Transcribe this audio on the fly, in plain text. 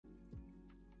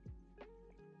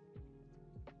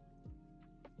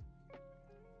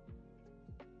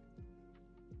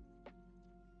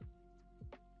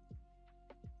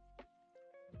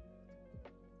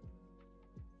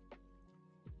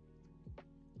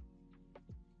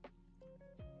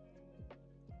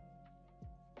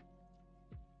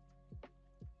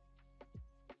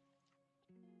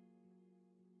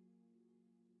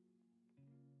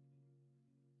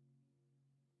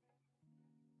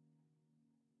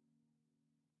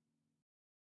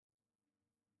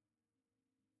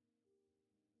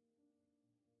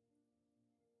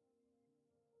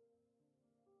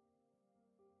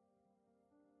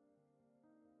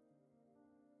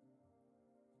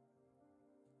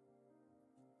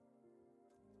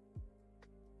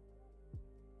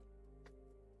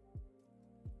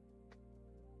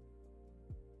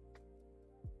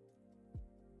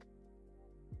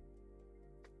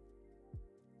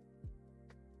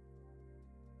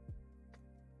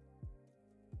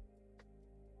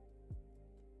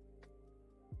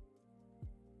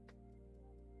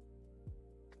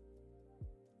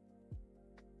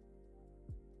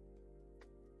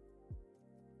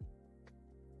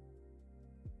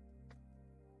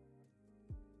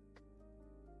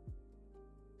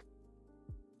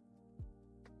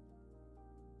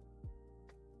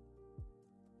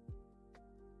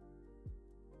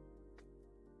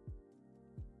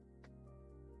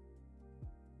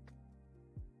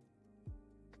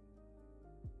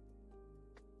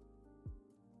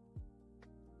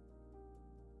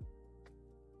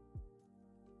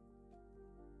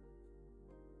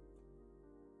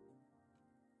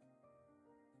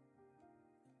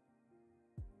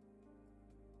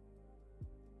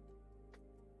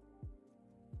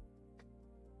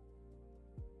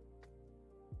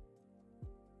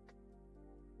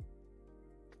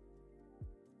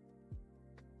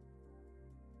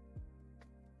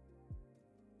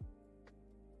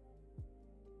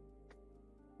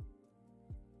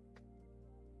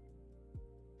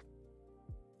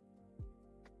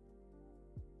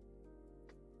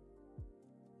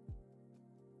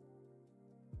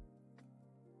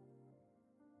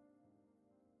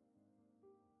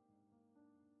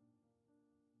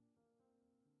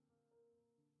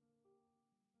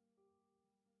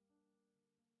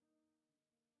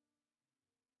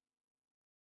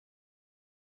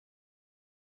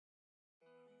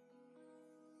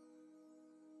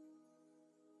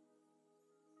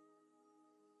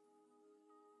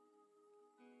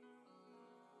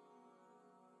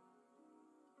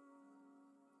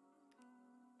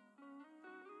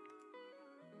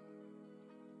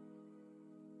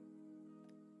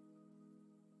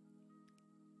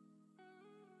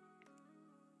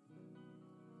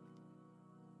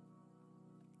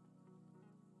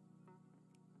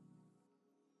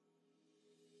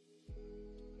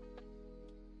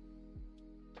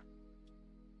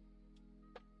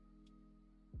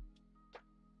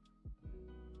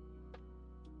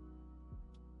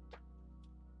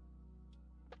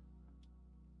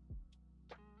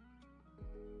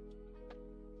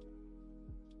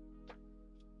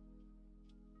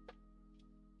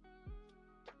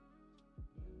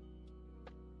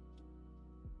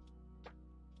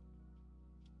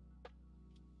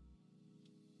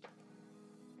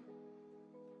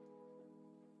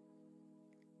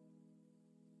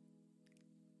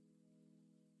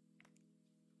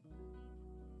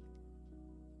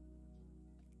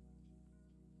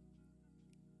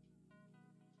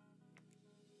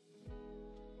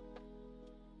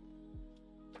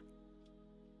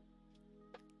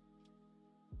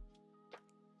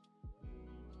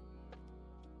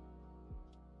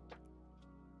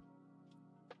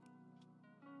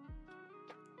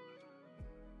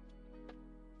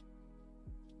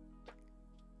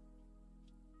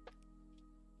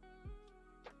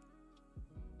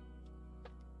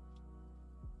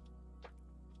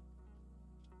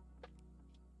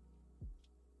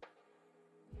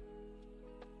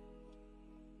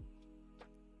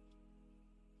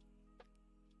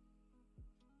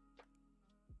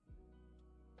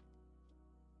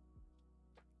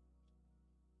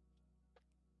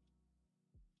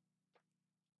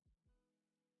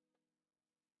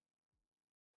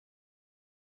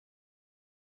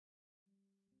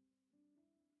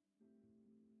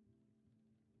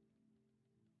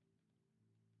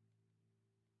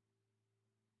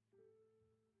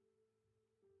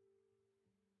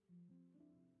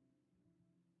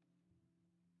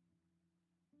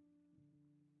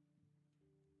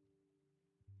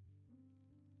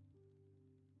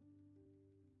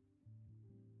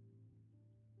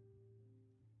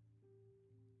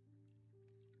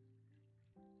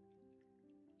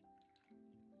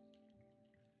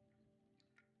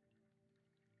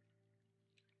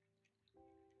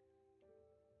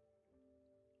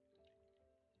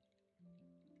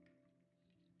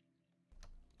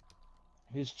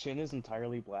His chin is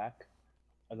entirely black,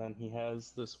 and then he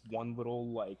has this one little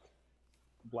like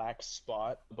black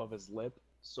spot above his lip,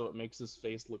 so it makes his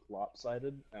face look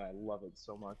lopsided, and I love it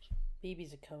so much.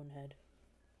 BB's a conehead.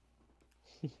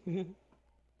 Damn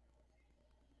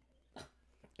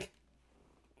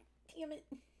it.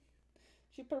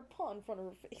 She put a paw in front of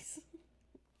her face.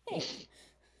 Hey!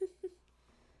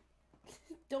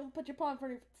 Don't put your paw in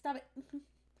front of your... Stop it!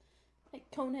 Hey,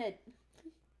 conehead.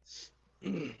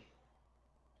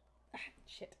 Ah,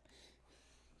 shit.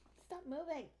 Stop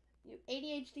moving! You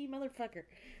ADHD motherfucker.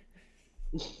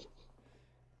 She's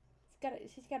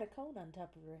got a cone on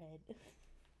top of her head.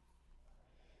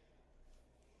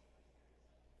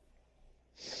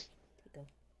 There we go.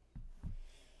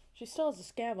 She still has a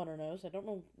scab on her nose. I don't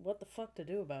know what the fuck to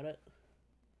do about it.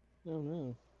 Oh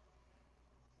no.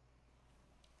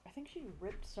 I think she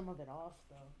ripped some of it off,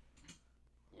 though.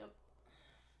 Yep.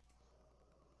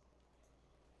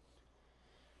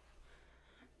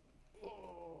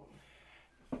 Oh.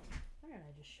 Why don't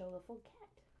I just show the full cat?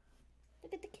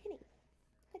 Look at the kitty.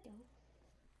 Hello.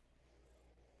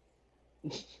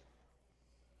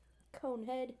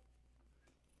 Conehead.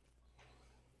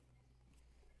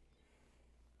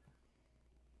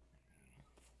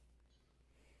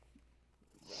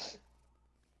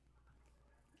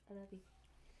 I love you.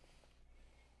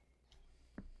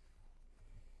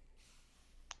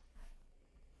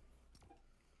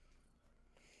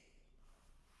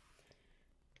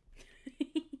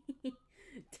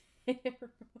 Terrible.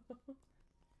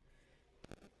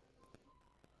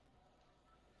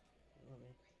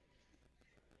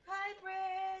 Hi,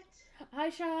 Britt. Hi,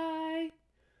 Shy.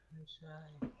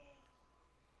 Shy.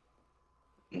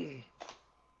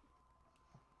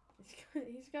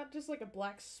 He's got just like a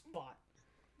black spot.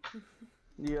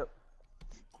 Yep.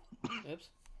 Oops.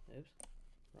 Oops.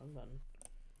 Wrong button.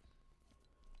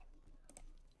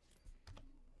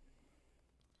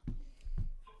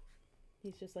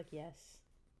 He's just like, yes,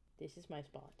 this is my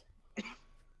spot.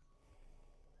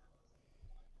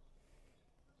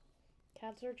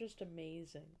 Cats are just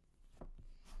amazing.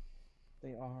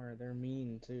 They are. They're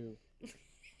mean too.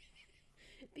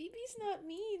 BB's not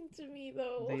mean to me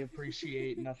though. They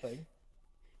appreciate nothing.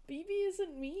 BB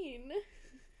isn't mean.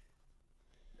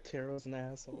 Taro's an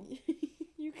asshole.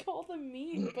 You call them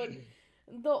mean, but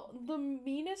the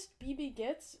meanest BB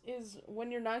gets is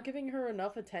when you're not giving her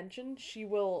enough attention, she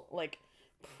will like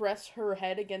press her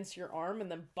head against your arm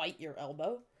and then bite your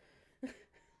elbow.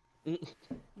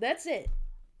 That's it.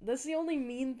 That's the only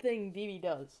mean thing BB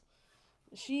does.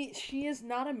 She is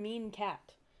not a mean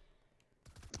cat.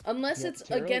 Unless it's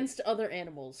Taro, against other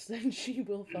animals, then she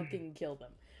will fucking kill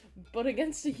them. But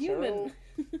against a human...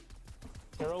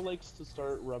 Taro likes to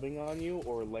start rubbing on you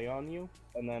or lay on you,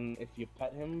 and then if you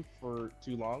pet him for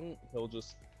too long, he'll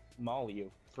just maul you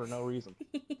for no reason.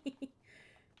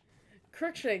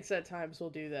 Crookshanks at times will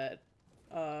do that.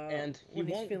 And he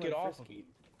won't get off of you.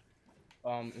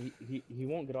 He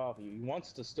won't get off of you. He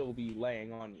wants to still be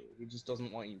laying on you. He just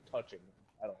doesn't want you touching him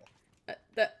at all.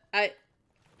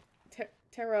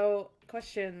 Taro,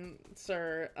 question,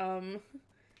 sir.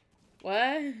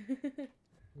 What?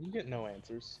 You get no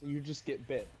answers. You just get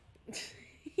bit.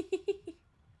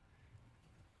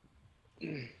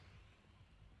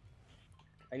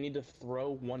 I need to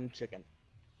throw one chicken.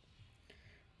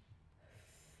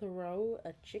 Throw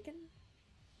a chicken?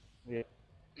 Yeah.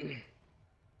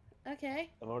 Okay.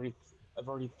 I've already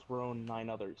thrown 9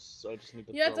 others, so I just need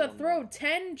to. You have to throw more.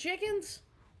 10 chickens?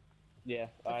 Yeah,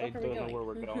 I don't know where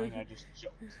we're going. I just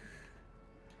jumped. Let's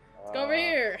go over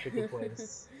here. Pick a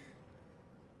place.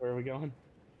 Where are we going?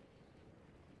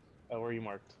 Oh, where are you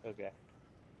marked? Okay.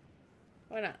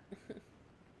 Why not?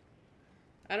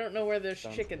 I don't know where there's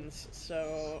chickens,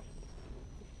 so...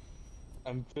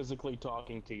 I'm physically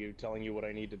talking to you, telling you what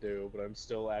I need to do, but I'm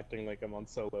still acting like I'm on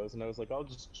solos, and I was like, I'll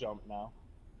just jump now.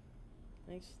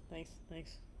 Thanks.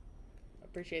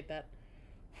 Appreciate that.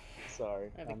 Sorry.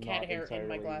 I have a cat hair in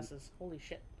my glasses. Holy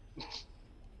shit.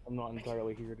 I'm not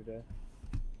entirely here today.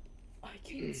 I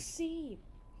can't see.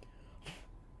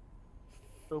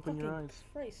 Open your eyes.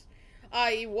 Christ.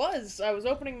 I was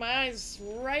opening my eyes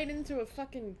right into a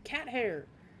fucking cat hair.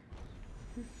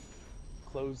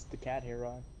 Close the cat hair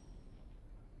eye.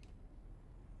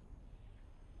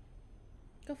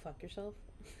 Go fuck yourself.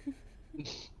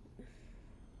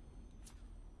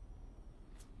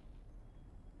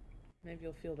 Maybe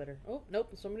you'll feel better. Oh, nope,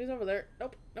 somebody's over there.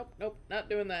 Nope, not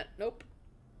doing that. Nope.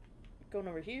 Going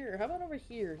over here. How about over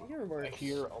here? Here works. I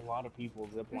hear a lot of people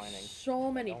ziplining.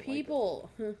 So many people.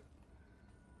 Like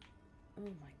oh my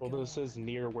god. Well, this is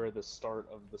near where the start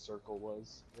of the circle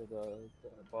was, where the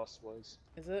bus was.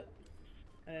 Is it?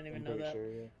 I didn't even I'm know pretty that. sure,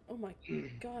 yeah. Oh my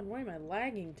god, why am I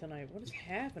lagging tonight? What is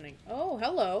happening? Oh,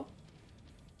 hello.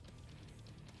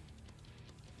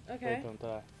 Okay. Wait, don't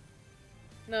die.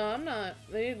 No, I'm not.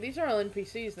 These are all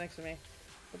NPCs next to me.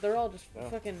 But they're all just Oh.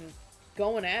 fucking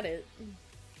going at it.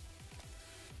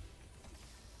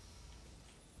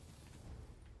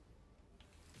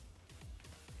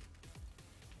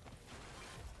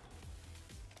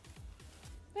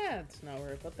 That's not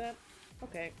where I put that.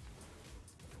 Okay.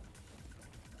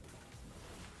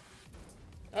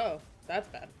 Oh, that's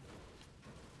bad.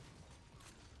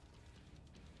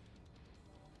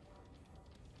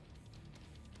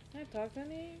 Can I talk to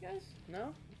any of you guys?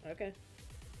 No? Okay.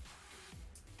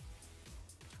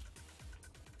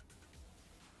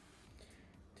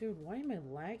 Dude, why am I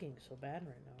lagging so bad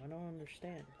right now? I don't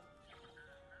understand.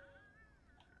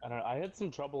 I don't know, I had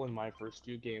some trouble in my first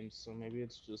few games, so maybe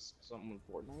it's just something with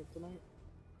Fortnite tonight.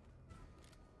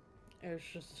 There's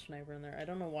just a sniper in there. I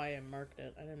don't know why I marked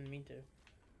it. I didn't mean to.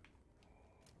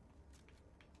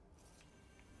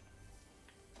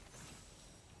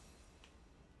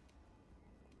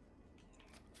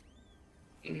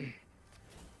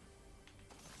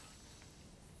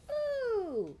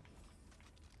 Ooh!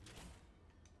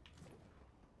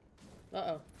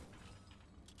 Uh-oh.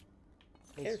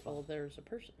 Careful, there's a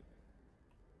person.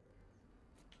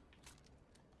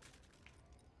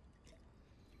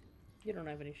 You don't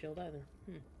have any shield either.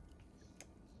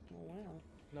 Oh, wow.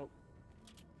 Nope.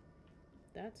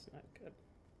 That's not good.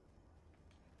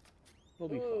 We'll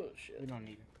be Oh, fine. shit. We don't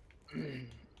need it.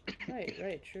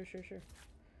 Right. Sure.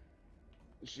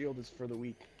 The shield is for the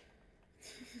weak.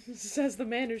 Says the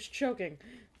man who's choking.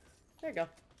 There you go.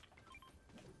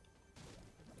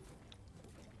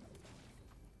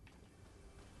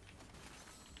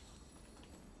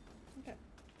 Okay.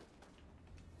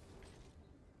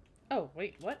 Oh,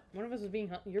 wait, what? One of us is being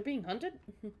hunted? You're being hunted?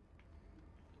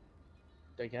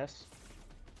 I guess.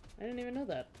 I didn't even know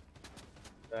that.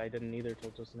 I didn't either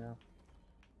till just now.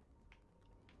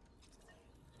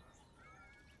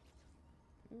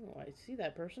 Oh, I see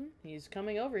that person. He's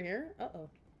coming over here. Uh-oh.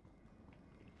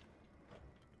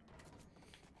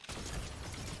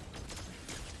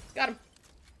 Got him.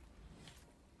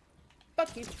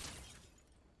 Fuck you.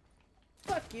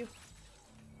 Fuck you.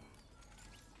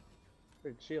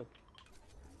 Wait, shield.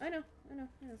 I know. I'm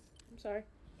sorry.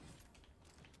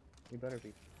 You better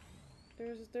be.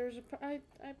 I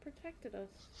protected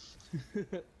us.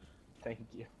 Thank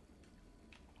you.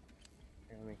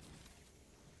 Here, let me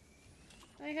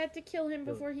I had to kill him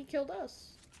before he killed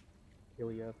us.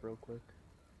 heal you up real quick.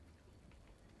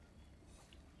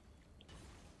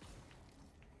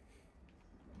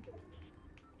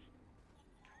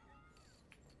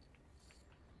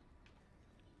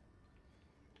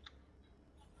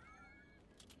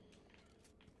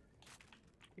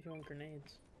 If you want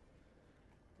grenades.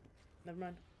 Never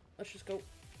mind. Let's just go.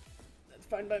 That's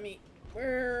fine by me.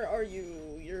 Where are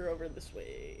you? You're over this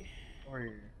way. Or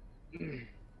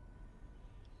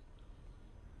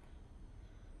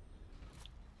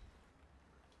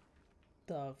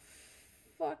The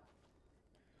fuck?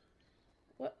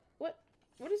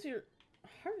 What is your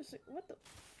harvesting? What the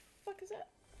fuck is that?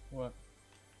 what?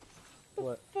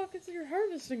 The fuck is your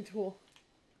harvesting tool?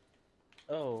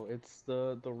 Oh, it's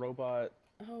the robot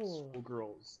Oh,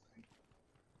 schoolgirls thing.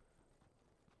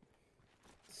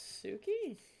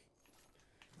 Suki?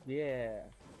 Yeah,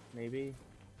 maybe.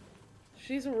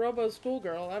 She's a robo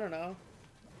schoolgirl. I don't know.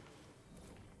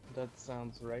 That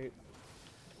sounds right.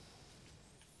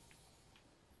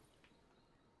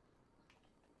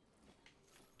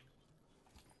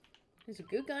 He's a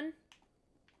goo gun.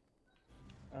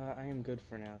 I am good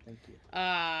for now, thank you.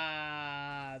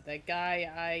 Ah, the guy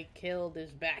I killed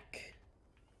is back.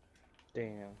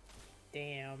 Damn.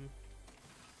 Damn.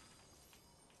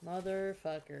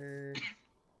 Motherfucker.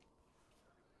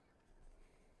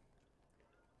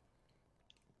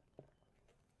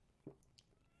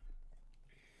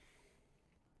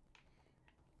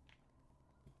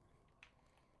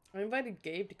 I invited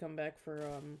Gabe to come back for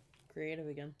creative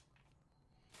again.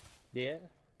 Yeah?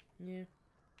 Yeah.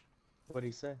 What'd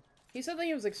he say? He said that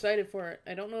he was excited for it.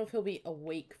 I don't know if he'll be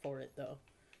awake for it though.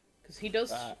 Because he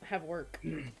does have work.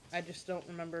 I just don't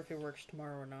remember if he works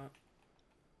tomorrow or not.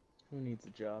 Who needs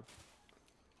a job?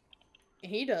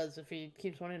 He does if he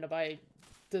keeps wanting to buy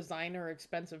designer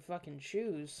expensive fucking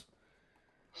shoes.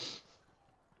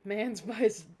 Man's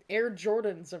buys Air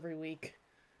Jordans every week.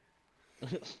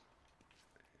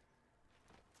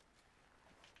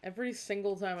 Every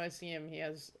single time I see him, he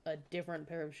has a different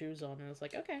pair of shoes on, and it's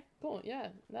like, okay, cool, yeah,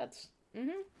 that's,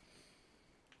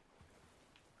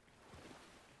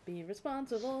 Be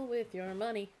responsible with your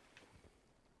money.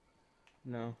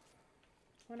 No,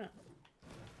 Why not?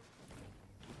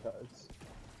 because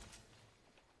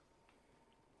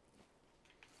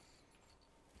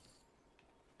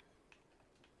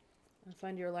I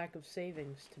find your lack of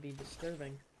savings to be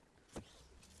disturbing.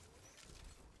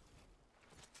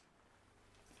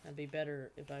 That'd be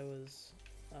better if I was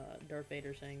Darth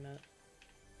Vader saying that.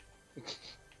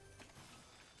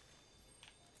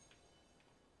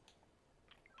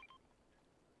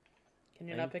 Can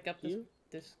you not pick up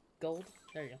this gold?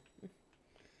 There you go.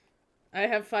 I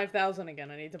have 5,000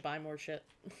 again. I need to buy more shit.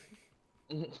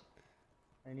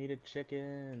 I need a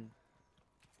chicken.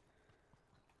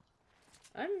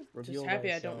 I'm just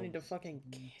happy I don't need to fucking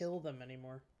kill them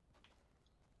anymore.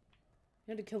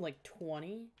 You had to kill like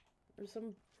 20 or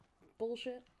some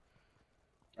bullshit.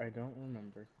 I don't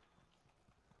remember.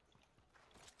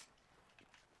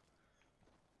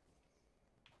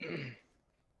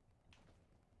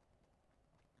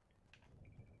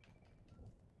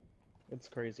 It's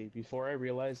crazy. Before I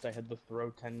realized I had the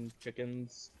throw 10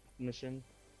 chickens mission,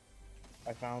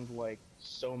 I found like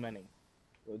so many.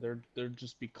 There'd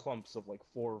just be clumps of like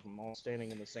 4 of them all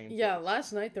standing in the same Yeah, place.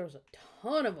 last night there was a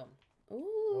ton of them. Ooh.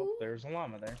 Oh, there's a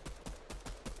llama there.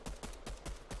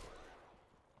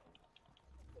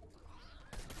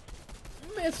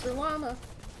 Mr. Llama.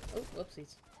 Oh,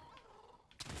 whoopsies.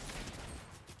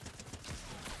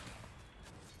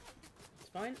 It's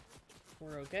fine.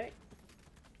 We're okay.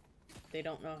 They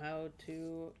don't know how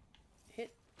to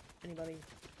hit anybody.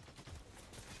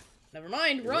 Never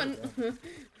mind, run!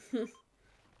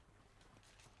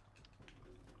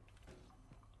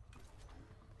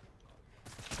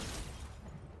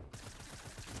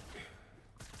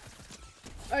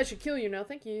 I should kill you now,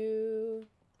 thank you.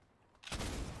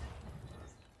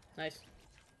 Nice.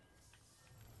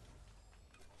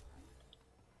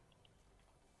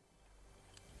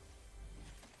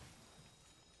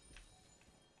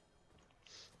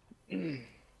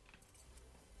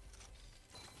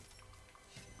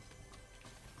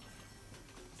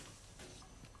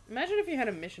 Imagine if you had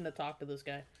a mission to talk to this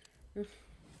guy.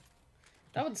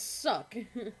 That would suck.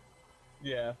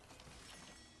 Yeah.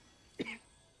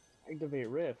 Activate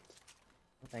Rift.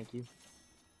 Thank you.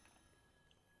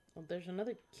 Well, there's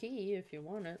another key if you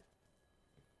want it.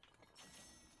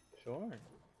 Sure.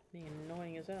 Being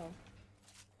annoying as hell.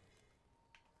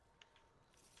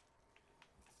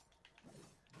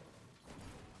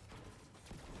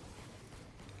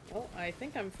 Well, I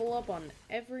think I'm full up on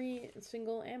every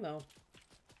single ammo.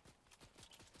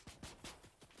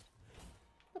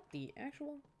 What the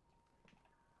actual?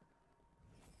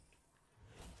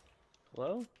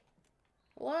 Hello?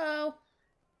 Hello?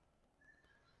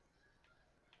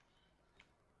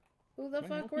 Who the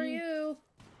fuck were you?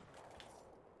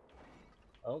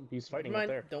 Oh, he's fighting up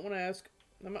there. Don't want to ask.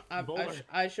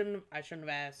 I shouldn't have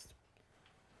asked.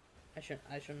 I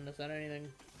shouldn't have said anything.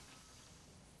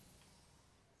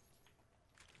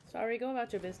 Sorry, go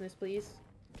about your business, please.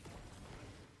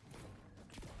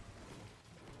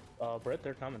 Brett,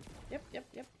 they're coming. Yep.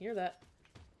 Hear that.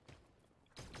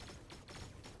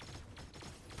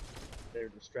 They're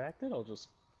distracted, I'll just...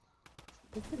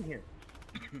 What's in here?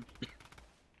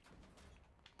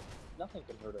 Nothing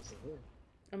can hurt us in here.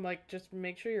 I'm like, just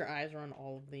make sure your eyes are on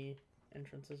all of the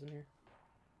entrances in here.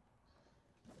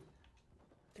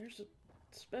 There's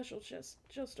a special chest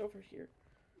just over here.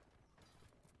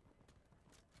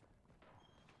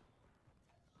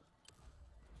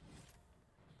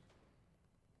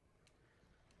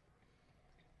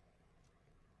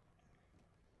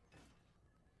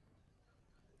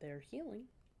 They're healing.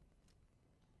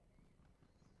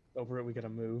 Over it, we gotta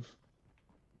move.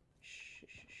 Shh.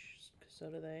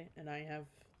 So do they. And I have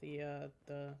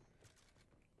the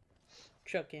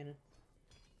chug cannon.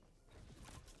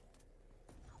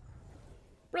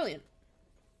 Brilliant.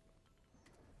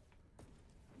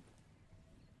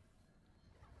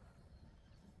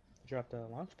 Drop the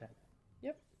launch pad.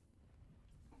 Yep.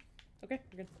 Okay,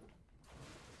 we're good.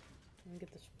 Let me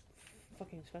get this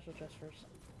fucking special chest first.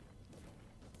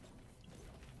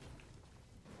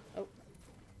 Oh.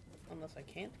 Unless I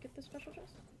can't get this special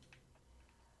chest?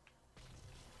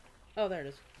 Oh, there it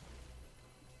is.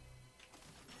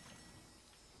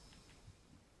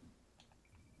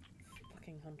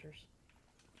 Fucking hunters.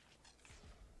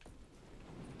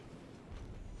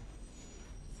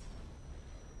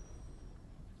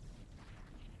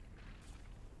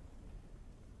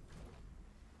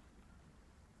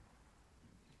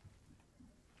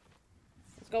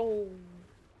 Let's go.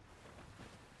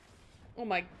 Oh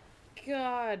my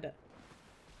god.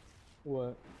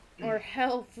 What? Our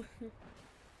health.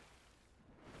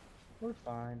 We're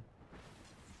fine.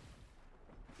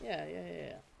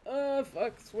 Yeah.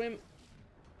 Fuck, swim.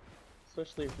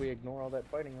 Especially if we ignore all that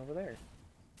fighting over there.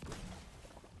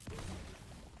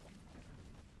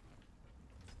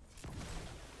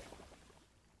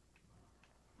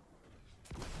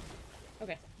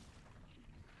 Okay.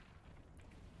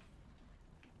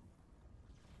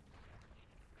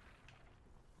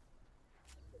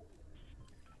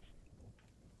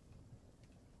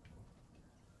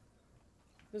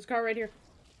 There's a car right here.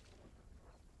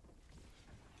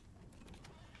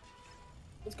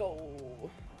 Let's go.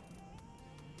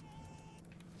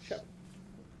 Shut up.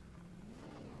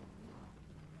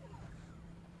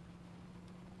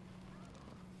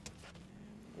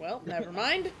 Well, never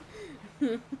mind.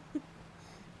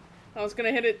 I was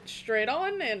gonna hit it straight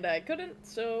on, and I couldn't,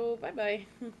 so bye-bye.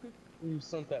 You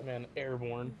sent that man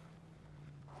airborne.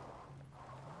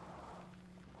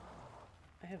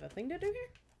 I have a thing to do here?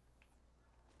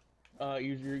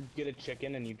 You get a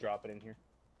chicken and you drop it in here.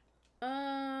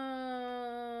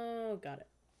 Oh, got it.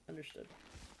 Understood.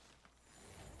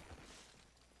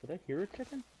 Did I hear a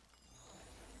chicken?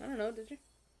 I don't know, did you?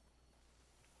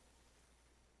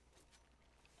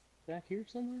 Back here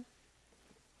somewhere?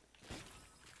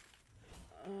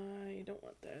 I don't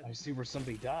want that. I see where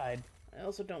somebody died. I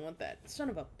also don't want that. Son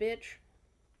of a bitch.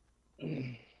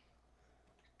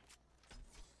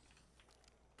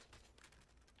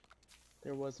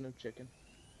 There was no chicken.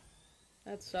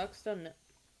 That sucks, doesn't it?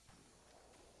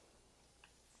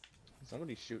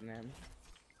 Somebody's shooting at me.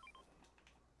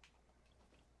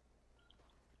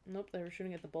 Nope, they were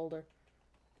shooting at the boulder.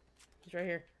 He's right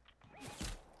here.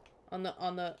 On the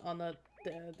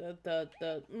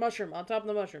mushroom, on top of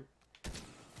the mushroom.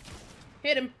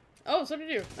 Hit him! Oh, so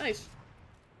did you. Nice.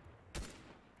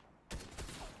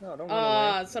 No, don't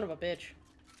run away. Son of a bitch.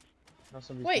 No,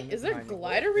 somebody's Wait, coming is there behind me.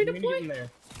 glider What do you mean to get in redeploy?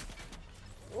 there?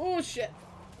 Oh shit.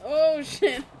 Oh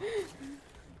shit.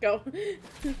 Go.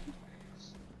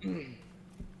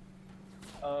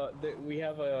 We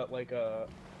have a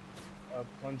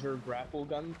plunger grapple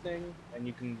gun thing, and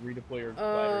you can redeploy your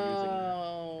glider using that.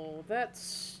 Oh, that's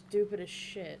stupid as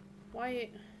shit. Why?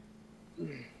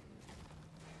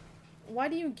 Why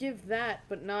do you give that,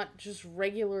 but not just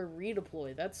regular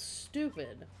redeploy? That's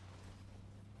stupid.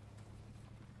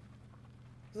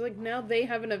 It's like, now they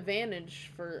have an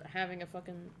advantage for having a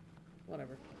fucking...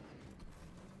 whatever.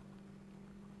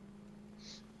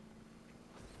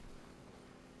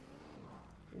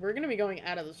 We're gonna be going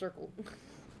out of the circle.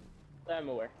 I'm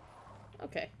aware.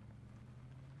 Okay.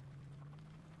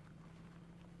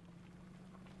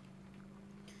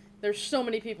 There's so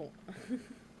many people.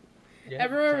 Yeah,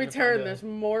 Everywhere we trying to turn, find a- there's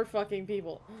more fucking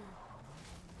people.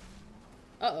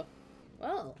 Uh-oh.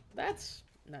 Well, that's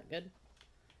not good.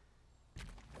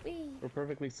 Whee. We're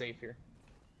perfectly safe here.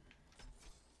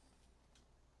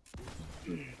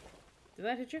 Did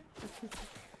that hit you?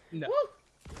 No.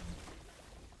 Woo!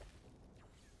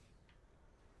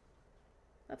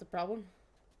 That's a problem.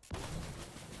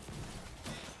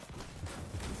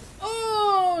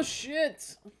 Oh,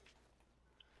 shit!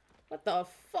 What the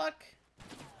fuck?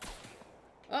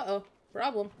 Uh-oh.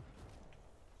 Problem.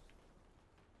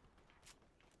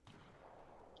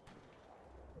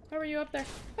 How are you up there?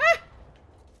 Ah!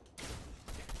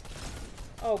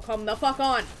 Oh, come the fuck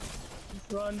on.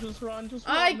 Just run, just run, just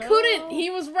run. I No! couldn't! He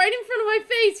was right in front of my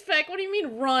face, Feck! What do you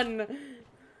mean, run?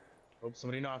 Oh,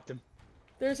 somebody knocked him.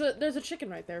 There's a chicken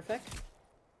right there, Feck.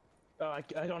 Oh, I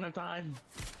don't have time.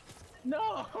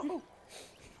 No!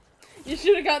 You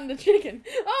should have gotten the chicken.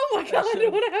 Oh my god,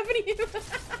 should've. what happened to you?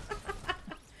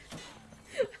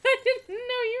 I didn't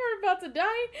know you were about to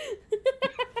die.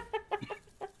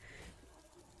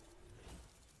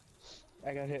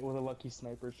 I got hit with a lucky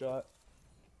sniper shot.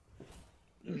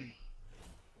 I'm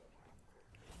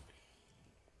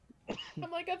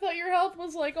like, I thought your health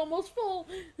was like almost full.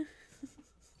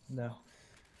 No.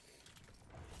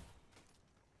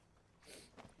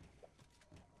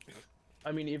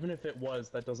 I mean, even if it was,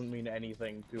 that doesn't mean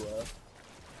anything to,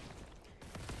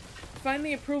 Find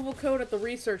the approval code at the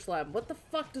research lab. What the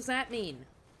fuck does that mean?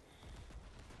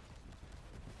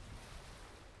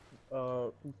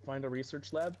 find a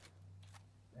research lab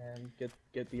and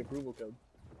get the approval code.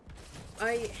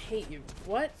 I hate you.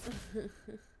 What?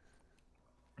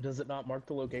 Does it not mark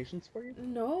the locations for you?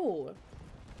 No.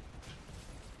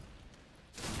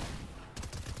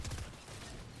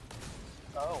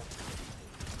 Oh.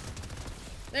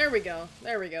 There we go.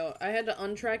 There we go. I had to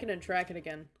untrack it and track it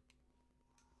again.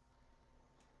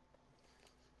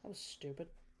 That was stupid.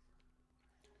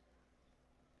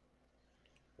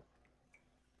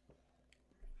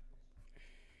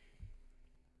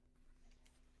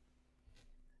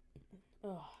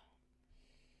 Oh.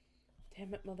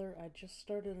 Damn it, Mother. I just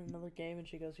started another game and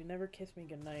she goes, "You never kiss me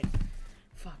goodnight."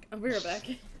 Fuck, I'll be right back.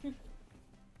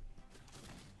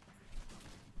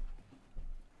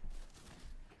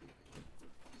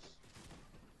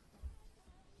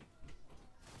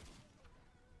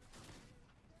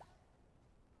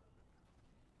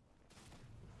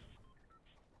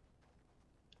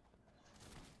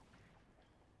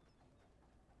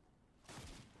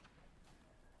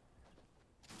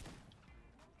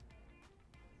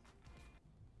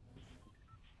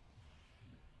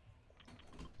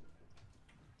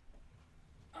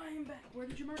 I'm back. Where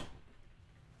did you mark?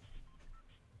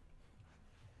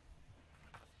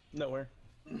 Nowhere.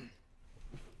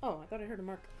 Oh, I thought I heard a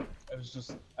mark. I was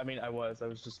just, I mean, I was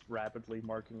just rapidly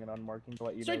marking and unmarking to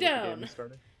let you Straight know that the down. game is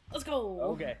starting. Let's go.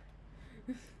 Okay.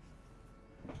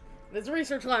 There's a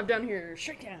research lab down here.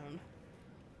 Straight down.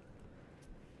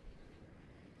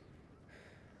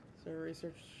 Is there a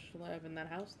research lab in that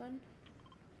house then?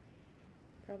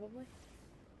 Probably.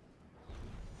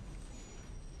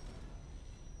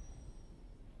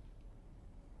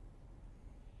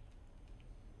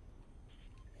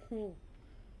 Oh.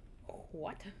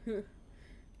 What?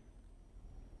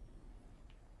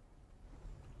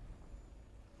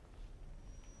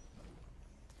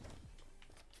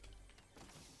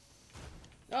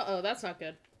 Uh-oh, that's not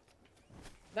good.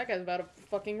 That guy's about to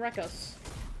fucking wreck us.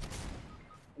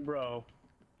 Bro.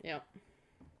 Yep.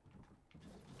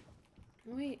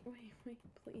 Wait,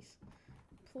 please.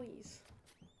 Please.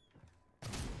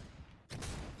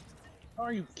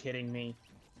 Are you kidding me?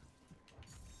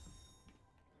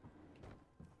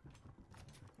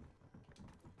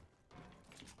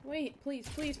 Wait, please.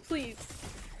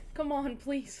 Come on,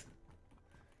 please.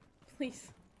 Please.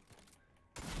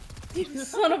 You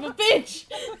son of a bitch!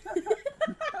 Come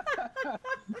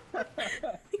on!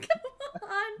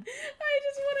 I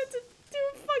just wanted to do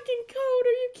a fucking code,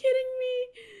 are you kidding me?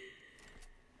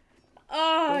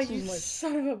 Ah, you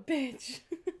son of a bitch.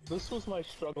 This was my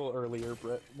struggle earlier,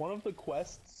 Britt. One of the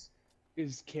quests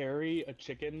is carry a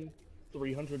chicken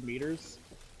 300 meters.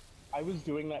 I was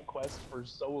doing that quest for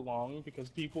so long because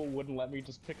people wouldn't let me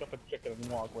just pick up a chicken and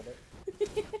walk with it.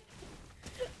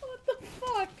 What the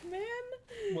fuck, man?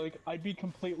 Like, I'd be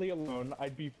completely alone,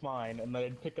 I'd be fine, and then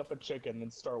I'd pick up a chicken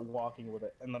and start walking with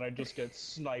it, and then I'd just get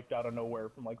sniped out of nowhere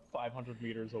from like 500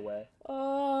 meters away.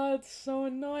 Oh, it's so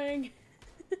annoying.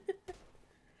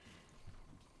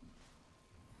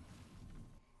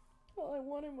 All I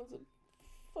wanted was a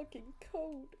fucking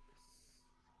code.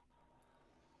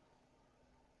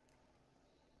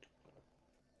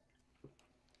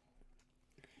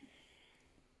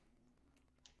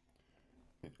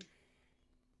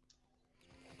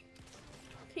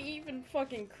 He even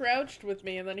fucking crouched with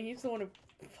me, and then he's the one who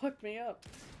fucked me up.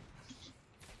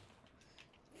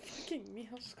 Fucking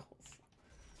meow skulls.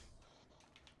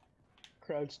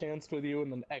 Crouch danced with you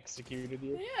and then executed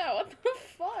you. Yeah, what the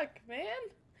fuck, man?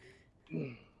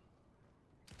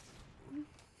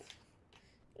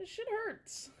 This shit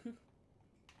hurts.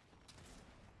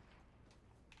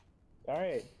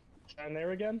 Alright, trying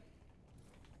there again?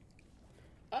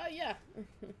 Yeah.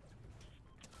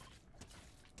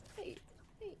 Hey,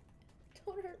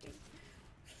 don't hurt me.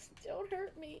 Don't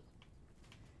hurt me.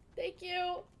 Thank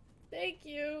you. Thank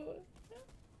you.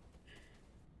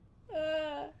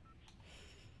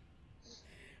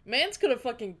 Mans could have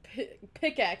fucking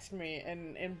pickaxed me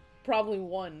and probably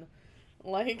won.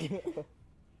 Like...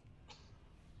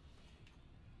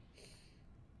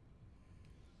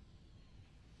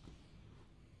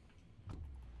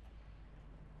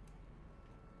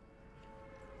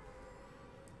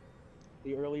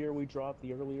 The earlier we drop,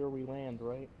 the earlier we land,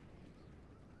 right?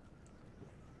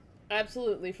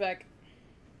 Absolutely, Feck.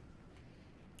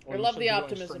 Or I you love should the be going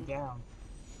optimism. straight down.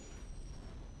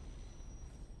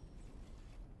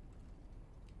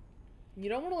 You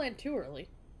don't want to land too early.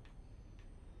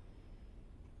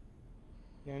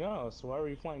 I know, so why were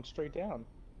you flying straight down?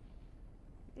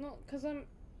 No, cause I'm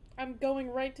going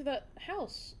right to that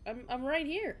house. I'm right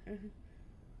here.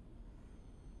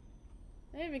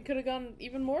 I even could have gone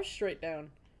even more straight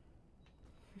down.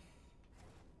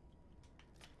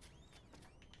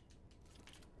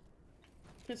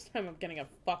 This time I'm getting a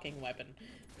fucking weapon.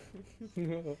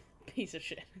 Piece of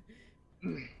shit.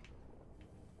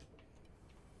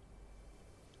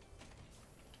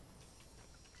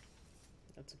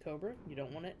 That's a cobra. You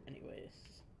don't want it anyways.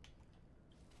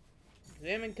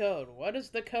 Examine code. What is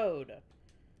the code?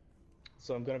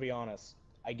 So I'm gonna be honest.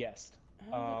 I guessed.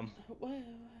 How what?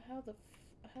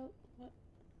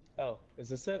 Oh, is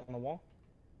this it on the wall?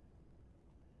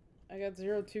 I got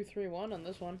 0231 on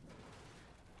this one.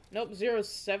 Nope,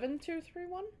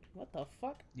 07231? What the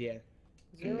fuck? Yeah.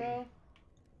 0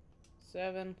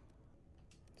 7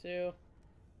 2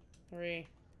 3,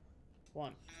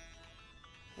 1.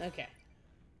 Okay.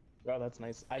 Oh, that's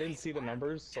nice. I didn't see the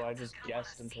numbers, so I just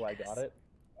guessed until I got it.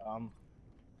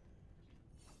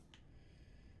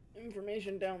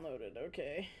 Information downloaded.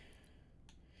 Okay.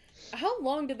 How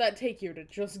long did that take you to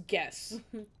just guess?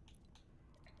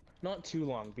 Not too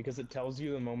long, because it tells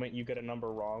you the moment you get a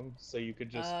number wrong, so you could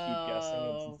just keep guessing,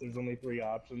 and since there's only 3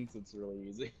 options, it's really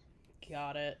easy.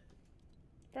 Got it.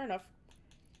 Fair enough.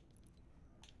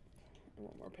 I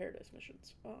want more Paradise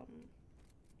missions.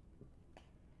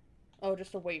 Oh,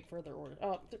 just to wait further orders.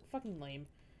 Oh, they're fucking lame.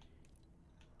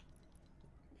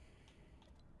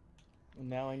 And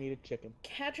now I need a chicken.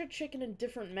 Catch a chicken in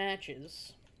different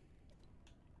matches.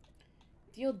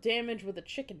 Deal damage with a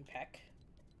chicken peck.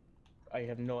 I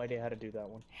have no idea how to do that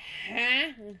one.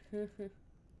 Huh?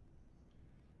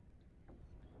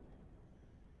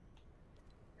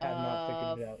 Have not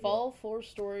figured it out fall 4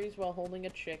 stories while holding a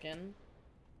chicken.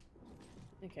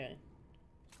 Okay.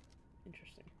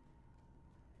 Interesting.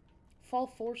 Fall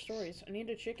 4 stories. I need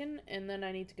a chicken, and then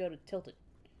I need to go to Tilted.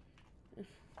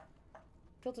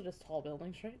 Tilted is tall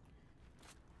buildings, right?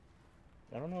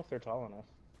 I don't know if they're tall enough.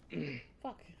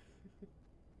 Fuck.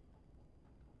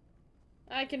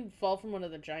 I can fall from one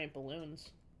of the giant balloons.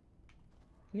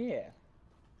 Yeah.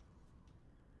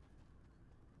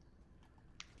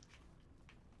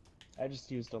 I just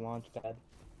used a launch pad.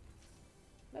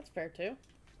 That's fair, too.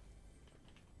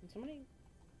 Can somebody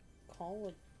call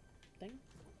a thing?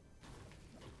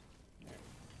 Alright.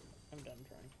 I'm done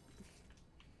trying.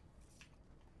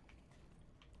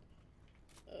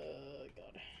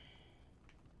 God.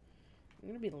 I'm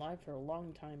gonna be live for a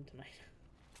long time tonight.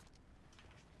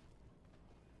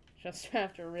 Just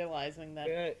after realizing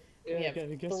that we have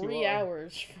 3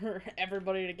 hours for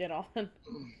everybody to get on.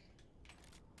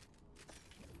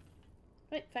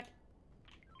 Wait, fuck.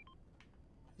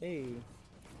 Hey.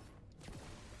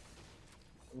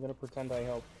 I'm gonna pretend I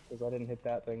helped, because I didn't hit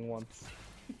that thing once.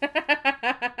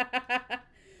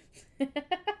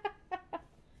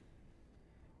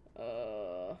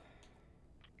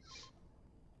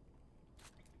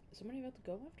 Is somebody about to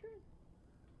go after it?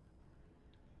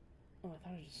 Oh, I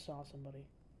thought I just saw somebody.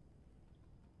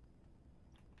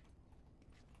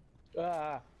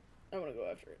 Ah! I want to go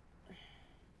after it.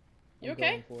 You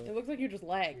okay? It looks like you just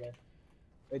lagged. Yeah,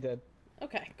 I did.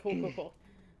 Okay, cool, cool.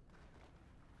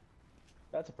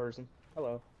 That's a person.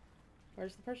 Hello.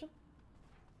 Where's the person?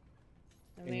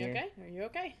 Everything okay? Are you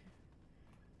okay?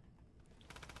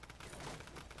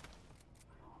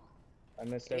 I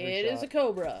missed every shot. It is a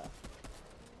cobra.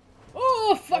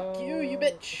 Oh, fuck you, you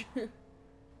bitch!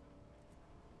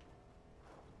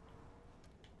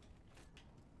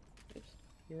 Oops.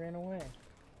 He ran away.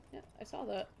 Yeah, I saw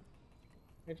that.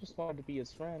 I just wanted to be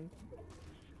his friend.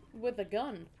 With a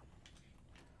gun.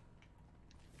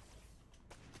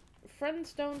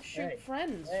 Friends don't shoot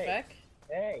friends, Beck.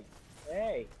 Hey!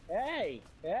 Hey! Hey!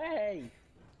 Hey!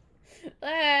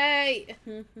 Hey!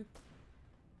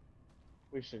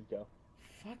 We should go.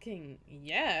 Fucking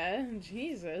yeah,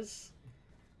 Jesus.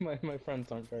 My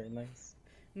friends aren't very nice.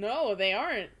 No, they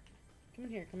aren't. Come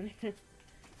in here, come in here.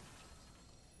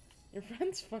 Your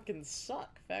friends fucking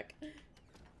suck, Feck.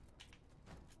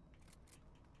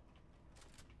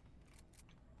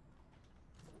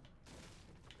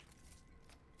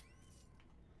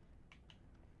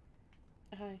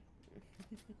 Hi.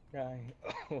 Hi.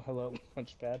 Oh, hello,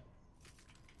 Punchpad.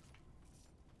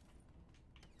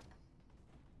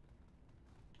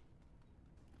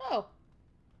 Oh.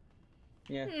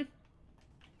 Yeah.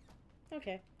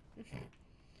 Okay.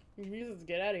 Let's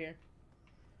get out of here.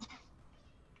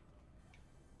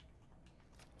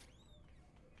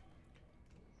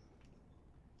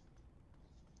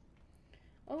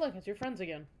 Oh look, it's your friends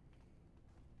again.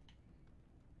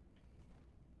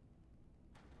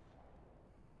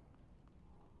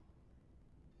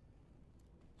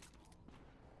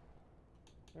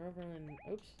 They're over in,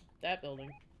 oops, that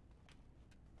building.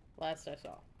 Last I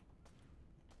saw.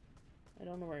 I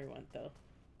don't know where he went, though.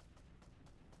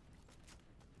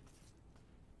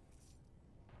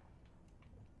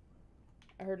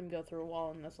 I heard him go through a wall,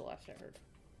 and that's the last I heard.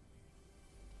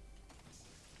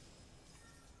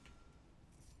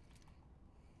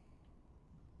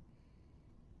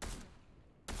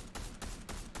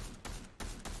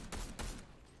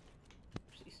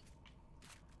 Jeez.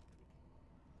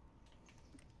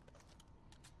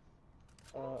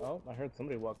 Oh, I heard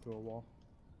somebody walk through a wall.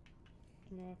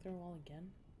 Can I walk through a wall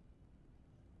again?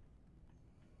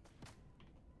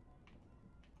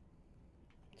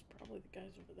 It's probably the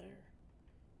guys over there.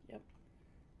 Yep.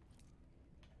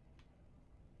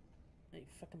 Oh, you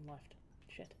fucking left.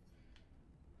 Shit.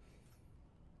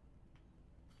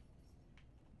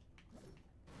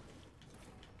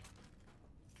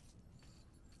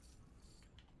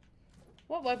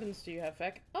 What weapons do you have,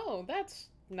 Feck? Oh, that's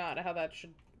not how that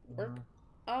should work.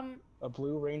 A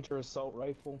blue Ranger assault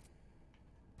rifle,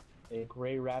 a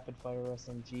gray rapid fire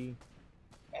SMG,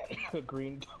 and a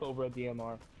green Cobra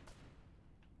DMR.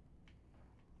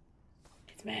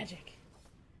 It's magic.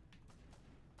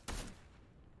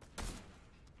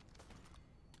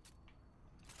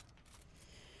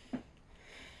 So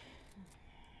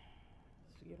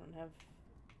you don't have...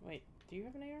 Wait, do you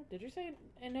have an AR? Did you say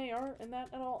an AR in that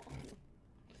at all?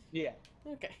 Yeah.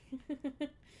 Okay.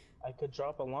 I could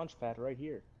drop a launch pad right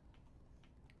here.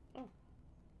 Oh.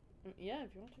 Yeah, if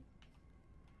you want to.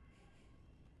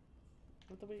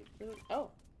 What the we really... Oh!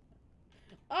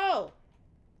 Oh!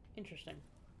 Interesting.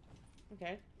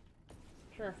 Okay.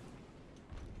 Sure.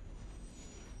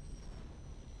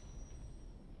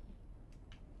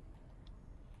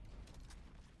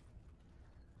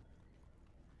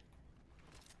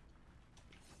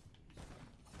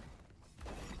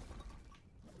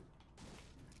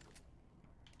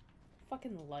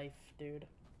 Fucking life, dude.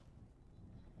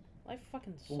 Life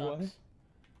fucking sucks. What?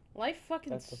 Life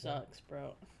fucking That's the sucks,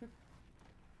 bro.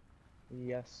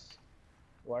 Yes.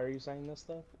 Why are you saying this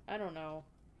though? I don't know.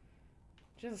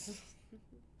 Just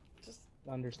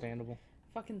Understandable.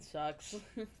 fucking sucks.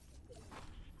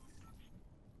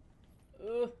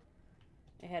 Ugh.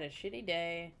 I had a shitty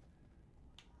day.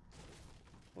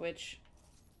 Which,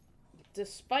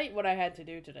 despite what I had to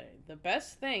do today, the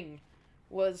best thing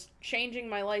was changing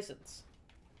my license.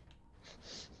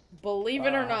 Believe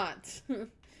it or not.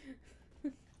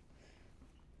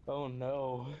 Oh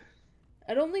no.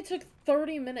 It only took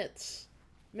 30 minutes.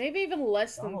 Maybe even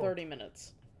less than Oh. 30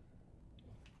 minutes.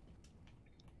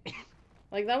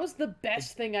 Like, that was the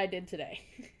best thing I did today.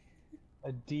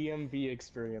 A DMV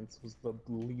experience was the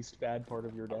least bad part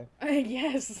of your day.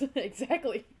 Yes,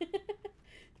 exactly.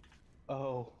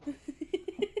 Oh.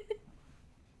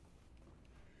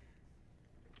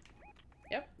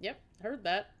 Yep, heard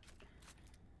that.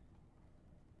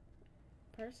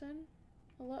 Person?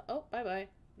 Hello? Oh, bye-bye.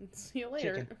 See you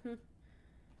later. Chicken.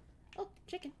 Oh,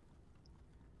 chicken.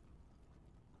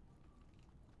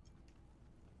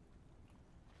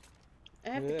 I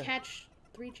have to Ugh. catch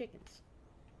 3 chickens.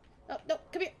 Oh, no,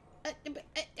 come here.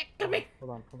 Come here.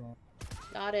 Hold on.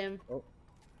 Got him. Oh.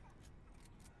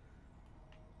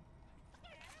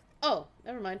 Oh,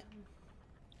 never mind.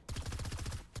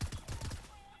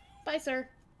 Bye, sir.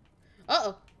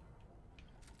 Uh-oh.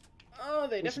 Oh,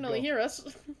 they We should definitely go. hear us.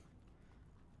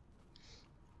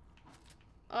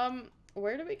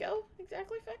 Where do we go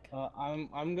exactly, Feck? I'm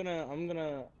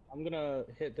gonna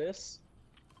hit this.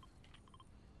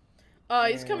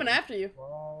 He's coming And- after you.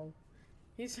 Well,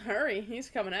 Hurry, he's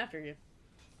coming after you.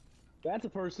 that's a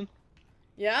person.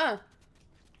 Yeah.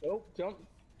 Oh, jump.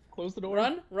 Close the door.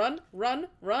 Run, run, run,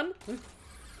 run.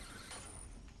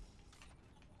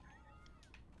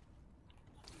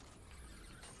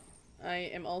 I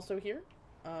am also here.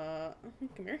 Come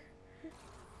here.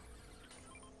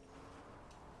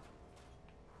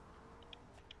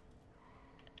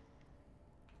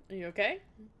 Are you okay?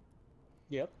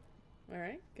 Yep.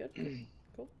 Alright, good.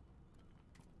 Cool.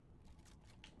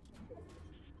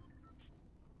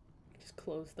 Just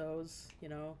close those, you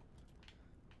know.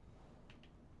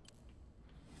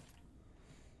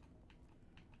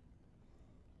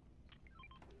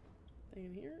 Thing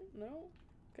in here? No?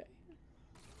 Okay.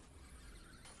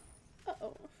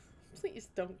 Uh-oh. Please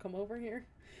don't come over here.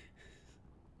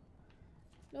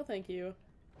 No, thank you.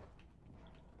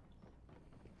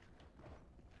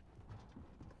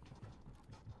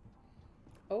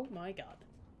 Oh my god.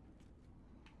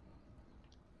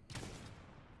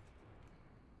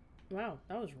 Wow,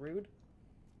 that was rude.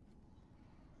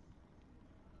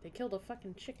 They killed a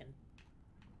fucking chicken.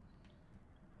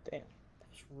 Damn. That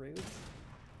was rude.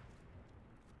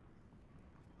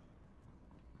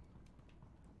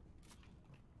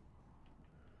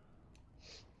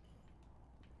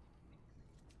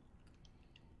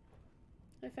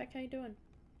 Hey, Feck, how you doing?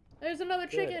 There's another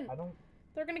Good. chicken! I don't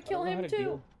They're gonna I kill don't know how him to too!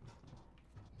 deal-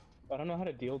 I don't know how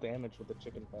to deal damage with the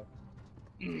chicken pack.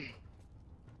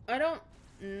 I don't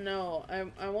know.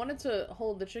 I wanted to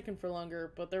hold the chicken for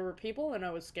longer, but there were people and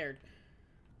I was scared.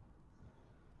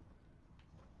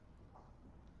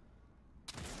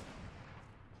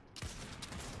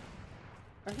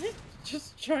 Are they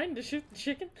just trying to shoot the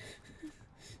chicken?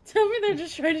 Tell me they're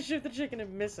just trying to shoot the chicken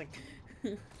and missing.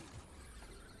 Are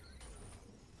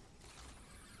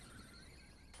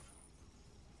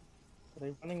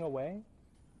they running away?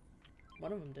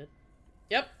 One of them did.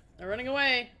 Yep, they're running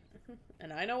away.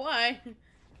 And I know why.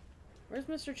 Where's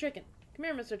Mr. Chicken? Come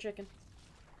here, Mr. Chicken.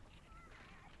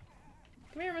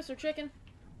 Come here, Mr. Chicken.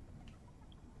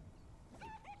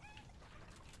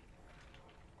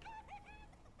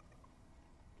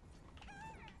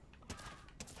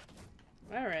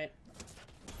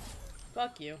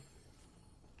 Fuck you.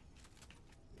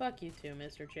 Fuck you too,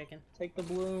 Mr. Chicken. Take the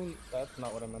balloon. That's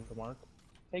not what I meant to mark.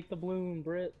 Take the balloon,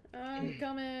 Brit. I'm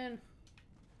coming.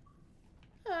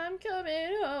 I'm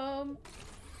coming home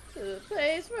to the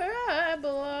place where I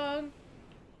belong.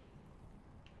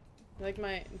 Do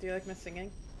you like my singing?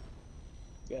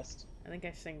 Yes. I think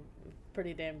I sing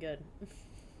pretty damn good.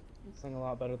 Sing a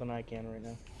lot better than I can right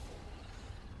now.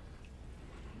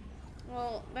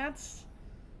 Well, that's...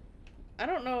 I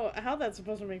don't know how that's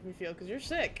supposed to make me feel, because you're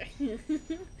sick.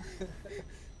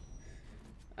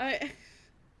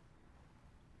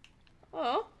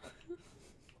 Oh.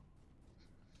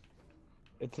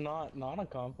 It's not a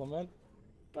compliment.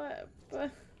 But...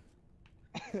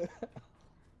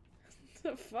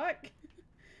 The fuck?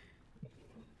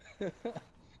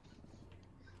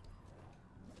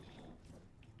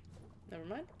 Never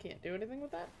mind, can't do anything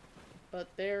with that. But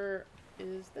there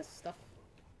is this stuff.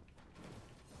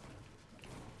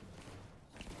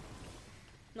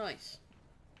 Nice.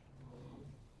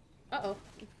 Uh-oh.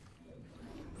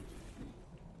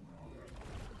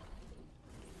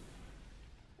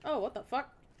 Oh, what the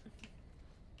fuck?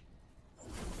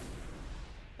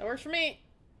 That works for me!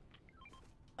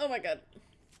 Oh my god.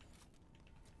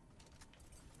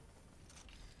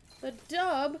 The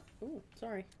dub! Ooh,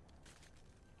 sorry.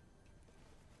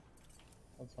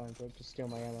 That's fine, bro. Just steal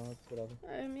my ammo. It's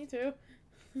whatever. Me too.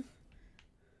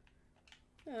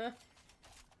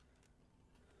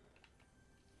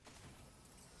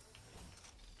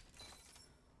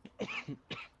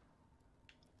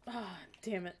 Ah,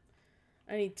 damn it.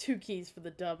 I need 2 keys for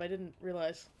the dub. I didn't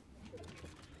realize.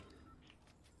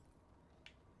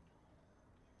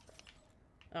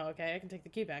 Oh, okay. I can take the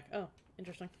key back. Oh,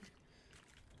 interesting.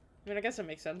 I mean, I guess it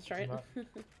makes sense, right?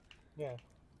 Yeah.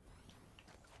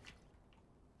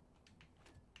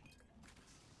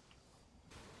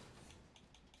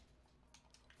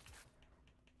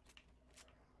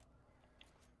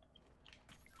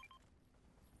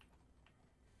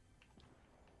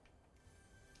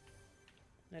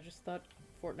 I just thought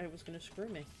Fortnite was gonna screw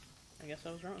me. I guess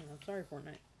I was wrong. I'm sorry,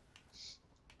 Fortnite.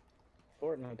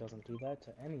 Fortnite doesn't do that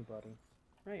to anybody.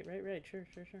 Right. Sure.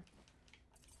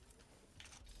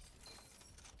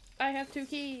 I have 2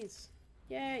 keys!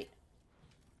 Yay!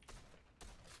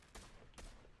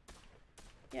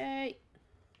 Yay!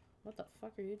 What the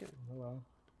fuck are you doing? Hello.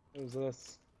 Who's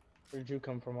this? Where'd you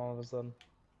come from all of a sudden?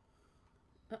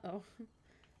 Uh-oh.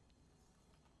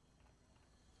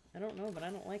 I don't know, but I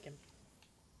don't like him.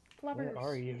 Clubbers. Where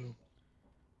are you?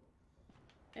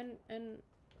 And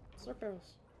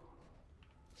Slurpos.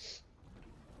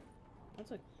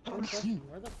 That's a good question.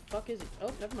 Where the fuck is he?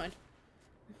 Oh, never mind.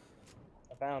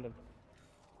 I found him.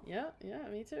 Yeah,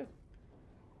 me too.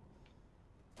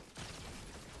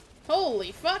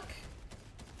 Holy fuck!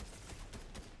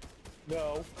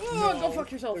 No. Oh, no. go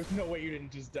fuck yourself. There's no way you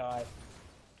didn't just die.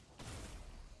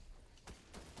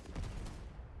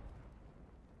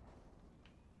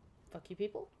 Fuck you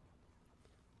people.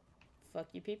 Fuck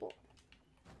you people.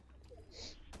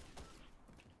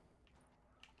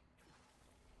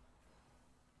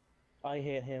 I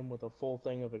hit him with a full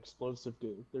thing of explosive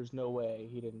goo. There's no way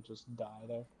he didn't just die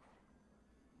there.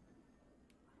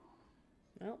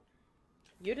 Well,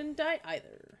 you didn't die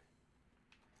either.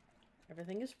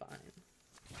 Everything is fine.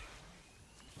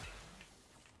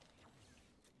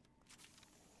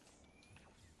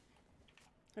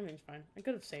 I mean, it's fine. I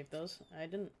could have saved those. I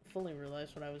didn't fully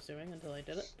realize what I was doing until I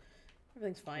did it.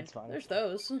 Everything's fine. It's fine. There's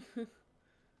those.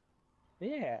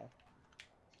 Yeah.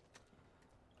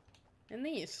 And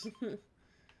these.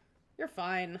 You're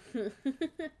fine.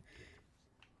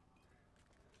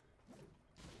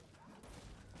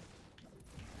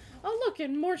 Oh, look,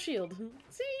 and more shield.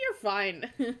 See, you're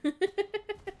fine.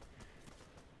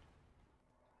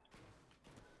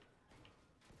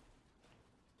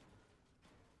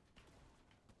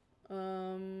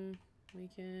 We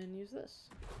can use this.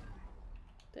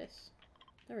 This.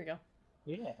 There we go.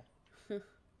 Yeah.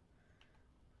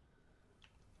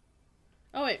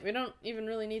 Oh wait, we don't even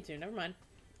really need to. Never mind.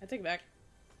 I take it back.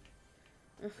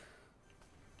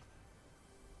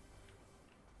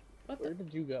 Where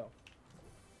did you go?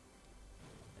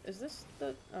 Is this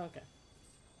the... Oh, okay.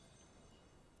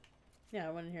 Yeah,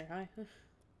 I went in here. Hi.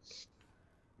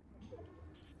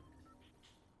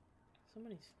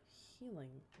 Somebody's healing.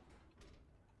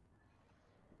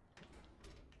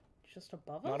 Just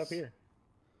above us? Not up here.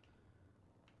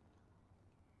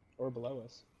 Or below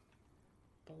us.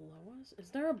 Below us? Is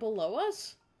there a below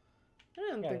us? I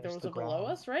didn't think there was a below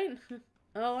us, right?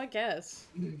 Oh, I guess.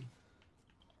 I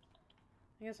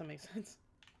guess that makes sense.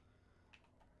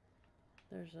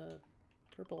 There's a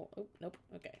purple... Oh, nope.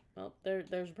 Okay. Well,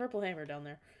 there's a purple hammer down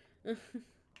there.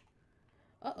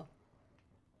 Uh-oh.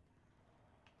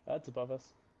 That's above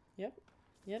us. Yep.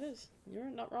 Yeah, it is. You're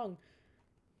not wrong.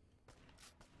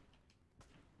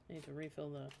 I need to refill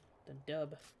the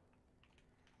dub.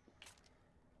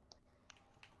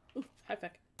 Ooh, high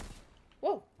feck.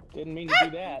 Whoa! Didn't mean to do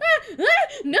that.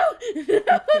 No!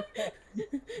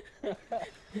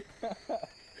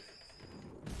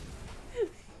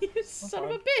 You son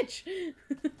of a bitch!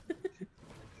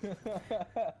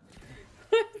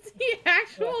 What the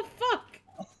actual fuck?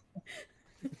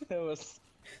 It was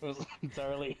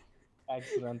entirely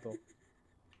accidental.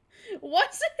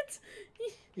 Was it?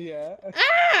 Yeah.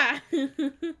 Ah!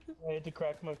 I had to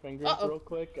crack my fingers Uh-oh. real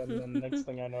quick, and then next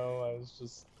thing I know, I was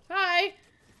just... Hi!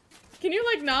 Can you,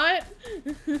 like, not?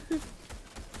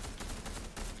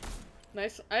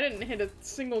 Nice. I didn't hit a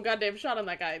single goddamn shot on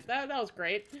that guy. That was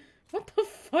great. What the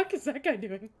fuck is that guy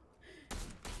doing?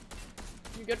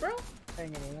 You good, bro?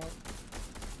 Hanging out.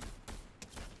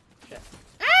 Shit.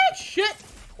 Ah, shit!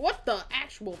 What the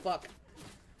actual fuck?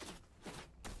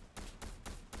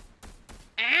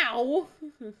 Ow!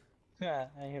 Yeah,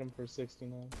 I hit him for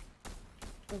 69.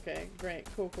 Okay, great.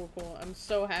 Cool. I'm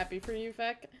so happy for you,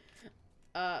 Feck.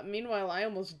 Meanwhile, I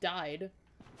almost died.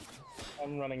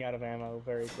 I'm running out of ammo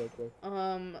very quickly.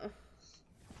 Well,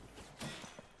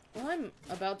 I'm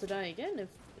about to die again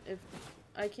if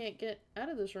I can't get out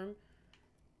of this room.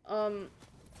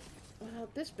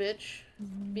 Without this bitch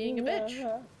being a bitch.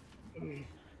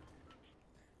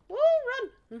 Woo,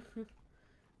 run!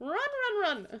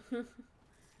 Run!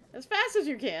 As fast as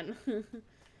you can.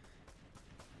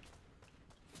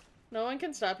 No one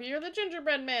can stop you. You're the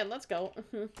gingerbread man. Let's go.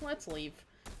 Let's leave.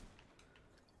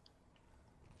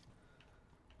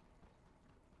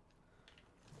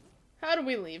 How do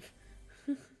we leave?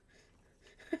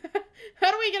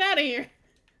 How do we get out of here?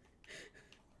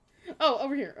 Oh,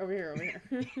 over here.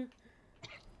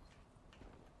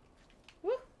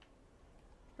 Woo!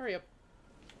 Hurry up.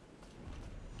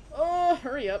 Oh,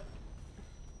 hurry up.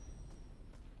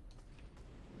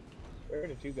 Where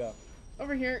did you go?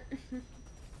 Over here.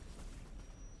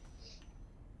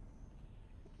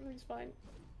 Everything's fine.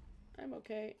 I'm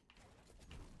okay.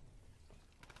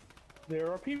 There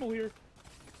are people here.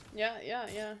 Yeah.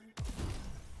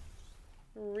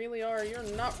 Really are. You're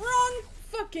not wrong!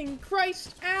 Fucking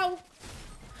Christ! Ow!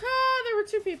 Ah, there were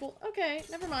two people. Okay,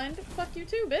 never mind. Fuck you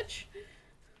too, bitch.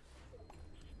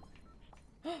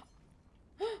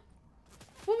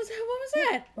 What was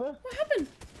that? What happened?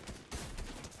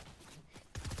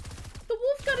 The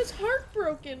wolf got his heart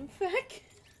broken, Feck.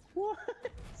 What?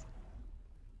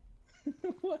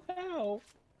 Wow.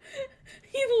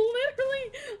 He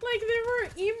literally, like, there were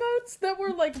emotes that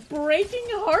were, like, breaking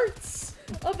hearts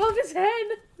above his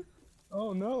head.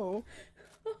 Oh no.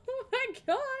 Oh my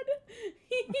god.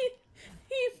 He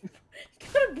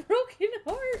got a broken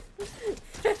heart.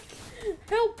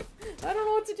 Help. I don't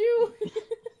know what to do.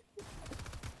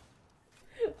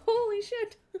 Holy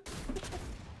shit.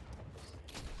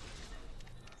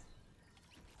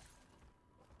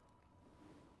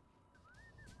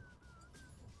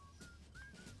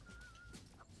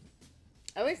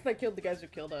 At least they killed the guys who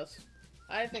killed us.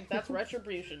 I think that's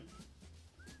retribution.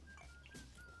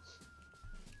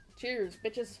 Cheers,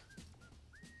 bitches.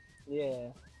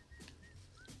 Yeah.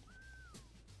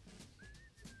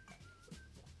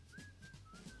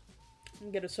 I'm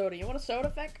gonna get a soda. You want a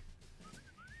soda, Feck?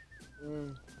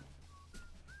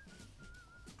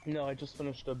 No, I just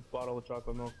finished a bottle of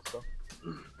chocolate milk, so...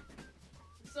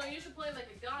 So you should play like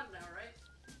a god now, right?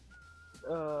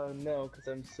 No, because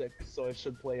I'm sick, so I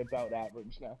should play about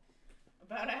average now.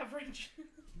 About average.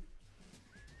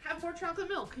 Have more chocolate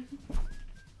milk.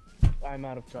 I'm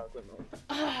out of chocolate milk.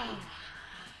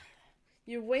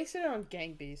 You wasted it on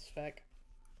gang beasts, Feck.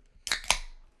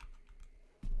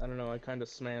 I don't know, I kind of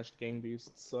smashed Gang Beasts,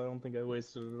 so I don't think I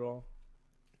wasted it at all.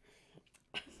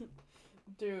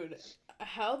 Dude,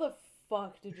 how the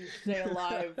fuck did you stay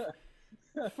alive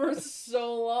for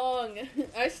so long?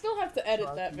 I still have to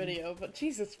edit that video, but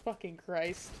Jesus fucking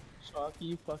Christ.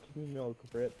 Chalky fucking milk,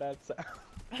 Brit, that's out.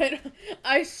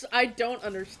 I don't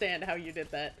understand how you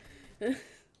did that.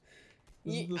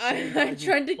 I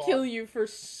tried to kill you for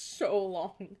so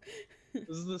long. This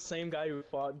is the same guy who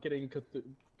fought getting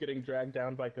dragged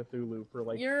down by Cthulhu for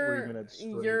like 3 minutes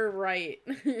straight. You're right.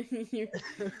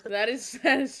 That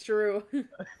is true.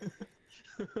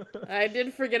 I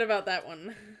did forget about that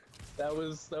one. That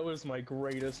was my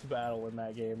greatest battle in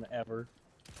that game ever.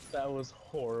 That was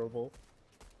horrible.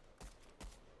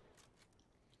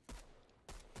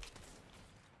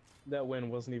 That win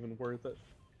wasn't even worth it.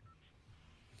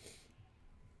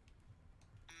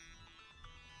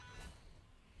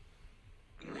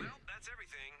 Well, that's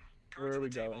everything. Where are we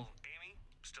going? Amy,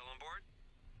 still on board?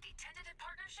 The tentative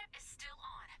partnership is still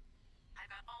on. I've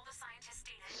got all the scientist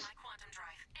data in my quantum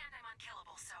drive, and I'm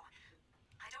unkillable, so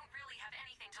I don't really have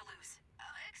anything to lose.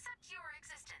 Except your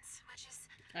existence, which is...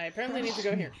 I apparently need to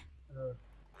go here.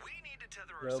 We need to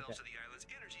tether ourselves to the island's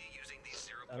energy using these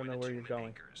I don't know where you're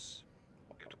going. anchors.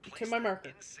 We have to To place my them marker.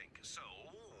 in sync. So,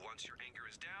 once your anchor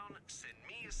is down, send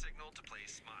me a signal to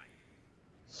place mine.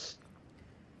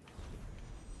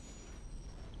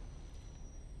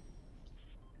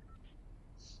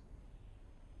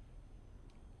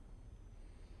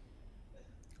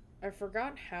 I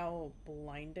forgot how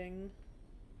blinding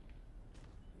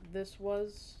this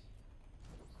was.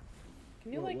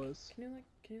 Can you What like was? can you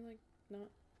like not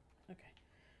okay.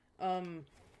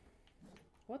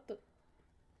 What the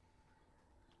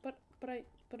but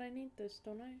I need this,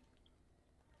 don't I?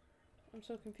 I'm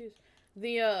so confused.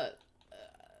 The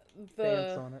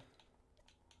Dance on it.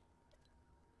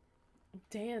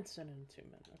 dancing in 2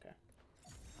 minutes, okay.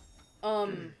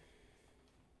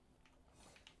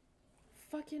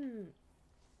 Fucking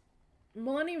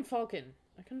Millennium Falcon.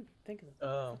 I couldn't think of the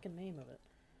fucking name of it.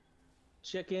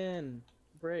 Chicken!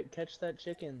 Brick, catch that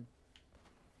chicken.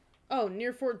 Oh,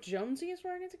 near Fort Jonesy is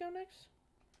where I need to go next?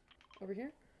 Over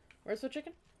here? Where's the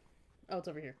chicken? Oh, it's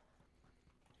over here.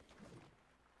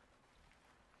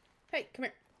 Hey, come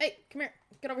here. Hey, come here.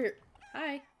 Get over here.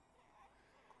 Hi.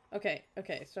 Okay,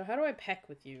 so how do I peck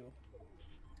with you?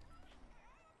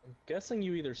 I'm guessing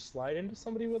you either slide into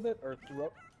somebody with it or throw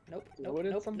Nope, it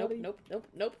at somebody? nope,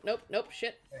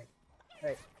 shit.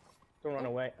 Hey, don't run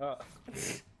away.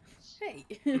 Hey.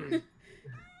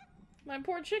 My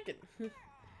poor chicken.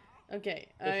 Okay,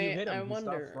 If you hit him, I he stops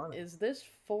wonder, running. is this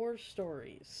 4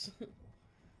 stories?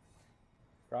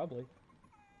 Probably.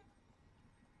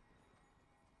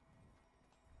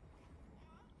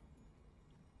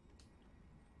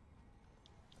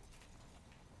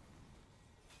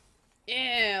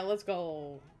 Yeah, let's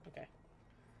go. Okay.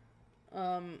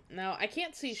 Now I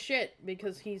can't see shit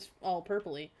because he's all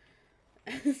purpley.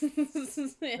 That's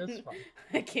fine.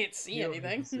 I can't see You don't need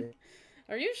anything. to see.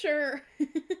 Are you sure?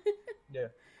 Yeah.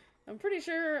 I'm pretty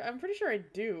sure I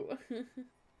do.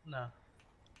 No.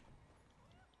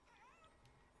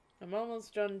 I'm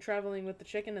almost done traveling with the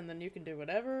chicken, and then you can do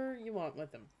whatever you want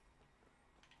with him.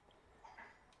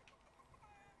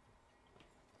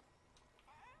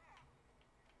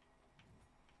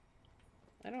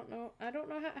 I don't know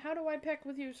how do I peck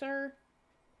with you, sir?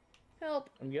 Help.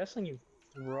 I'm guessing you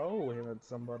throw him at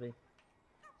somebody.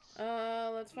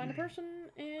 Let's find a person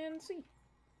and see.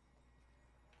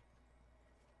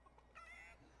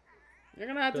 You're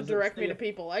gonna have to direct me to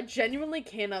people. I genuinely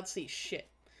cannot see shit.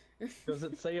 Does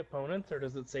it say opponents or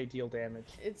does it say deal damage?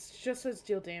 It's just says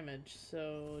deal damage,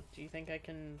 so do you think I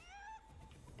can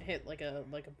hit like a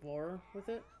boar with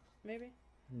it? Maybe?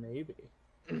 Maybe.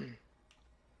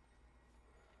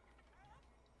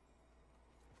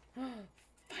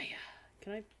 Fire!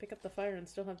 Can I pick up the fire and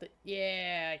still have the...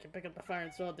 Yeah, I can pick up the fire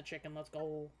and still have the chicken. Let's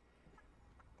go.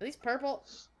 Are these purple?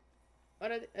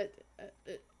 What are they...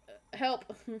 help!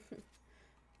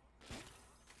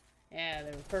 Yeah,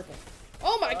 they were purple.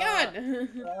 Oh my god!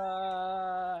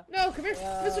 No, come here!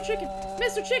 Mr. Chicken!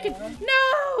 Mr. Chicken!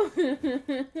 No!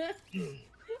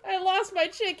 I lost my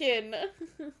chicken!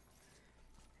 It's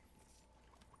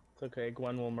okay,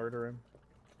 Gwen will murder him.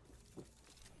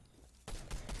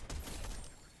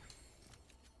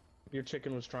 Your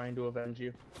chicken was trying to avenge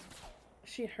you.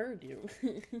 She heard you.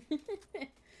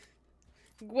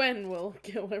 Gwen will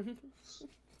kill him.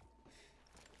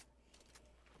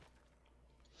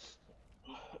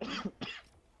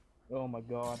 Oh my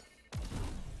god.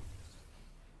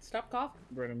 Stop coughing.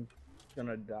 Brennan's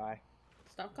gonna die.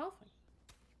 Stop coughing.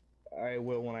 I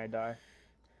will when I die.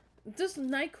 Does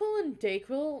NyQuil and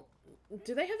DayQuil,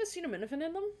 do they have acetaminophen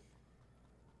in them?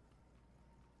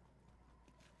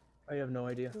 I have no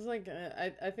idea. Cause like,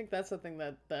 I think that's the thing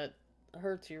that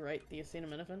hurts you, right? The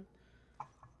acetaminophen?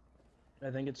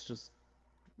 I think it's just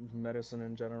medicine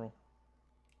in general.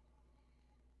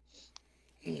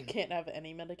 You can't have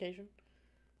any medication?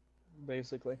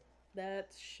 Basically.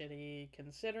 That's shitty,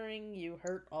 considering you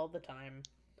hurt all the time.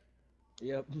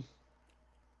 Yep.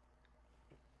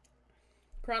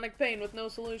 Chronic pain with no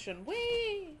solution.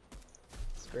 Whee!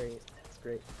 It's great. It's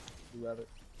great. Love it.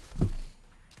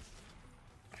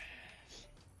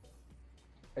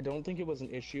 I don't think it was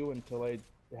an issue until I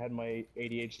had my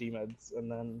ADHD meds, and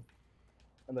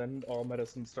then all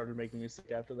medicine started making me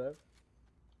sick after that.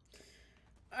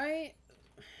 I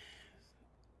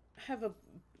have a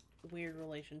weird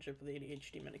relationship with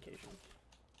ADHD medication.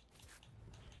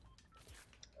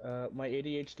 My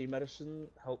ADHD medicine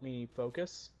helped me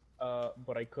focus.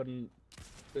 but I couldn't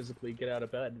physically get out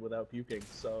of bed without puking,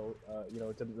 so, you know,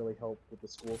 it didn't really help with the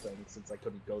school thing since I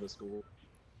couldn't go to school.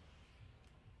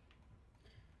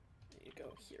 There you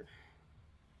go, here.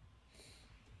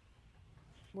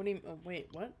 What do you... Oh, wait,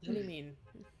 what? What do you mean?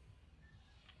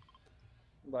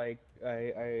 Like,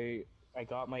 I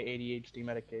got my ADHD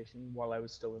medication while I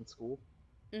was still in school.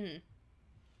 Mm-hmm.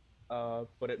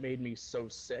 But it made me so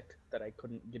sick that I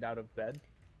couldn't get out of bed,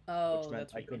 Oh, which meant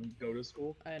that's what I you mean. couldn't go to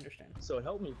school. I understand. So it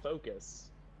helped me focus,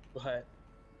 but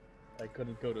I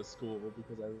couldn't go to school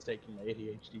because I was taking my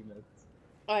ADHD meds.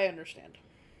 I understand.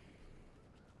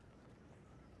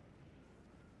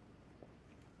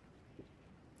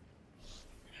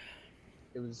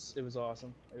 It was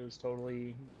awesome. It was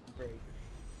totally great.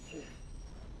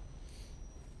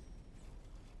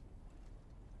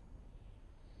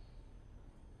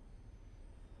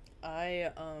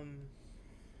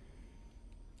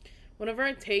 Whenever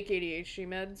I take ADHD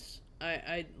meds,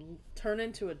 I turn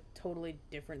into a totally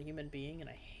different human being, and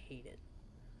I hate it.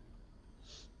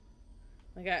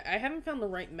 Like, I haven't found the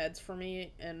right meds for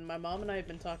me, and my mom and I have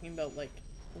been talking about, like,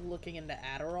 looking into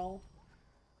Adderall.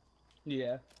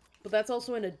 Yeah. But that's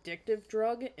also an addictive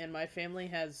drug, and my family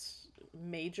has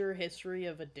major history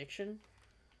of addiction.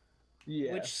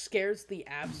 Yeah. Which scares the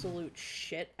absolute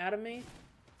shit out of me.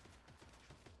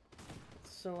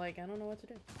 So, like, I don't know what to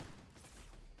do.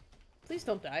 Please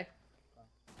don't die.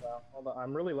 Well, hold on.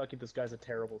 I'm really lucky this guy's a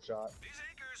terrible shot. These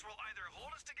anchors will either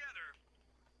hold us together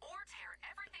Or tear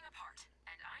everything apart.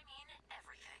 And I mean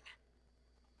everything.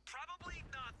 Probably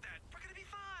not that. We're gonna be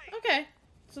fine. Okay.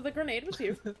 So the grenade was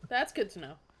you. That's good to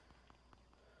know.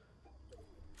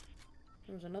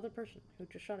 There was another person who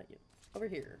just shot at you. Over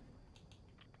here.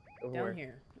 Over Down where?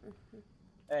 here.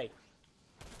 Hey.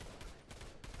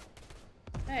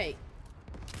 Hey.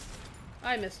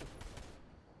 I missed him.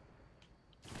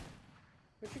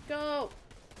 Where'd you go?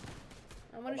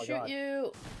 I want to my shoot God.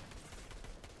 you.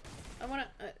 I want to...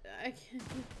 I can't...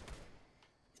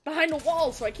 He's behind a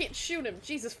wall, so I can't shoot him.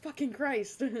 Jesus fucking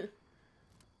Christ.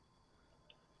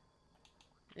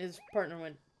 His partner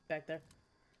went back there.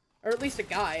 Or at least a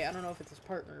guy. I don't know if it's his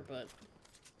partner, but...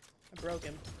 I broke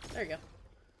him. There you go.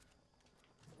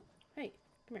 Hey,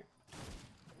 come here.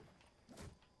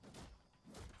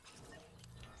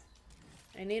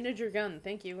 I needed your gun.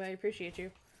 Thank you. I appreciate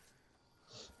you.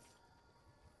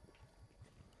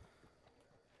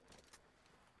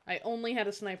 I only had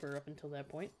a sniper up until that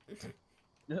point.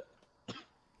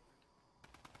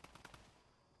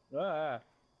 Ah.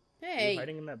 Hey. You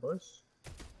hiding in that bush?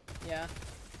 Yeah.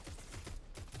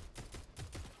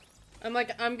 I'm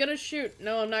like, I'm gonna shoot.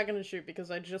 No, I'm not gonna shoot because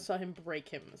I just saw him break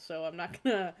him. So I'm not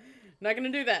gonna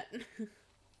do that.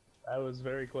 I was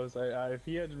very close. If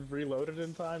he had reloaded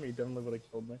in time, he definitely would have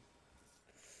killed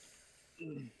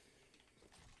me.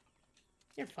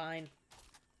 You're fine.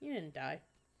 You didn't die.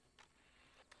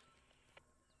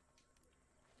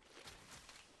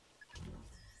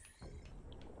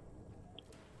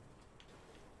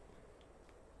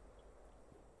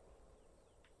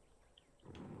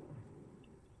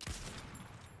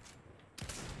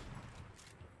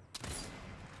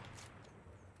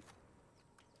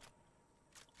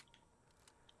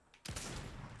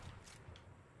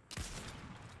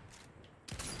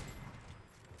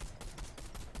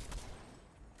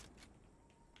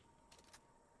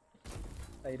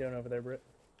 How you doing over there, Britt?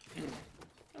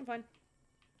 I'm fine.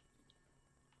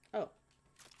 Oh.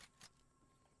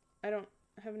 I don't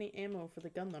have any ammo for the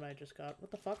gun that I just got. What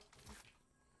the fuck?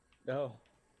 Oh.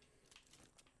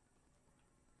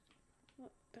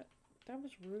 What? That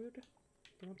was rude.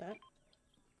 You want that?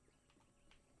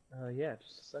 Yeah,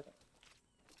 just a second.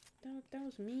 That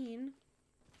was mean.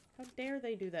 How dare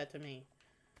they do that to me?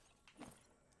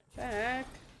 Back.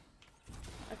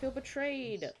 I feel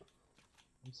betrayed.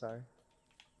 I'm sorry.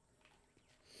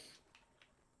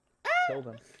 Ah! Kill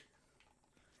them.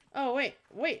 Oh,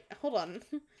 wait, hold on.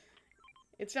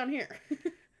 It's down here.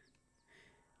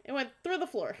 It went through the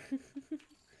floor.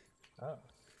 Oh.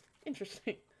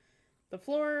 Interesting. The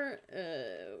floor,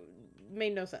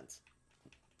 made no sense.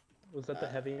 Was that the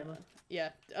heavy ammo?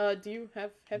 Yeah. Do you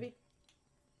have heavy?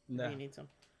 No. Or you need some?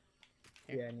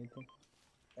 Here. Yeah, I need some.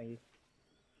 Thank you.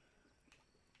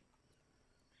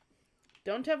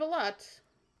 Don't have a lot,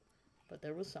 but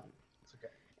there was some. It's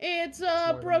okay. It's more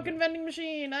a than broken enough. vending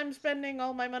machine. I'm spending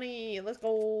all my money. Let's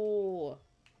go.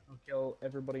 I'll kill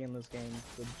everybody in this game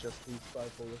with just these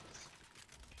 5 bullets.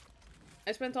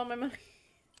 I spent all my money.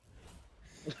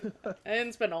 I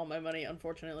didn't spend all my money,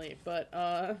 unfortunately, but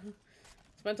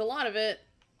spent a lot of it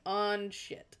on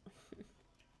shit.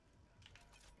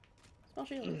 Small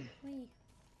shield. Whee.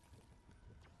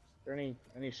 Are there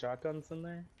any shotguns in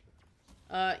there?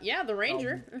 Yeah, the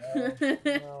ranger.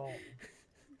 No.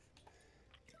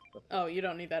 Oh, you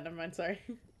don't need that. Never mind. Sorry.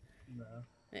 No.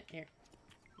 Here.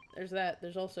 There's that.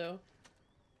 There's also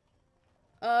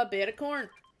a bit of corn.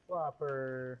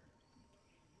 Flopper.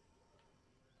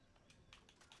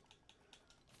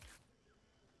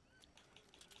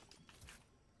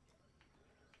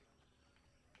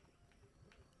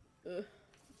 Ugh.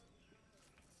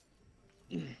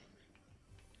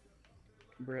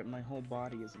 Britt, my whole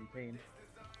body is in pain.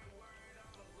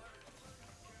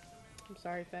 I'm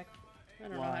sorry, Feck. I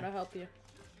don't know Why? how to help you.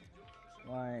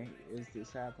 Why is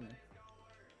this happening?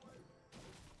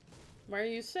 Why are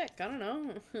you sick? I don't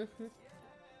know.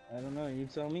 I don't know, you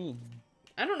tell me.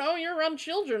 I don't know. You're around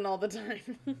children all the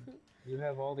time. You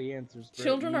have all the answers, Britt.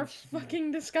 Children You are should-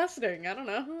 fucking disgusting. I don't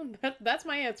know. That's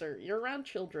my answer. You're around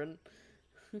children.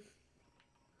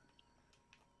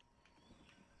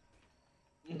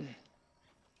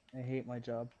 I hate my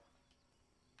job.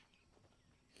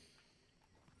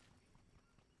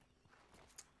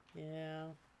 Yeah.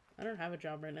 I don't have a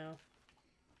job right now.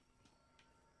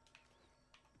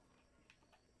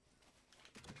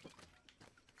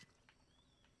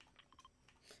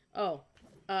 Oh.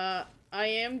 I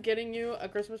am getting you a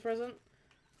Christmas present,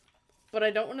 but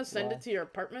I don't want to send Why? it to your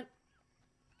apartment.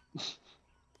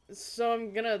 So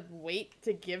I'm gonna wait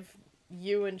to give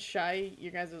you and Shy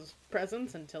your guys'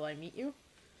 presents until I meet you.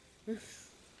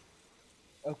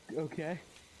 Okay.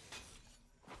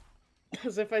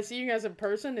 Because if I see you guys in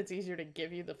person, it's easier to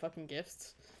give you the fucking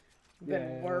gifts than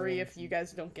Yeah, worry that's- if you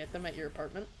guys don't get them at your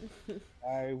apartment.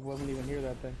 I wasn't even here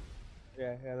that day.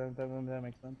 Yeah, that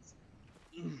makes sense.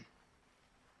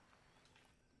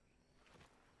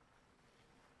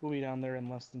 We'll be down there in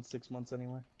less than 6 months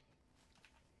anyway.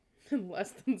 In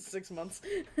less than 6 months.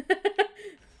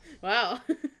 Wow.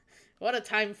 What a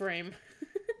time frame.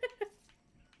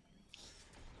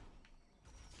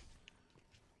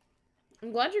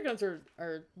 I'm glad your guns are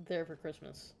there for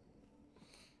Christmas.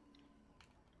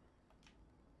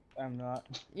 I'm not.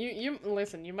 You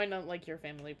listen, you might not like your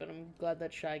family, but I'm glad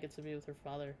that Shy gets to be with her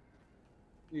father.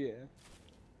 Yeah.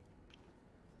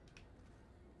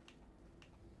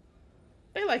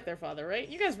 They like their father, right?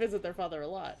 You guys visit their father a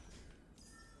lot.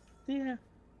 Yeah.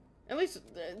 At least,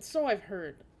 so I've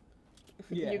heard.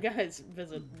 Yeah. You guys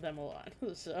visit them a lot,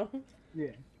 so...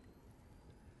 Yeah.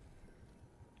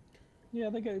 Yeah,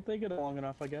 they get along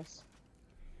enough, I guess.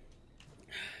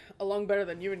 Along better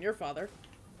than you and your father.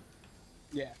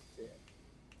 Yeah. Yeah.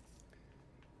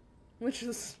 Which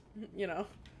is, you know,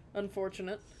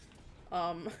 unfortunate.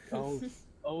 Oh,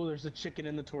 there's a chicken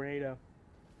in the tornado.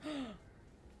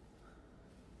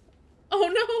 Oh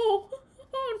no!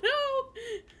 Oh no!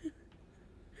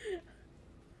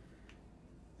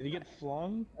 Did he get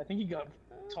flung? I think he got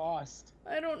tossed.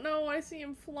 I don't know, I see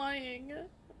him flying.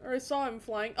 Or I saw him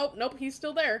flying. Oh, nope, he's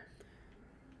still there.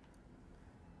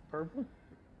 Purple?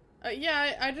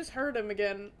 Yeah, I just heard him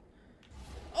again.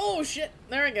 Oh shit!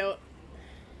 There we go.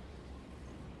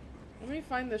 Let me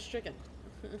find this chicken.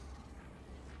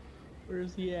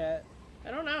 Where's he at?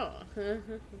 I don't know. I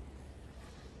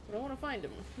don't want to find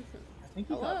him. I think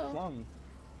he Hello? got flung.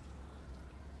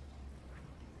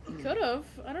 Could've.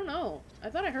 I don't know. I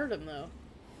thought I heard him, though.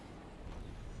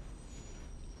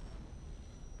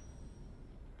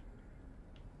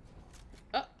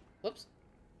 Oh, whoops.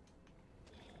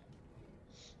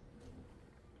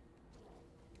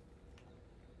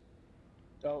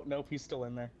 Oh, nope, he's still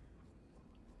in there.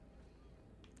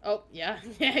 Oh, yeah.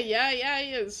 Yeah,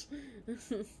 he is.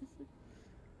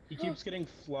 He keeps getting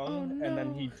flung, Oh, and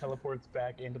then no. he teleports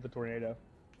back into the tornado.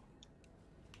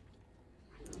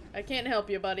 I can't help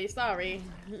you, buddy. Sorry.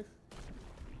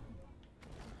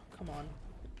 Come on.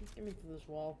 Get me through this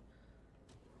wall.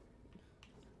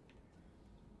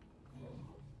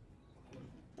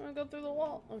 I wanna go through the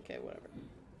wall. Okay, whatever.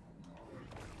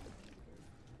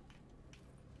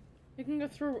 You can go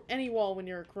through any wall when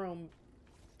you're a chrome.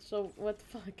 So, what the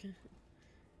fuck?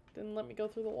 Didn't let me go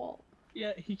through the wall.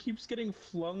 Yeah, he keeps getting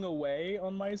flung away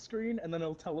on my screen, and then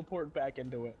he'll teleport back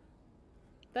into it.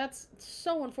 That's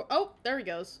so unfortunate. Oh, there he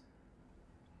goes.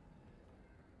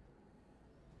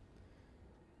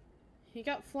 He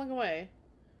got flung away.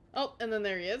 Oh, and then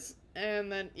there he is.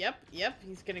 And then, yep,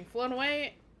 he's getting flown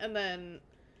away. And then,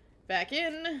 back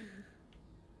in.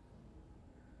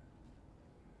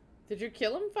 Did you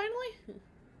kill him, finally?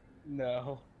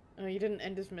 No. Oh, you didn't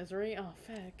end his misery? Oh,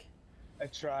 feck. I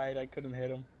tried, I couldn't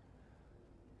hit him.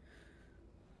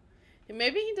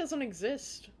 Maybe he doesn't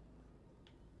exist.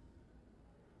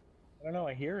 I don't know,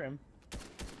 I hear him.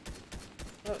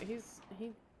 Oh, he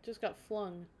just got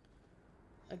flung.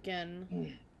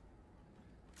 Again.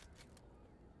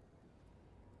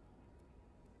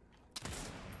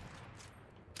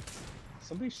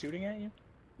 somebody shooting at you?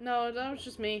 No, that was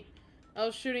just me. I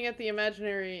was shooting at the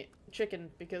imaginary chicken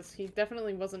because he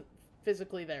definitely wasn't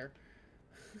physically there.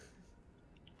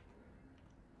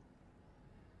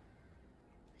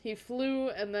 He flew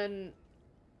and then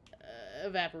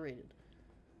evaporated.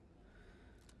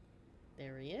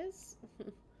 There he is.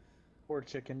 Poor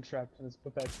chicken trapped in his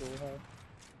perpetual hell.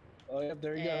 Oh, yep,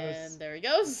 there he And goes. there he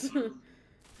goes.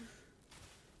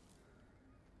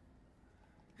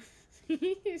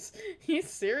 he's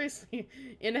seriously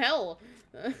in hell.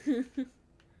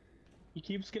 He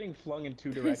keeps getting flung in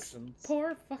two directions.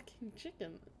 Poor fucking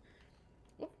chicken.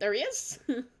 Oh, there he is.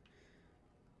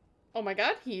 Oh my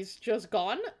god, he's just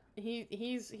gone.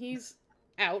 He's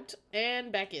out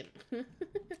and back in.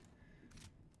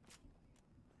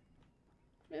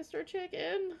 Mr.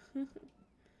 Chicken.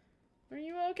 Are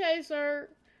you okay, sir?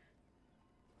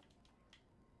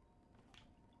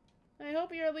 I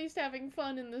hope you're at least having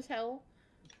fun in this hell.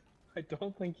 I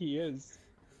don't think he is.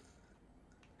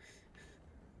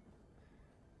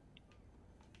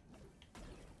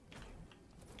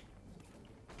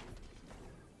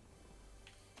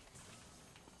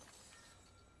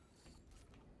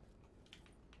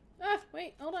 Ah,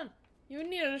 wait, hold on. You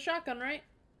needed a shotgun, right?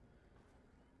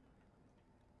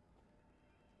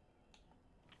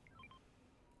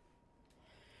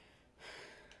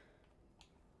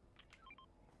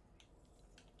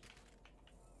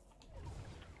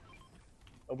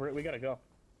 Over it, we gotta go.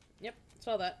 Yep,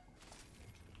 saw that.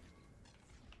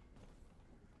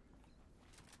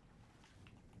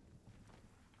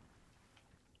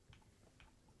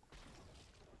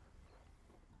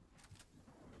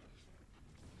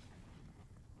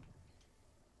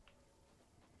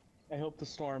 I hope the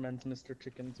storm ends Mr.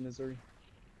 Chicken's misery.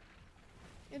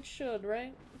 It should,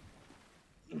 right?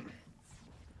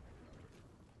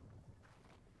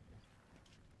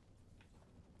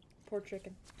 Poor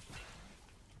chicken.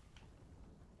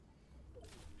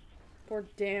 Poor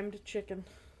damned chicken.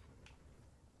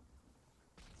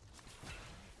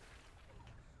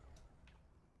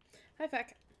 Hi,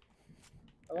 Feck.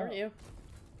 How are Hello. you?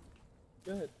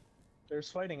 Good.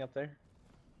 There's fighting up there.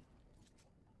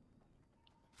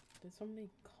 Did somebody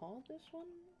call this one?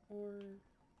 Or...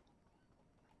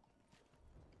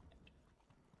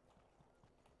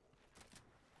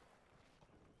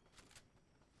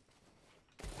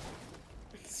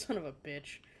 Son of a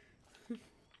bitch.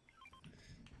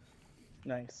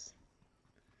 Nice.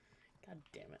 God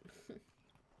damn it.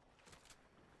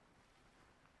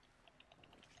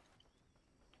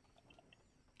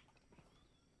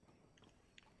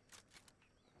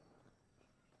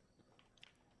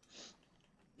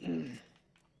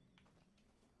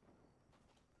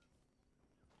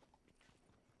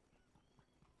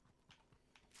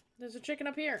 There's a chicken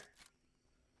up here.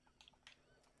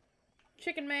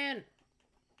 Chicken man.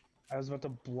 I was about to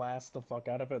blast the fuck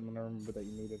out of it, and then I remembered that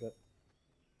you needed it.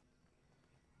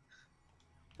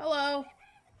 Hello.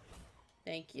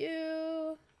 Thank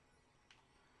you.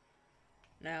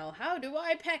 Now, how do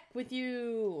I peck with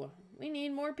you? We need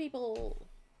more people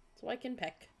so I can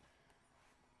peck.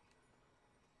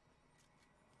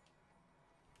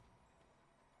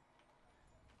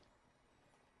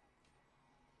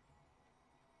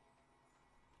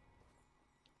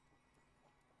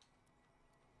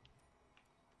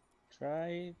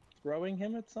 Try throwing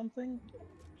him at something?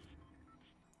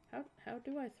 How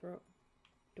do I throw?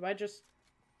 Do I just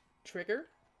trigger?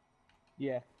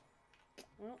 Yeah.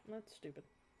 Well, that's stupid.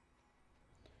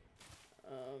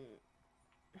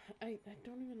 I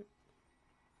don't even.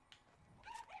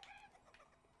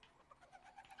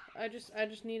 I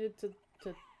just needed to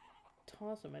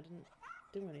toss him. I didn't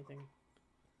do anything.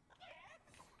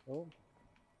 Oh.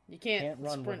 You can't Can't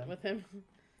run sprint with with him.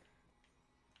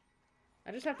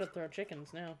 I just have to throw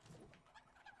chickens now.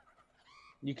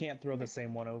 You can't throw the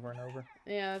same one over and over.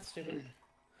 Yeah, that's stupid.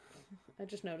 I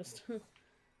just noticed.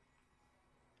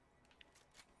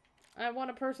 I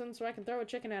want a person so I can throw a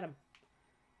chicken at him.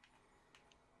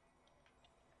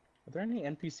 Are there any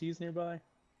NPCs nearby?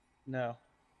 No.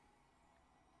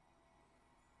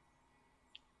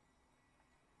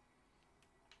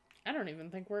 I don't even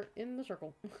think we're in the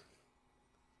circle.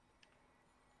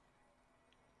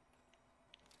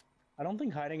 I don't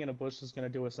think hiding in a bush is gonna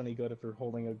do us any good if you're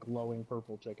holding a glowing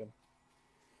purple chicken.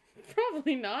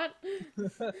 Probably not. I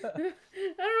don't know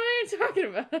what you're talking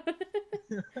about.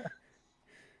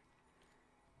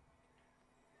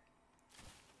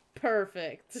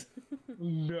 Perfect.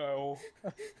 No.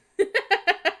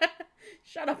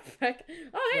 Shut up, Beck.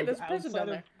 Oh, hey, Like, there's a person down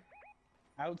there.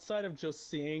 Outside of just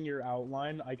seeing your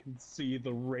outline, I can see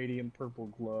the radiant purple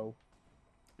glow.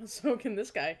 So can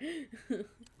this guy.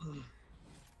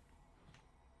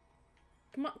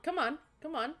 Come on, come on,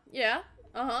 come on. Yeah.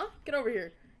 Uh-huh. Get over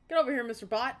here. Get over here, Mr.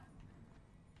 Bot.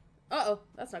 Uh-oh.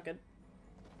 That's not good.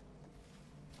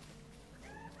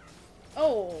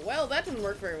 Oh, well, that didn't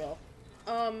work very well.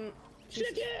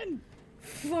 Chicken!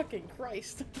 Fucking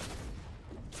Christ.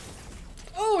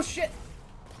 Oh, shit!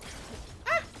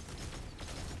 Ah!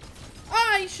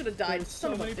 Ah, you should have died,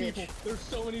 son of a bitch. People. There's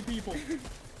so many people.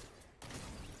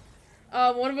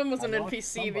 One of them was an I lost NPC,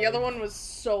 somebody. the other one was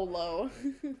so low.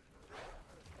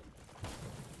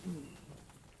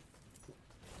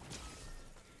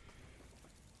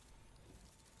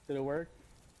 Did it work?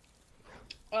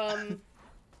 That's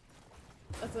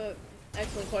a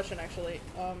excellent question, actually.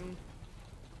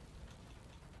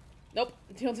 Nope.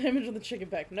 Deal damage with the chicken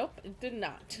pack. Nope, it did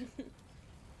not.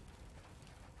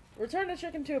 Return the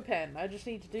chicken to a pen. I just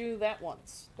need to do that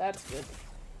once. That's good.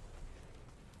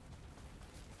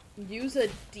 Use a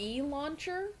D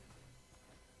launcher?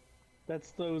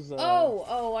 That's those,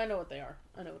 Oh, I know what they are.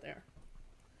 I know what they are.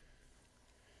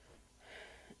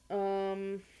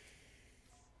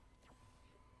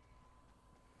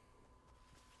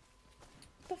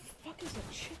 What the fuck is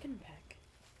a chicken pack?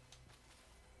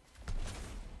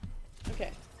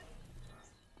 Okay.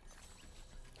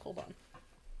 Hold on.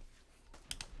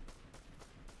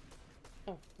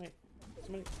 Oh, wait.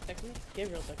 Somebody text me?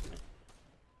 Gabriel text me.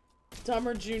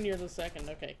 Dahmer Jr. the second.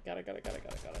 Okay, got it.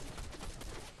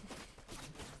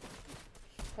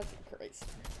 Fucking Christ.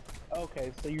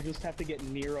 Okay, so you just have to get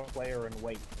near a player and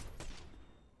wait.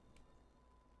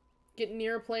 Get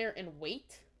near a player and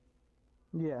wait?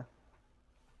 Yeah.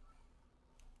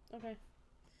 Okay.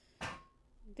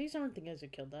 These aren't the guys who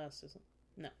killed us, is it?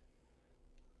 No.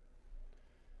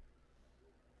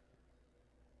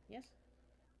 Yes?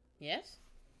 Yes?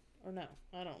 Or no?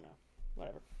 I don't know.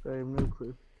 Whatever. I have no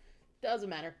clue. Doesn't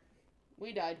matter.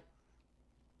 We died.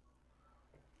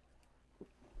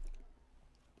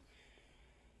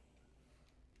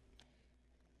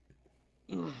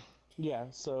 Yeah,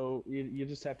 so you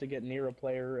just have to get near a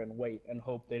player and wait and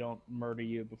hope they don't murder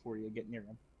you before you get near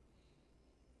them.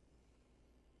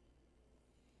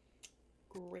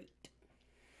 Great.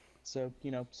 So,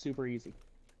 you know, super easy.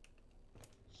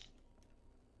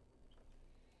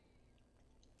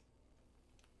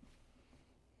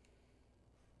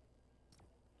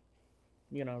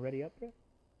 You know, ready up, bro?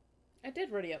 I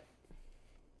did ready up.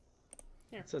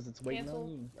 Here. It says it's waiting Cancel. on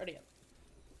you. Ready up.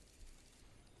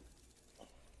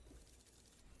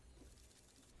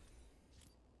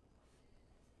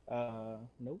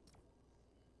 Nope.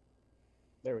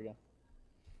 There we go.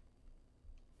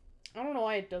 I don't know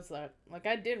why it does that. Like,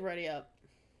 I did ready up.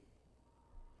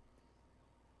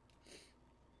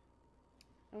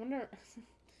 I wonder...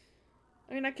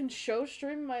 I mean, I can show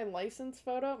stream my license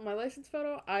photo. My license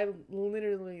photo, I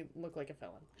literally look like a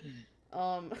felon.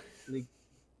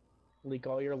 Leak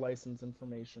all your license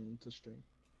information to stream.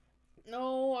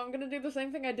 No, I'm gonna do the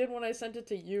same thing I did when I sent it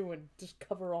to you and just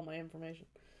cover all my information.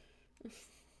 It's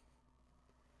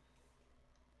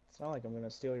not like I'm gonna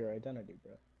steal your identity,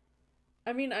 bro.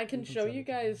 I mean, I can You can show send you it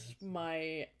to me. guys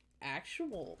my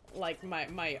actual, like,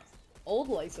 my old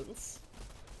license.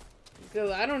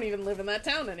 Because I don't even live in that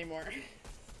town anymore.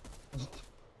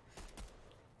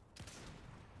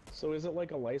 So is it like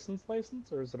a license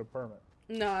or is it a permit?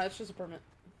 No, it's just a permit.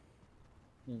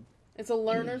 Hmm. It's a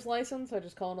learner's license. I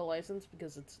just call it a license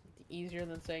because it's easier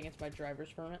than saying it's my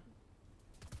driver's permit.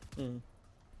 Hmm.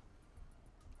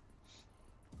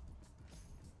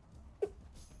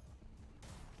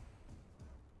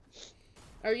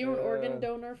 Are you an organ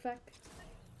donor, Feck?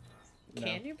 No.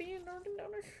 Can you be an organ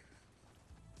donor?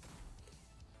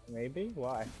 Maybe?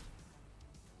 Why?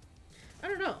 I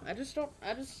don't know. I just don't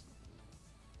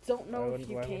know if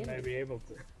you Why can. wouldn't I be. be able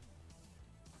to?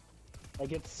 I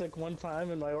get sick one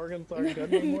time and my organs aren't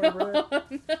good anymore, bro.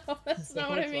 No, that's not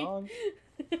what I What's mean. wrong?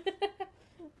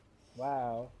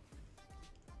 Wow.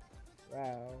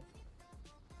 Wow.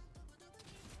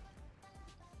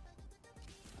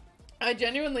 I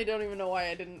genuinely don't even know why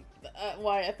I didn't.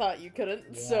 Why I thought you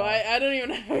couldn't. So Wow. I don't even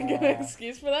have a good Wow.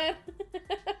 excuse for that.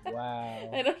 Wow.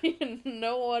 I don't even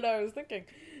know what I was thinking.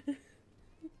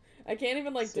 I can't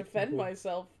even like Sick defend people.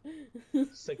 myself.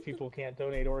 Sick people can't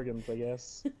donate organs, I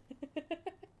guess.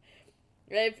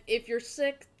 If you're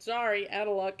sick, sorry, out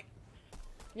of luck.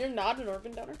 You're not an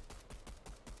organ donor?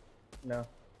 No,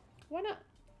 Why not?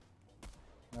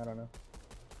 I don't know.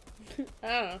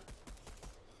 I don't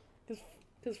know.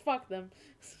 Cause fuck them.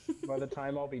 By the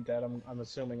time I'll be dead, I'm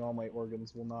assuming all my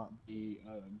organs will not be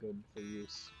good for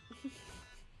use.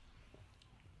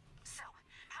 So,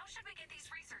 how should we get these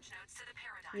research notes to the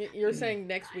paradigm? You're saying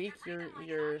next week I've never your played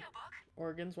an audiobook.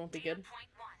 organs won't be good?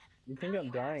 You think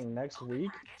I'm dying next week?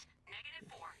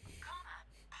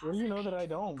 Well, you know that I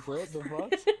don't, Britt. The fuck? You know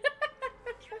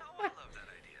I love that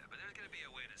idea, but there's gonna be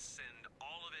a way to send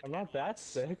all of it. I'm not that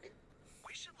sick.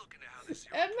 We should look into how this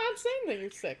I'm not saying that you're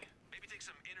sick. Maybe take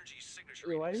some energy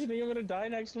signature Why do you think I'm gonna die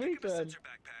next week Pick up a then? sensor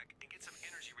backpack and get some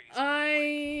energy readings.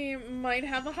 I might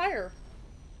have a higher.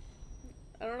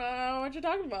 I don't know what you're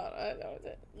talking about.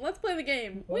 Let's play the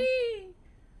game. What? Whee!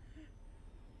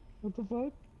 What the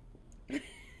fuck?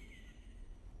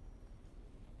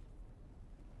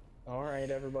 Alright,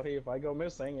 everybody, if I go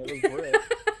missing, it was Britt.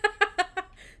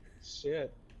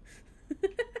 Shit. I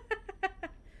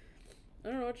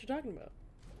don't know what you're talking about.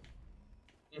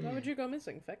 Why would you go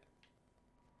missing, Feck?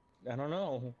 I don't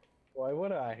know. Why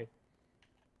would I?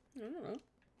 I don't know.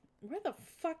 Where the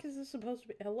fuck is this supposed to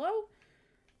be? Hello?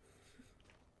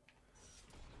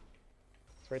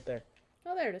 It's right there.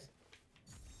 Oh, there it is.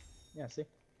 Yeah, see?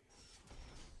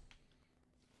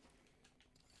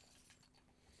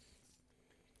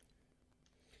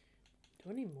 Do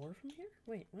I need more from here?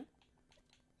 Wait, what?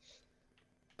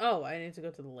 Oh, I need to go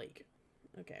to the lake.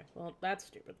 Okay, well, that's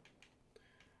stupid.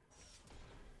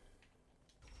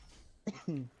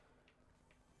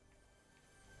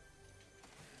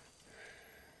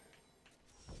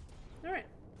 Alright.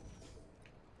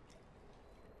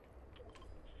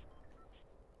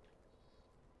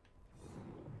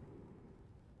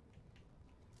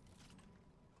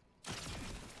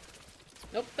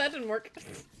 Nope, that didn't work.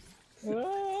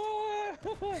 Oh,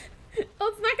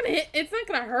 it's not gonna hit. It's not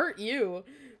gonna hurt you.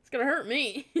 It's gonna hurt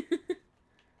me.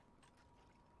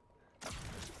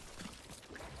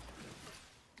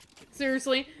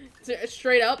 Seriously?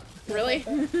 Straight up? Really?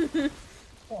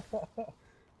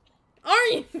 Are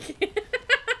you?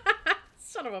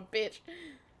 Son of a bitch.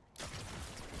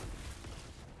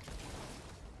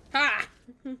 Ha!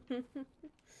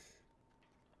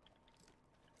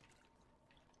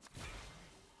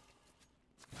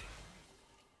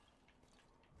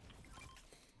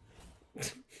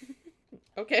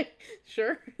 Okay,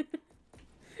 sure.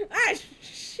 Ah,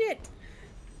 shit!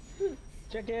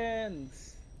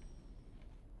 Chickens!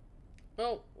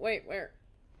 Oh, wait, where?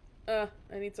 I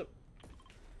need some...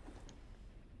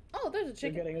 Oh, there's a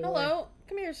chicken. getting away. Hello,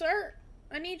 come here, sir.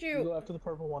 I need You you. go after the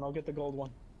purple one, I'll get the gold one.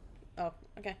 Oh,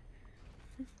 okay.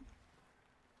 Come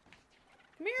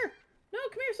here. No,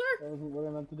 come here, sir. That wasn't what I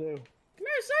meant to do. Come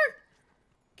here, sir.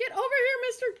 Get over here,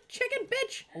 Mr. Chicken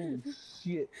Bitch. Holy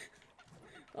shit.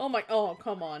 Oh my, oh,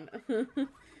 come on.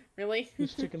 Really?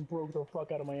 This chicken broke the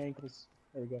fuck out of my ankles.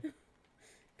 There we go.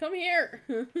 Come here.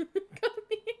 Come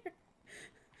here.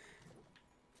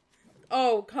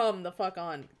 Oh, come the fuck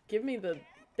on. Give me the,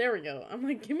 there we go. I'm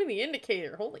like, give me the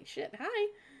indicator. Holy shit. Hi.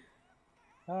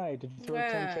 Hi, did you throw Wow.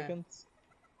 10 chickens?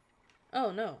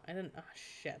 Oh, no. I didn't, oh,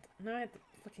 shit. Now I have to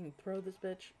fucking throw this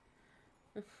bitch.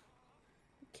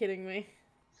 Kidding me.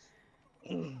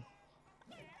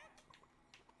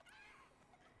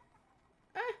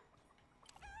 Ah.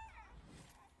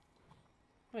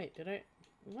 Wait, did I...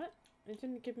 What? It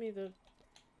didn't give me the...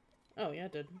 Oh, yeah,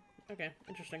 it did. Okay,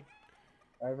 interesting.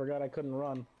 I forgot I couldn't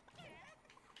run.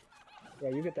 Yeah,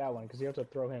 you get that one, because you have to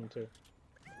throw him, too.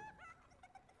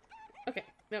 Okay,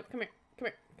 no, come here. Come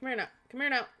here. Come here now. Come here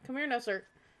now. Come here now, sir.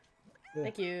 Yeah.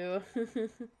 Thank you.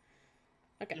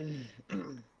 Okay.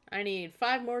 I need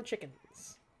 5 more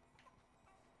chickens.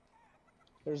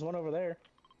 There's one over there.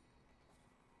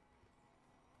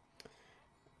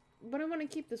 But I want to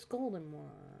keep this golden one.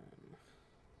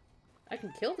 I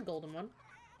can kill the golden one.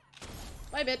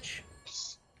 Bye, bitch.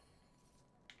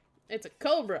 It's a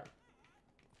cobra.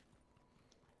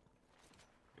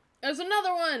 There's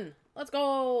another one. Let's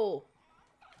go.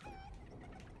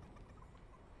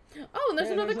 Oh, and there's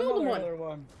Yeah, another golden one. other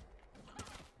one.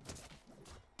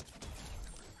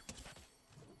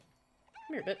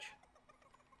 Come here, bitch.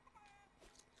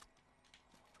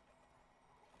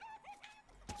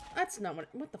 That's not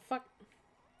what the fuck?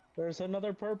 There's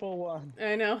another purple one.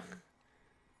 I know.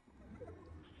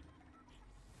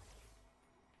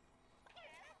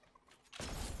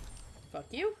 Fuck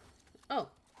you. Oh,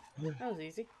 that was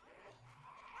easy.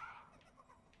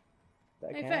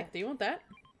 That Hey, count? Feck, do you want that?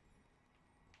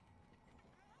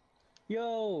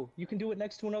 Yo, you can do it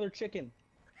next to another chicken.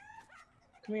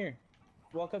 Come here.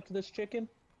 Walk up to this chicken.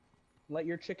 Let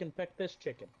your chicken peck this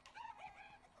chicken.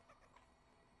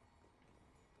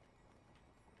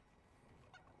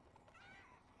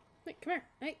 Wait, come here.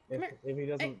 Hey, come here. If he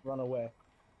doesn't run away.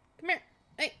 Come here.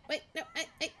 Hey, wait, no,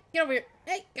 hey, get over here.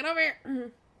 Hey, get over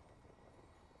here.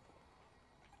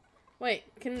 Wait,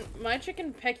 can my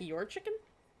chicken peck your chicken?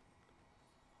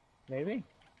 Maybe?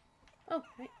 Oh,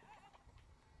 hey.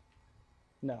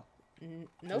 No.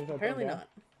 Nope, that apparently down? not.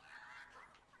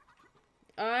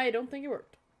 I don't think it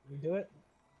worked. You do it?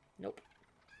 Nope.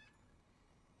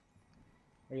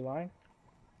 Are you lying?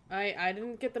 I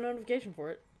didn't get the notification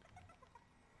for it.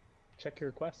 Check your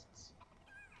requests.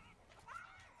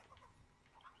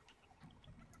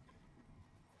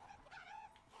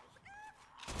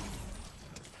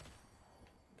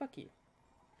 Fuck you.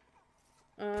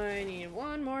 I need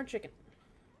one more chicken.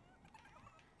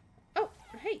 Oh,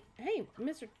 hey,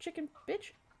 Mr. Chicken,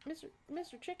 bitch.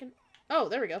 Mr. Chicken. Oh,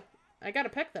 there we go. I got a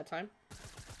peck that time.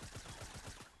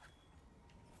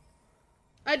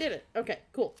 I did it. Okay,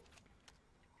 cool.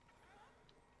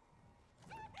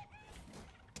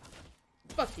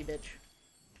 Fuck you, bitch.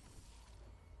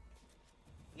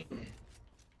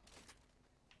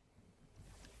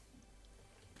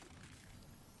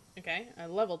 Okay, I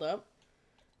leveled up.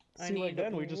 I See, need like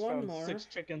then we just one found more. 6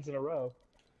 chickens in a row.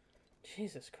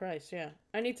 Jesus Christ, yeah.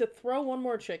 I need to throw one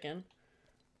more chicken.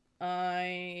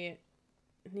 I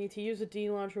need to use a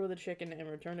D-launcher with a chicken and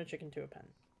return a chicken to a pen.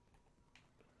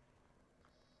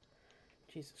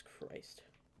 Jesus Christ.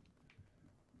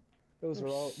 Those are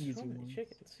There's all so easy many ones.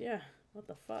 chickens. Yeah, what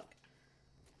the fuck?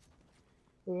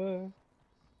 Uh,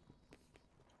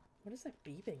 What is that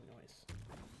beeping noise?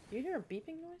 Do you hear a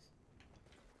beeping noise?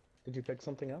 did you pick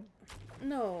something up?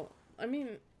 No, I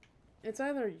mean, it's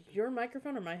either your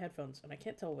microphone or my headphones, and I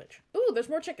can't tell which. Ooh, there's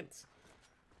more chickens!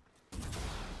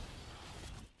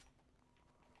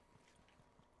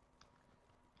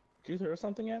 Did you throw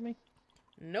something at me?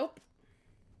 Nope.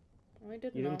 I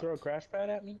did You not. didn't throw a crash pad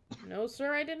at me? No,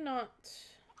 sir, I did not.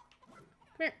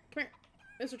 Come here,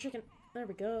 Mr. Chicken. There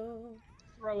we go.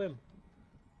 Throw him.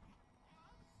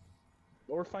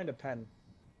 Or find a pen.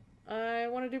 I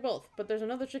want to do both, but there's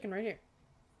another chicken right here.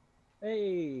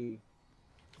 Hey!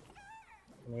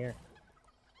 Come here.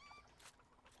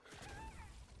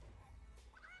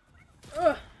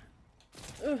 Ugh.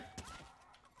 Ugh.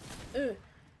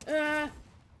 Ugh.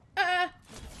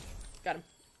 Got him.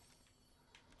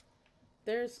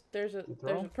 There's a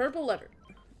purple letter.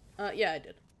 Yeah, I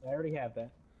did. I already have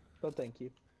that. But thank you.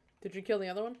 Did you kill the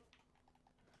other one?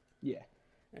 Yeah.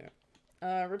 Okay.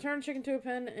 Return chicken to a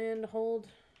pen and hold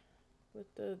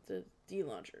with the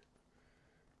D-launcher.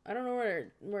 I don't know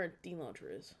where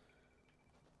D-launcher is.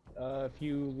 If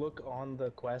you look on the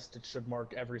quest, it should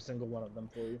mark every single one of them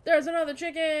for you. There's another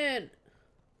chicken!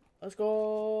 Let's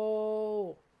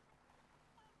go!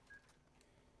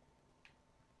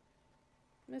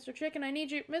 Mr. Chicken, I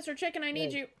need you. Mr. Chicken, I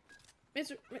need you.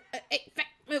 Mr. Hey,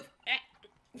 move.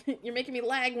 You're making me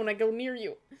lag when I go near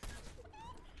you.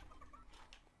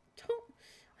 Don't.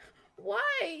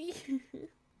 Why?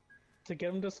 To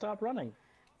get him to stop running.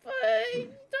 But you don't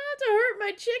have to hurt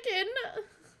my chicken.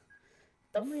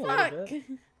 Only The a little fuck? bit.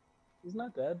 He's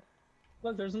not dead.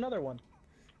 Look, there's another one.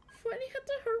 Why do you have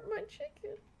to hurt my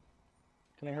chicken?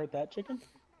 Can I hurt that chicken?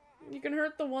 You can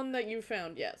hurt the one that you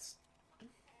found, yes.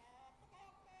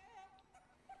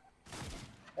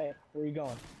 Hey, where are you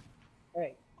going?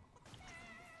 Hey.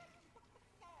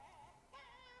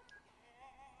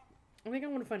 I think I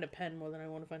want to find a pen more than I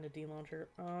want to find a D-launcher.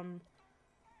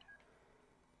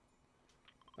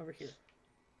 Over here.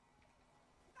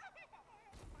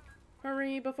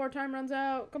 Hurry before time runs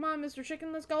out. Come on, Mr.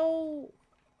 Chicken, let's go.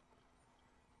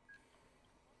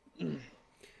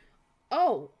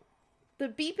 Oh, the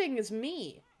beeping is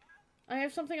me. I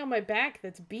have something on my back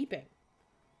that's beeping.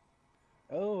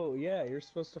 Oh, yeah, you're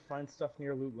supposed to find stuff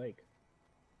near Loot Lake.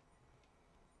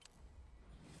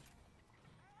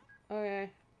 Okay.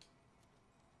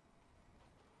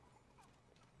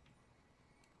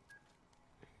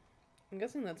 I'm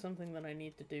guessing that's something that I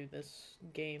need to do this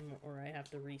game, or I have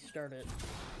to restart it.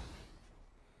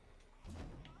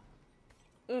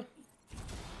 Ugh.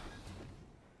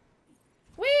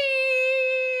 Whee!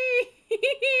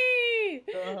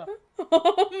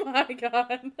 Oh my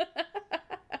god.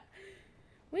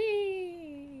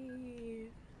 Whee!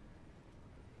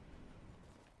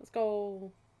 Let's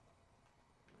go.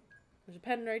 There's a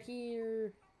pen right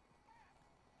here.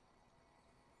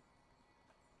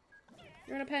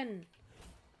 You're in a pen.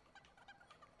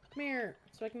 Come here,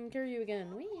 so I can carry you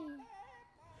again. Whee!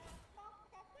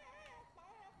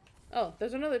 Oh,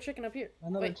 there's another chicken up here.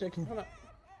 Another chicken. Hold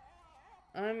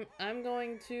on. I'm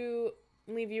going to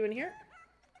leave you in here,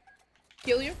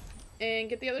 kill you, and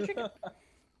get the other chicken.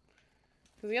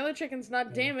 Because the other chicken's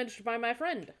not damaged by my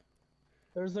friend.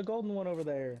 There's the golden one over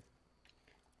there.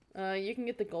 You can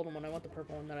get the golden one. I want the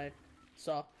purple one that I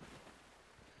saw.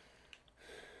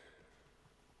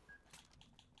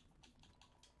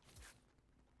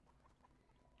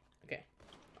 Okay.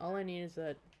 All I need is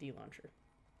that D-launcher.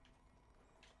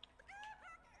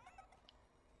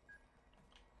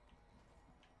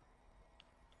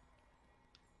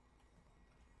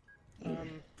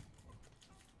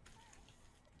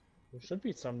 There should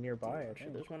be some nearby, I Shit,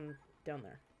 think. there's one down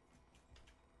there.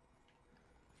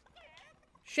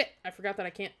 Shit! I forgot that I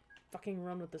can't fucking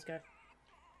run with this guy. I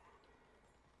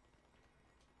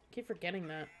keep forgetting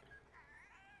that.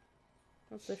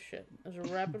 What's this shit? There's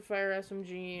a rapid fire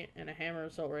SMG and a hammer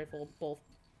assault rifle, both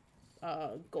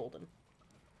golden.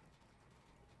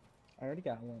 I already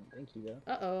got one. Thank you, though.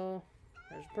 Uh-oh.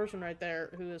 There's a person right there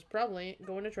who is probably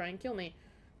going to try and kill me.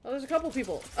 Oh, there's a couple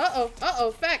people. Uh-oh.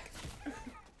 Uh-oh. Feck!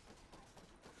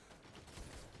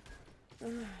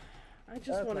 I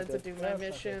just wanted to do my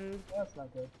mission. That's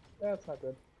not good. That's not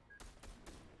good.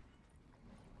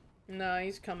 No,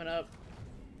 he's coming up.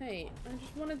 Hey, I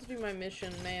just wanted to do my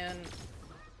mission, man.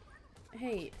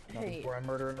 Hey, Not hey. before I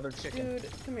murder another chicken. Dude,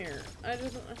 come here. I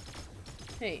just...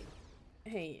 Hey.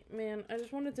 Hey, man, I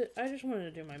just wanted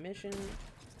to do my mission.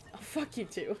 Oh, fuck you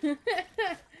too.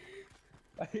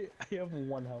 I have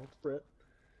 1 health, Britt.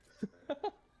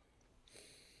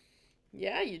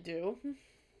 Yeah, you do.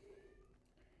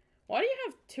 Why do you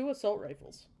have 2 assault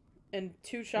rifles? And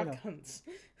 2 shotguns?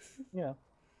 Yeah.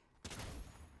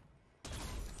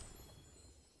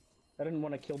 I didn't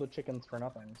want to kill the chickens for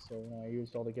nothing, so I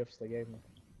used all the gifts they gave me.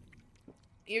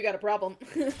 You got a problem.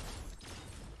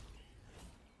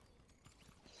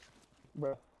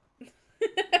 Bro.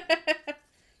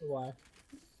 Why?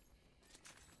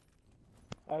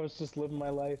 I was just living my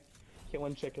life,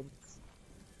 killing chickens.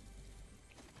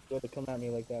 You had to come at me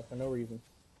like that for no reason.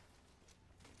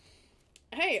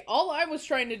 Hey, all I was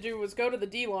trying to do was go to the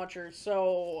D launcher,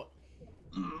 so...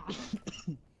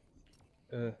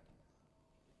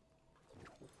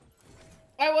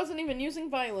 I wasn't even using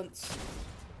violence.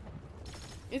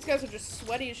 These guys are just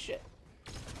sweaty as shit.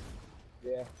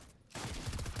 Yeah.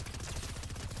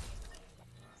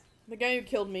 The guy who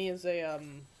killed me is a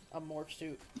morph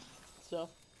suit, so...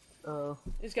 Oh.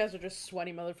 These guys are just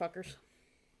sweaty motherfuckers.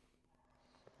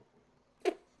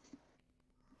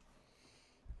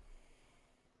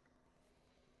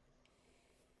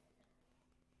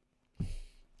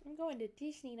 I'm going to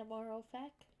Disney tomorrow,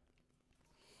 Feck.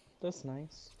 That's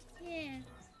nice. Yeah.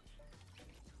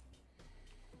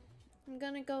 I'm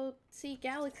gonna go see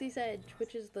Galaxy's Edge,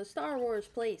 which is the Star Wars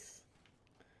place.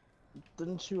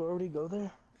 Didn't you already go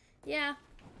there? Yeah.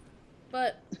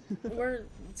 But we're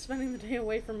spending the day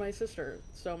away from my sister.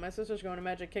 So my sister's going to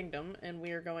Magic Kingdom, and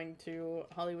we are going to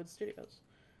Hollywood Studios.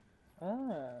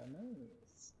 Ah,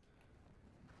 nice.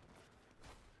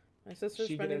 My sister's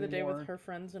She get spending the any day with more her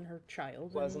friends and her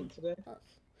child. Pleasant and today?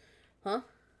 us. Huh?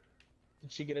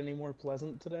 Did she get any more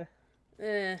pleasant today?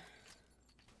 Eh.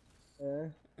 Eh.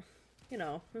 You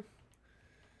know.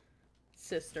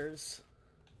 Sisters.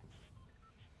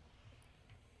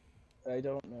 I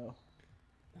don't know.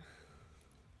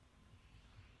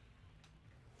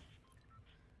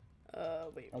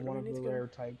 Wait, I'm where one do of I need the to go? rare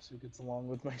types who gets along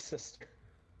with my sister.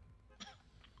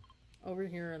 Over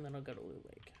here, and then I'll go to Loot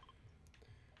Lake.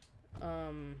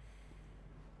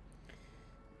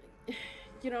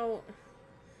 You know,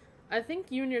 I think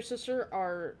you and your sister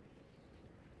are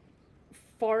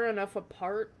far enough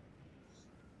apart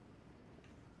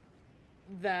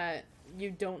that you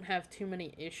don't have too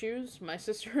many issues. My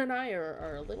sister and I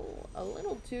are a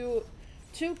little too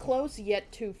close yet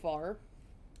too far.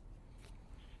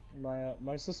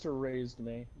 My sister raised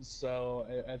me, so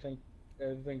I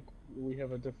think we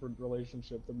have a different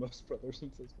relationship than most brothers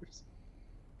and sisters.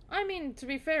 I mean, to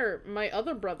be fair, my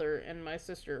other brother and my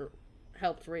sister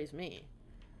helped raise me.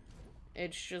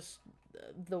 It's just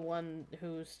the one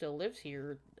who still lives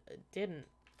here didn't.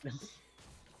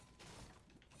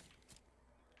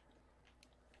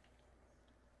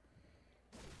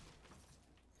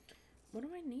 What do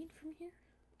I need from here?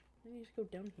 I need to go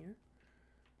down here.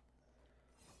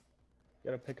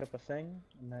 Gotta pick up a thing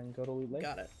and then go to Loot Lake.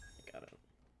 Got it. Got it.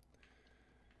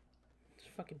 It's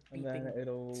fucking And then beeping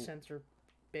it'll sensor,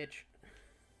 bitch.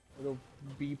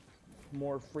 beep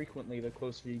more frequently the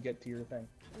closer you get to your thing.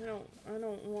 I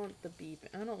don't want the beep.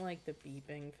 I don't like the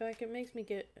beeping. In fact, it makes me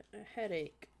get a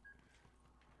headache.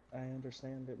 I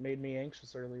understand. It made me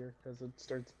anxious earlier because it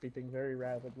starts beeping very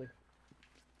rapidly.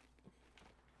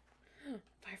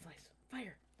 Fireflies.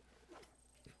 Fire.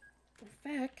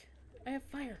 Feck, I have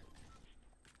fire.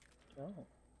 Oh.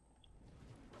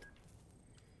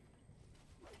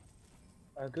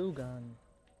 A goo gun.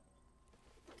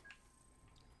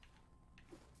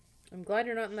 I'm glad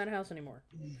you're not in that house anymore.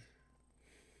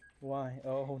 Why?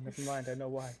 Oh, never mind. I know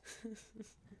why.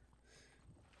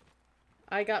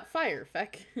 I got fire,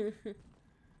 Feck.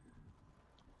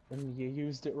 And you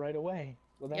used it right away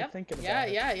without thinking about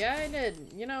it. Yeah, I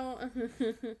did. You know,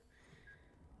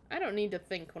 I don't need to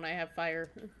think when I have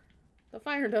fire. The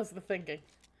fire does the thinking.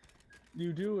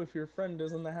 You do if your friend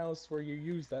is in the house where you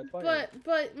use that fire.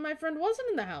 But my friend wasn't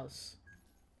in the house.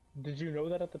 Did you know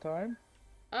that at the time?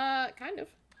 Kind of.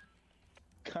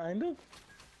 Kind of?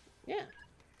 Yeah.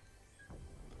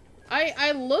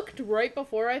 I looked right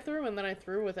before I threw, and then I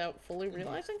threw without fully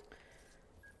realizing.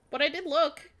 But I did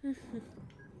look.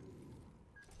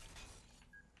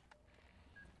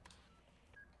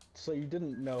 So you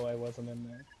didn't know I wasn't in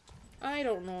there? I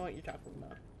don't know what you're talking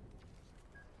about.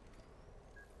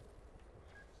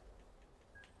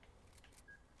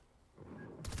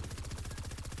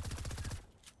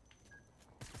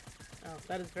 Oh,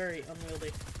 that is very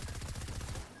unwieldy.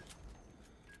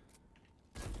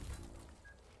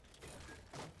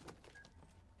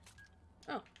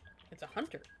 Oh, it's a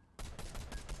hunter.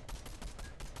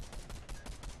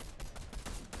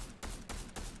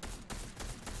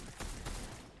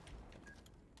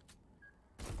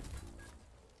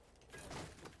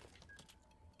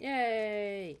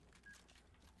 Yay!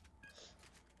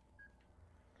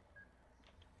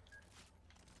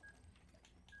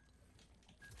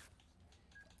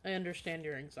 I understand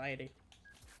your anxiety.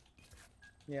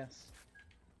 Yes.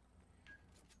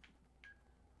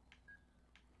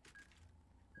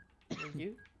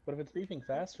 You? But if it's beeping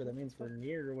faster, that means we're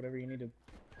near whatever you need to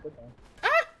click on. Ah!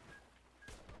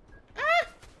 Ah!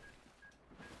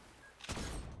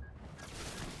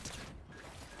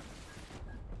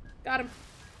 Got him.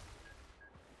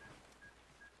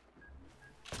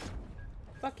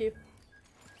 Fuck you.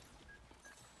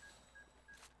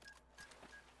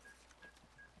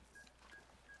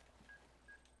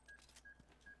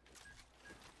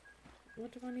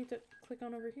 What do I need to click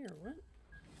on over here? What?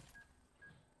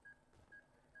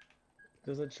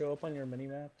 Does it show up on your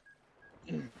minimap?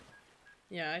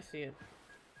 Yeah, I see it.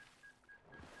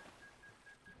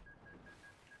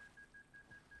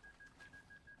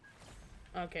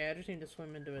 Okay, I just need to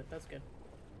swim into it. That's good.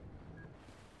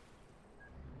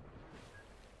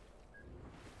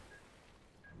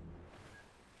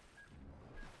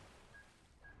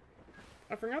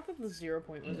 I forgot that the 0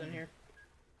 point was in here.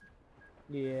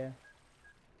 Yeah.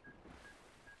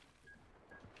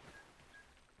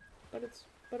 But it's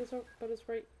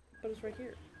right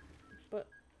here. But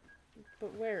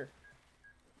where?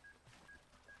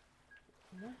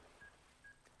 What?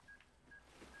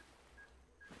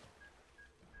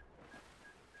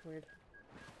 Weird.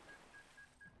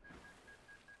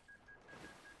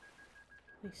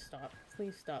 Please stop.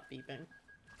 Please stop beeping.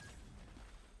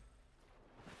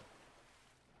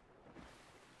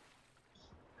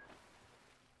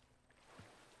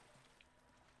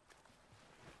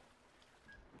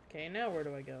 Okay, now where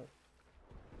do I go?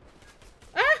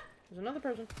 Ah! There's another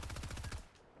person.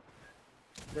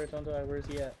 Right on die, where's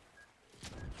he at?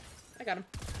 I got him.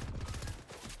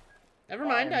 Never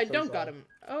mind, I so don't sorry. got him.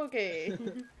 Okay.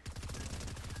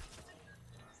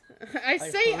 I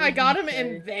say heard I got you him say-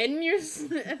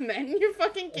 and then you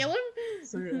fucking kill him?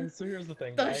 So here's the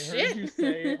thing. The I shit? heard you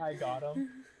say I got him,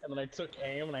 and then I took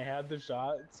aim and I had the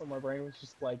shot, so my brain was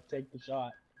just like, take the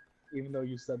shot, even though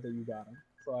you said that you got him.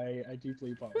 So I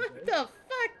deeply apologize. What the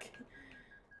fuck?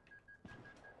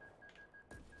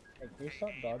 Hey, can you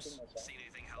stop Hey, dodging Ames, my shot? seen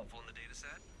anything helpful in the data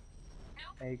set?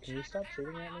 Nope. Hey, can Should you I stop prepare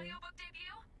shooting for at my me? audiobook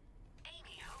debut?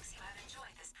 Amy hopes you have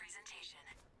enjoyed this presentation.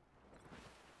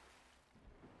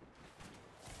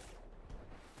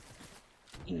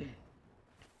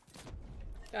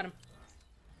 Got him.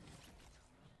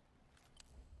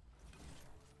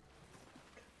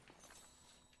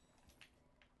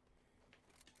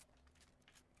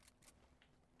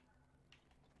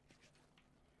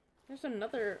 There's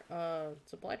another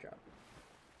supply drop.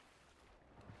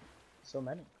 So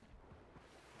many.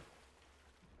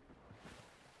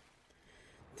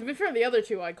 To be fair, the other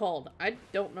two I called. I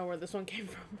don't know where this one came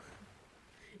from.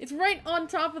 It's right on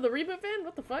top of the reboot van?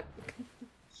 What the fuck?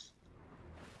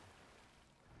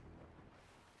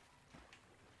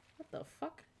 What the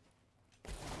fuck?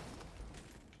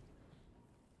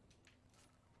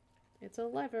 It's a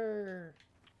lever.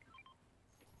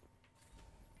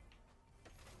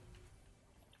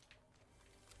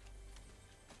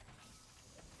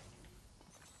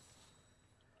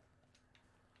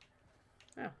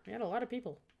 Oh, we had a lot of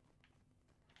people.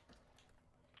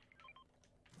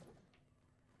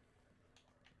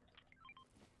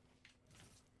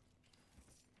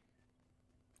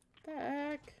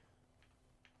 Back.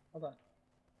 Hold on.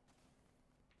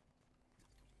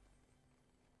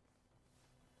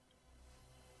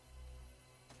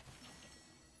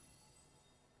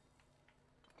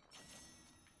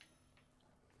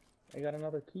 I got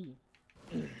another key.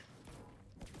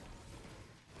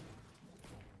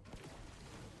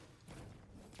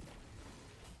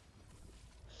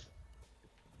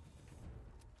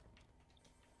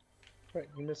 Right,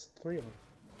 you missed 3 of them.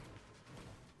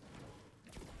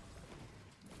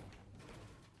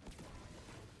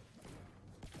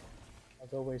 I'll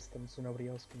go waste them so nobody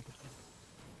else can get them.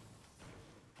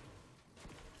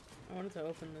 I wanted to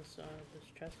open this this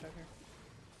chest over here.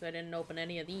 So I didn't open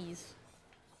any of these.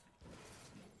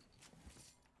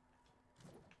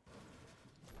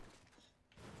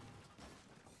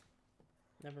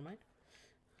 Never mind.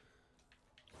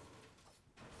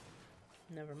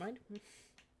 Never mind.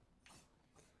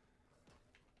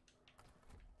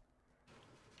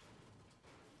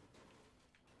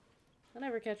 They'll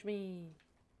never catch me.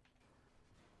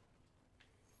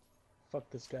 Fuck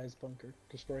this guy's bunker.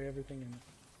 Destroy everything in it.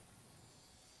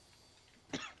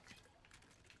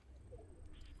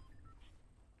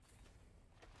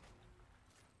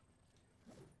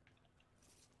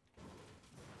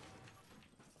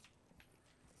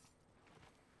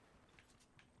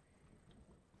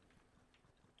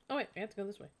 Oh wait, I have to go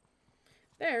this way.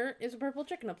 There is a purple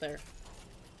chicken up there.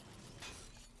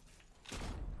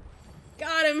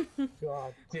 Got him!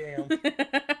 God damn.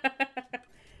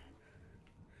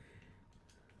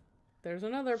 There's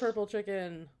another purple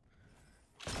chicken.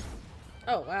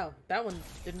 Oh wow, that one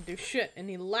didn't do shit, and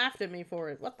he laughed at me for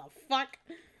it. What the fuck?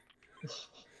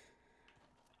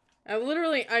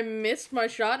 I missed my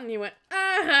shot, and he went,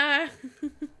 ah!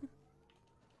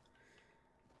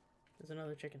 There's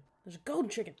another chicken. There's a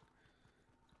golden chicken.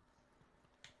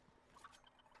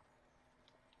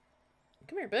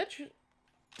 Come here, bitch.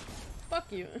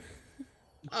 Fuck you.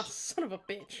 Oh, son of a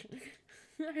bitch.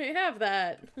 I have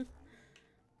that.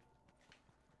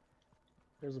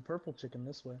 There's a purple chicken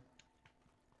this way.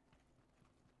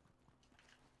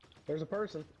 There's a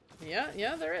person.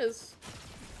 Yeah, there is.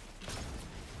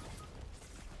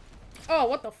 Oh,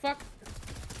 what the fuck?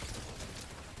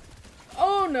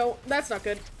 Oh no, that's not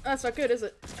good. That's not good, is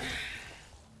it?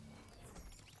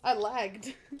 I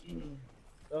lagged.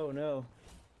 Oh no.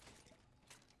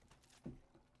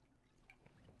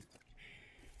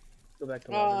 Go back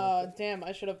to water. Damn,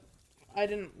 I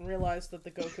didn't realize that the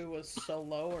Goku was so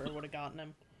low, or it would have gotten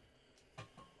him.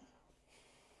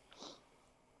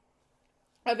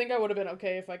 I think I would have been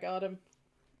okay if I got him.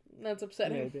 That's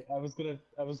upsetting. Yeah, I was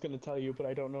gonna tell you, but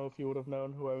I don't know if you would have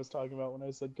known who I was talking about when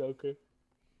I said Goku.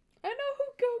 I know who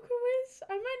Goku is.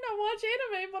 I might not watch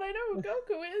anime, but I know who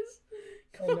Goku is.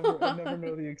 I never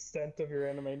know the extent of your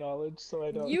anime knowledge, so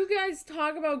I don't. You guys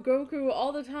talk about Goku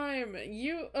all the time.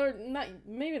 You, or not,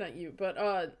 maybe not you, but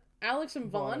Alex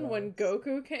and Vaughn, when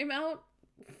Goku came out,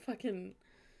 fucking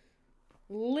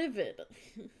livid.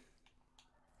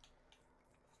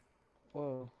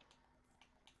 Whoa.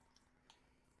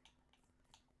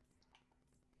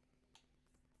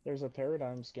 There's a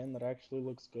Paradigm skin that actually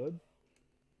looks good.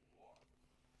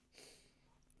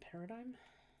 Paradigm?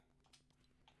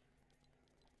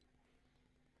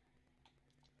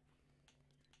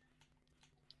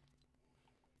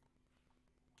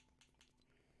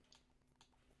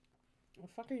 What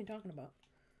the fuck are you talking about?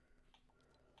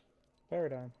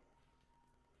 Paradigm.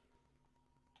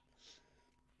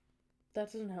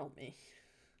 That doesn't help me.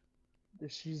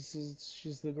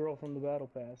 She's the girl from the Battle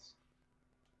Pass.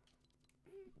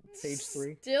 Page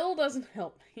 3. Still doesn't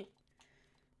help me.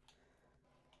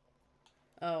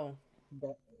 Oh.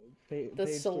 The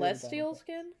Celestial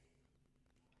skin?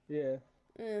 Yeah.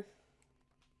 Eh. It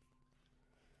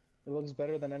looks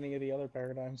better than any of the other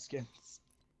Paradigm skins.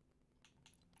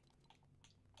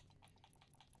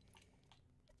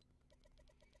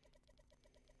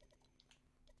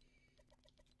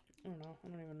 I don't know. I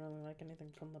don't even really like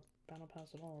anything from the Battle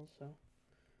Pass at all, so...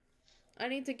 I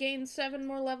need to gain 7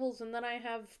 more levels, and then I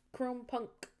have Chrome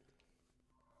Punk.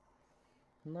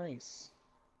 Nice.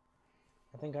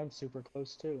 I think I'm super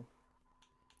close, too.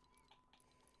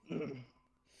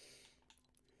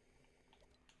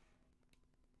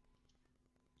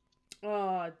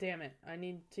 Oh, damn it. I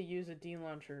need to use a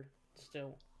D-launcher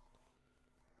still.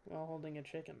 While holding a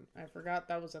chicken. I forgot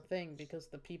that was a thing because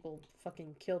the people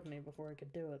fucking killed me before I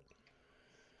could do it.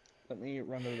 Let me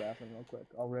run to the bathroom real quick.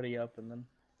 I'll ready up and then...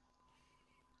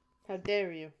 How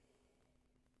dare you?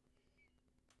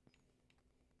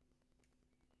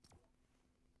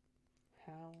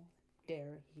 How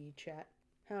dare he, chat?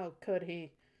 How could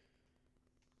he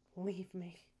leave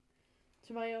me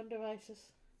to my own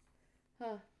devices?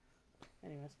 Huh.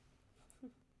 Anyways.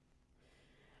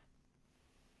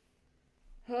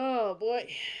 Oh, boy.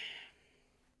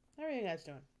 How are you guys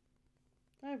doing?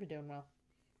 I hope you're doing well.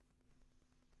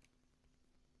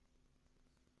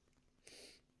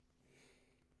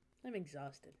 I'm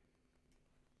exhausted.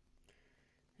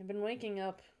 I've been waking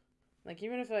up, like,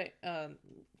 even if I,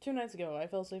 2 nights ago, I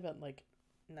fell asleep at, like,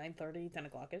 9:30, 10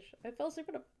 o'clock-ish. I fell asleep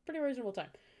at a pretty reasonable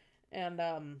time. And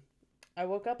I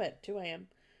woke up at 2 a.m.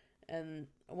 and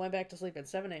went back to sleep at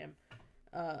 7 a.m.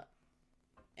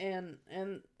 And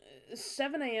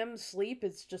 7 a.m. sleep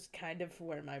is just kind of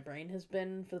where my brain has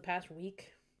been for the past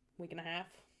week and a half.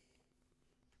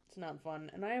 It's not fun,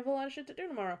 and I have a lot of shit to do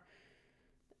tomorrow.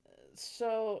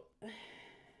 So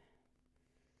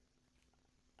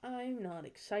I'm not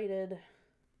excited.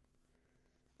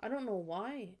 I don't know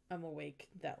why I'm awake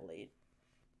that late.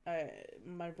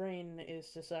 My brain is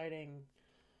deciding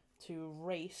to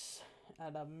race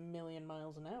at 1,000,000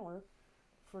 miles an hour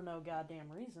for no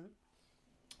goddamn reason.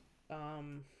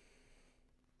 And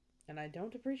I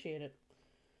don't appreciate it.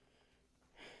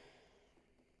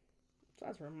 So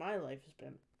that's where my life has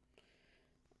been.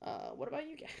 What about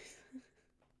you guys?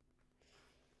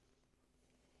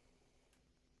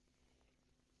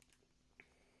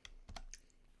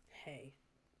 Hey.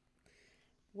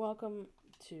 Welcome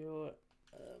to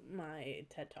my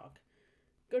TED Talk.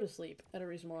 Go to sleep at a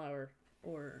reasonable hour,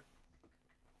 or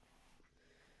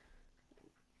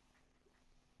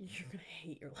you're gonna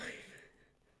hate your life.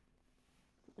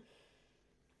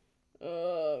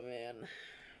 Oh man.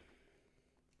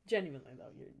 Genuinely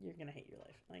though, you're gonna hate your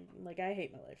life. Like I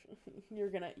hate my life. You're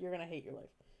gonna hate your life.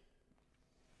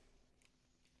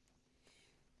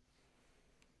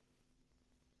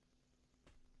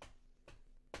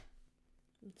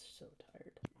 I'm so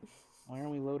tired. Why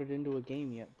aren't we loaded into a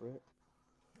game yet, Britt?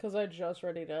 Cause I just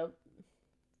readied up.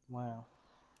 Wow.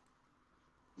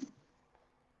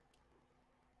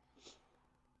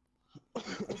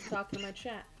 Let's talk to my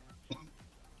chat.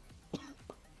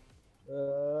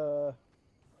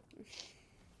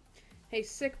 Hey,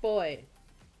 sick boy.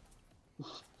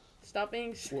 Stop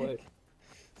being sick.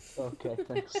 What? Okay,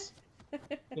 thanks.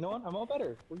 You know what? I'm all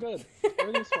better. We're good.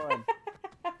 Everything's fine.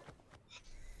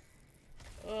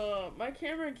 My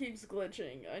camera keeps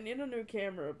glitching. I need a new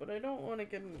camera, but I don't want to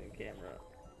get a new camera.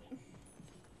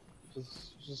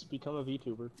 Just become a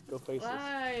VTuber. Go Faceless.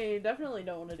 I definitely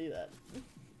don't want to do that.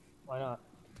 Why not?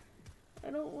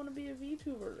 I don't want to be a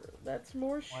VTuber. That's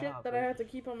more Why shit not, that I bro? have to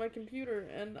keep on my computer,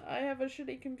 and I have a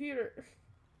shitty computer.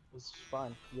 It's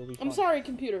fine. You'll be fine. I'm sorry,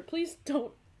 computer. Please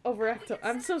don't overact.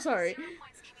 I'm so sorry.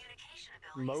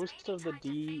 Most of the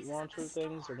D launcher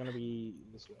things are gonna be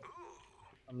this way.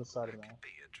 On the side of the map. Be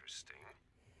interesting.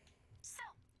 So,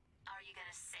 are you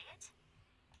gonna say it?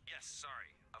 Yes,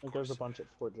 sorry. Of Like there's a course. bunch at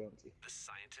Fort Jonesy. The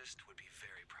scientist would be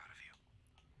very proud of you.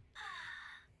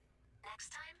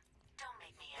 Next time, don't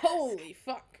make me ask. Holy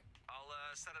fuck. I'll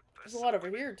set up There's a lot over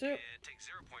here, too. and take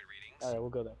 0-point readings. Alright, we'll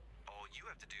go there. All you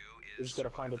have to do is We just gotta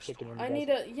find a survive the chicken storm. when I you need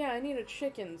guys- I need a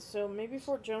chicken, so maybe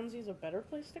Fort Jonesy's a better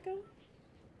place to go?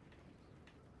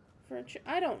 For a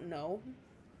I don't know.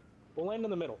 We'll land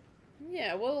in the middle.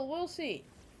 Yeah, we'll see.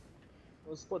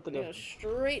 We'll split the I'm gonna go difference.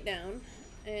 straight down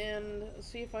and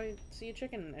see if I see a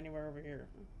chicken anywhere over here.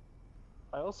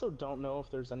 I also don't know if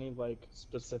there's any, like,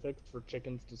 specific for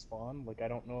chickens to spawn. Like, I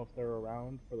don't know if they're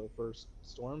around for the first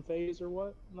storm phase or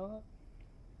what not.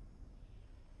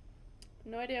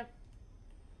 No idea.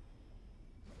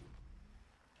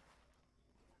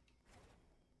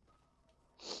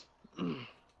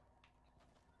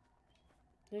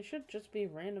 They should just be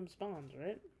random spawns,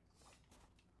 right?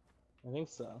 I think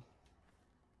so.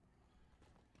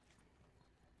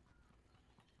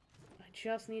 I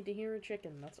just need to hear a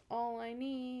chicken. That's all I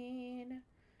need.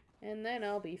 And then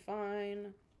I'll be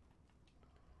fine.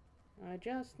 I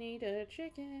just need a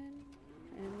chicken.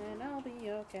 And then I'll be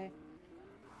okay.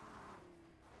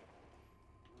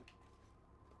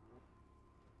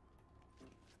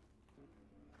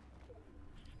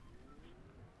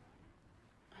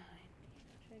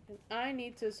 I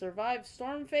need to survive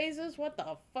storm phases? What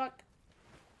the fuck?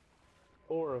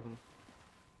 4 of them.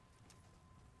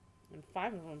 And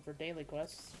 5 of them for daily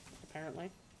quests,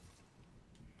 apparently.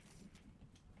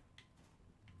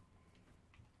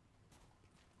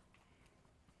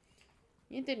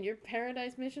 You did your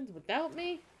paradise missions without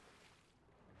me?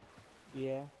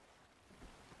 Yeah.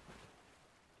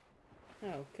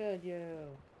 How could you?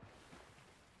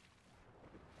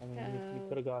 I mean, you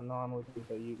could have gotten on with it,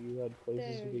 but you had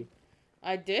places to be.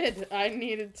 I did. I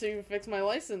needed to fix my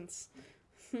license.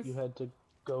 You had to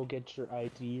go get your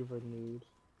ID renewed.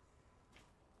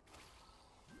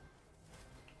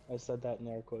 I said that in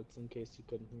air quotes in case you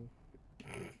couldn't hear.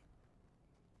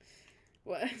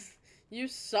 What? You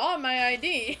saw my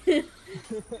ID.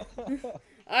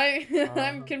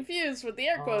 I'm confused with the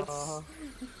air quotes.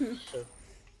 Sure.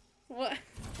 What?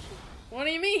 What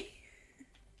do you mean?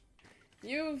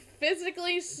 You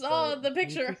physically saw the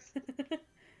picture.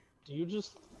 Do you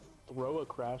just throw a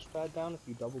crash pad down if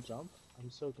you double jump? I'm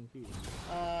so confused.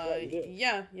 Yeah, you do.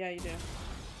 yeah, you do.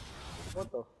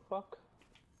 What the fuck?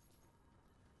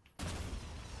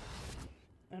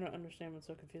 I don't understand what's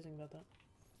so confusing about that.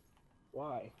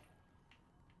 Why?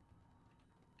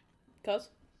 Cuz?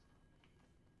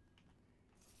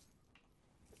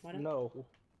 Why not? No,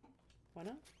 Why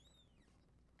not?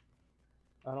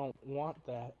 I don't want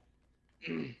that.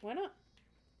 Why not?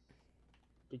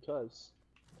 Because.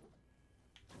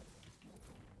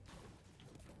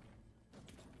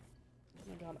 Oh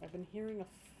my god, I've been hearing a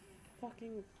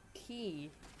fucking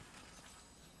key.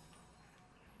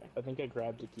 I think I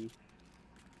grabbed a key.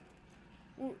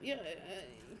 Well, yeah,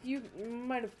 you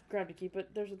might have grabbed a key, but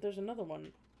there's another one.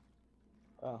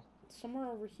 Oh. It's somewhere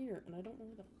over here, and I don't know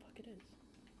where the fuck it is.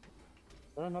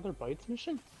 Is there another bites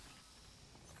mission?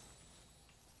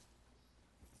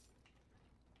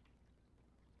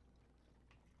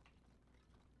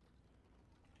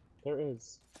 There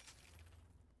is.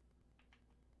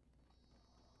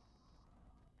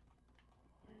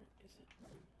 Where is it?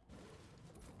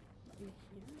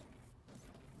 In here?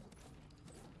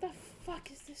 The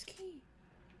fuck is this key?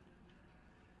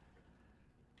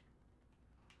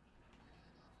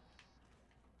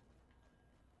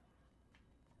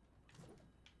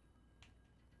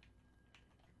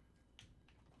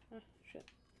 Ah, shit.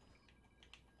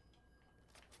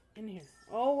 In here.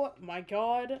 Oh my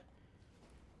god.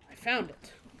 I found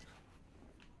it.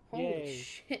 Holy Yay.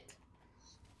 shit.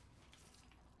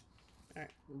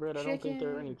 Alright. Britt, I don't think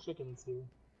there are any chickens here.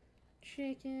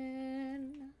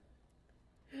 Chicken.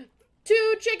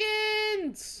 2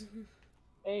 chickens!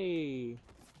 Hey!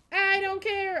 I don't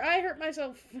care. I hurt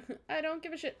myself. I don't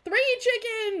give a shit. 3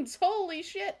 chickens! Holy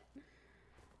shit.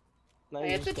 Now I you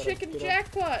hit the just gotta chicken get up-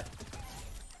 jackpot.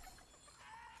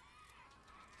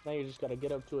 Now you just gotta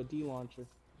get up to a D launcher.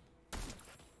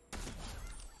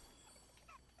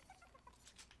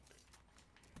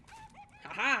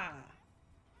 Haha.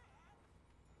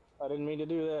 I didn't mean to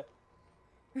do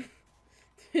that.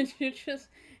 Did you just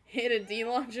hit a D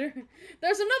launcher?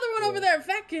 There's another one Yeah. over there,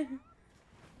 fat kid.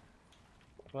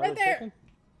 Another there. chicken?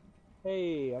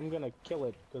 Hey, I'm gonna kill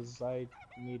it because I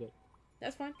need it.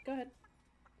 That's fine. Go ahead.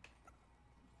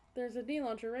 There's a D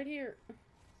launcher right here.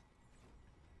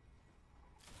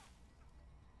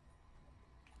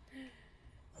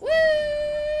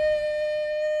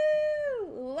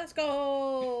 Woo! Let's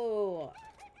go!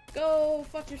 Go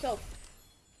fuck yourself.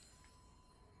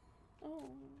 Oh,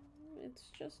 it's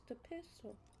just a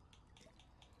pistol.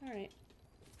 Alright.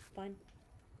 Fine.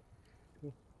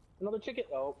 Another chicken.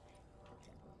 Oh,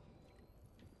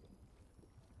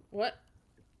 What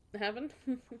happened?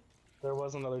 there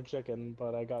was another chicken,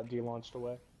 but I got de-launched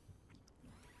away.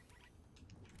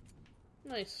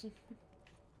 Nice.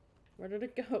 Where did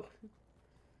it go?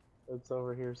 It's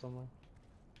over here somewhere.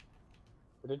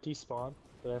 Did it despawn?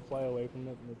 Did I fly away from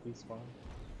it and it despawned?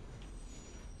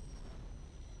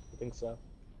 I think so.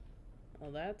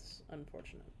 Oh, that's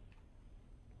unfortunate.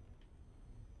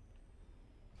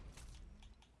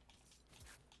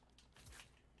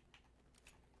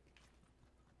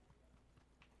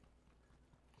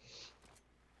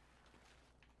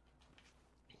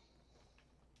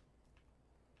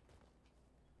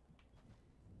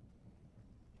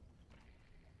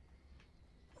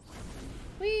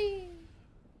 Whee!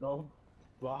 No.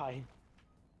 Bye.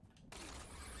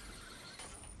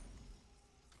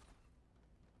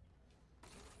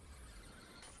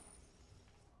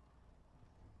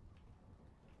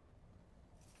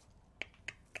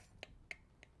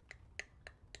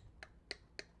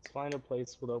 Let's find a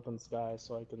place with open sky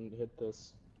so I can hit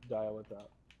this guy with that.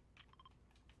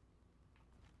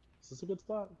 Is this a good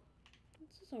spot?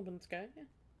 It's just open sky, yeah.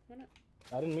 Why not?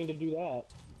 I didn't mean to do that.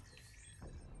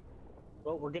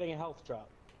 Well, we're getting a health drop.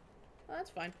 Oh, that's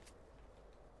fine.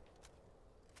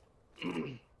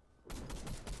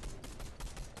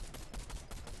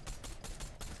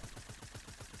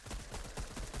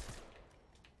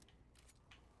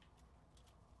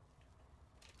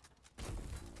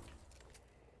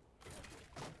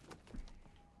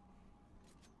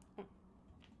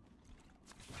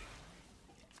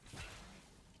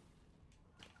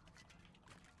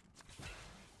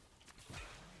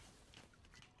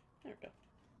 There we go.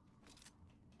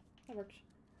 That works.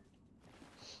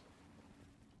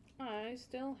 I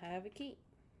still have a key.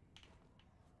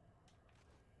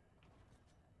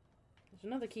 There's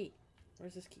another key.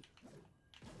 Where's this key?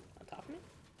 On top of me?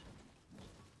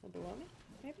 Or below me?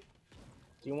 Maybe?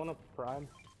 Do you want to prime?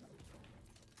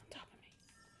 On top of me.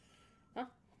 Huh?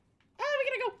 Oh, we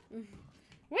gotta go!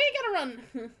 We gotta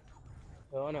run!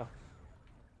 Oh no.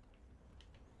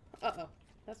 Uh-oh.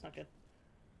 That's not good.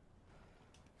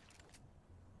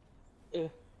 Eh.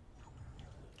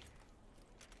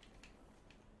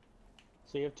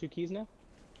 So you have 2 keys now?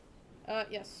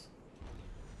 Yes.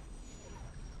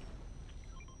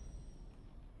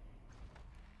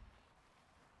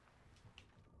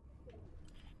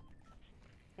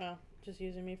 Oh, just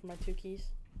using me for my 2 keys?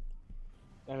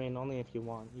 I mean, only if you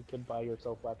want. You could buy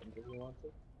yourself weapons if you want to.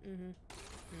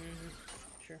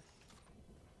 Sure.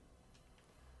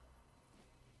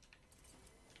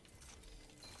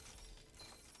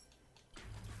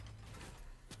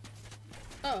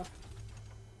 Oh.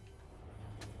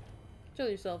 Chill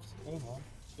yourselves.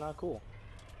 It's not cool.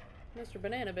 Mr.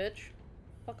 Banana Bitch.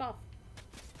 Fuck off.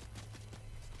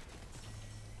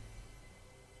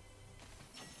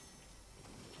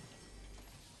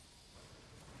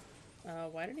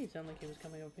 Why did he sound like he was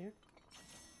coming over here?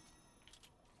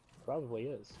 Probably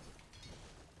is.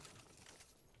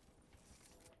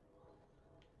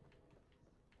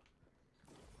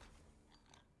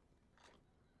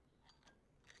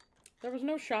 There was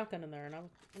no shotgun in there, and I'm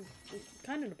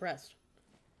kind of depressed.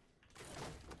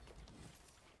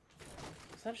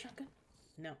 Is that a shotgun?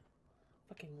 No.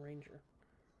 Fucking ranger.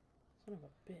 Son of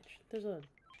a bitch. There's a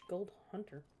gold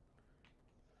hunter.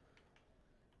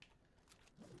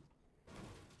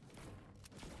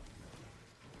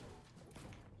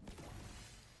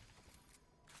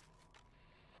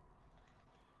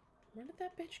 Where did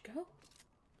that bitch go?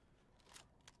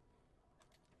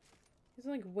 He's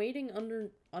like waiting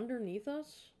underneath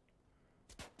us.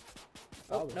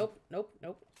 Oh, Probably.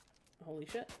 nope. Holy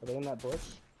shit. Are they in that bush?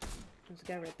 There's a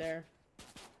guy right there.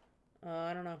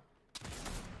 I don't know.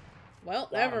 Well,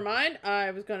 Got never him. mind. I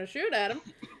was gonna shoot at him,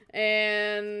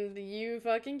 and you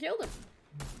fucking killed him.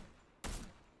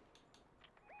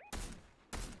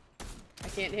 I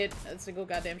can't hit a single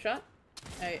goddamn shot.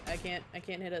 I can't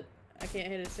hit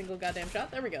a single goddamn shot.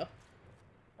 There we go.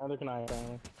 Neither can I,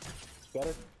 apparently. Get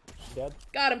her? She's dead?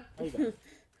 Got him. There you go.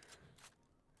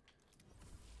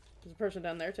 There's a person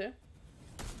down there too.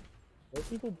 There are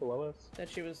people below us. That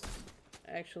she was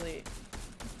actually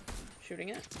shooting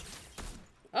at.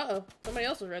 Uh-oh. Somebody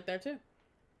else was right there too.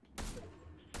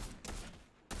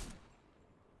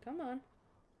 Come on.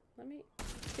 Let me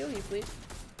kill you, please.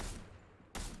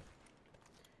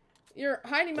 You're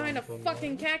hiding behind a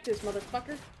fucking cactus,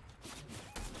 motherfucker.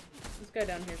 This guy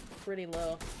down here is pretty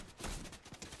low.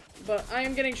 But I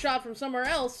am getting shot from somewhere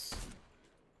else.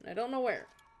 I don't know where.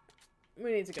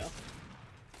 We need to go.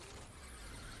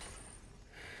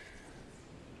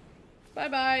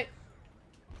 Bye-bye.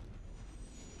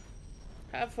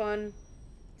 Have fun.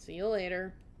 See you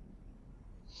later.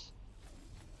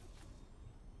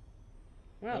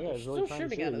 Wow, Yeah, they're he's really still trying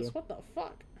to shooting at shoot us. you. What the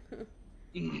fuck?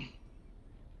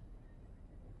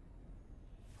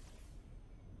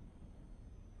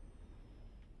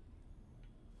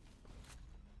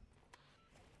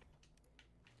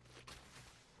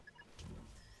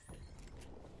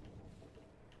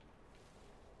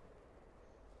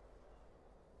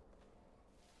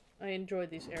 I enjoyed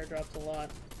these airdrops a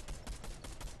lot.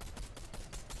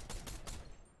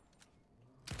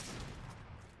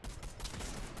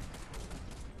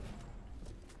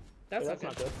 That's, Hey, that's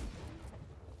not good.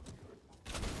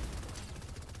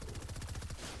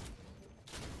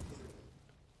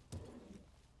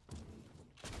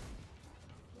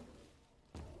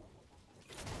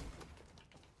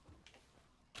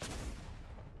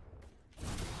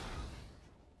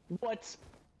 What?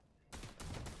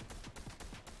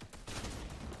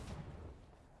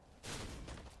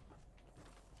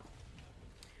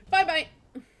 Bye-bye!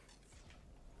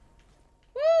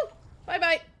 Woo!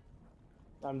 Bye-bye!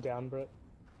 I'm down, Britt.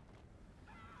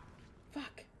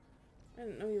 Fuck. I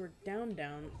didn't know you were down.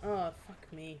 Oh,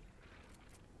 fuck me.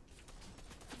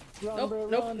 Run, Nope, Britt,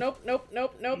 nope,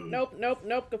 run.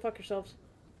 nope. Go fuck yourselves.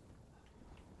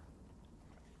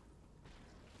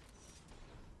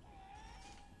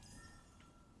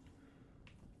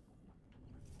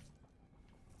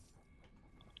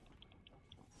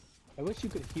 I wish you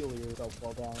could heal yourself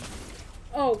while down.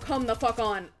 Oh, come the fuck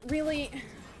on. Really?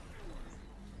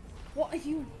 What,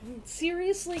 you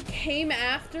seriously came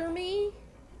after me?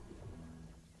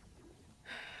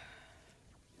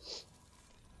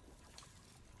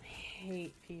 I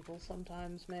hate people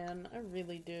sometimes, man. I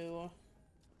really do.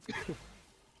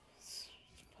 It's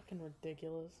fucking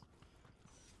ridiculous.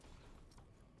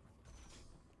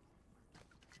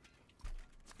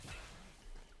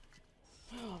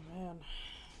 Oh, man.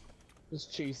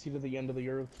 Just chase you to the end of the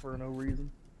earth for no reason.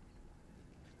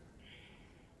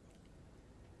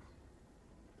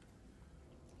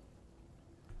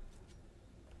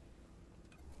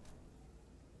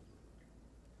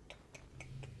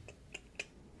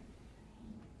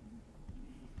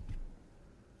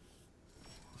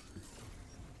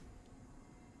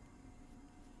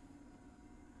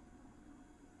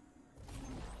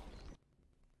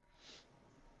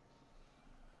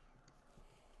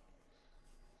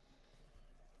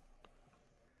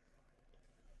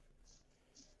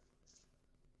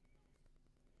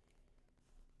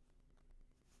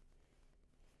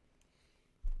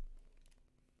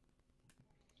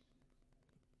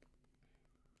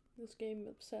 This game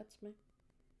upsets me.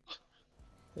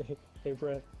 Hey,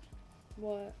 Brett.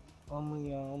 What?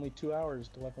 Only 2 hours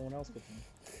till everyone else gets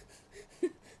in.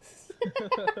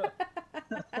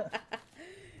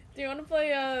 Do you want to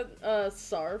play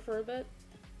SAR for a bit?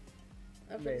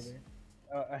 Maybe.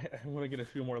 I want to get a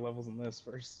few more levels in this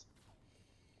first.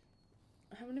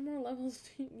 How many more levels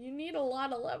do you need? A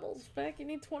lot of levels, Beck. You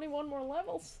need 21 more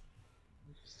levels.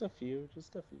 Just a few.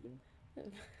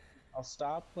 I'll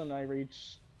stop when I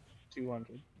reach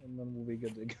 200, and then we'll be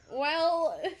good to go.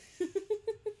 Well...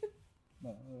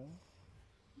 No,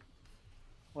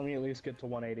 let me at least get to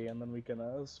 180, and then we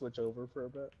can switch over for a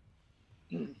bit.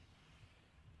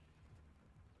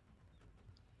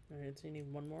 Alright, so you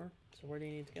need one more? So where do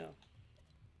you need to go?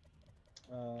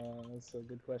 That's a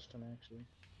good question, actually.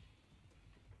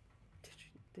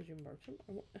 Did you mark them?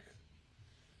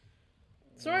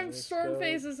 Storm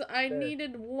phases. I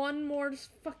needed one more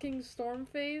fucking storm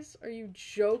phase. Are you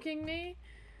joking me?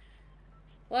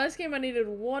 Last game I needed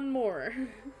one more.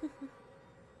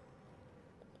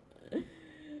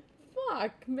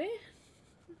 Fuck, man.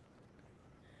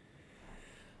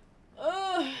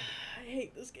 Ugh, I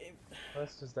hate this game. What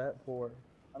quest is that for?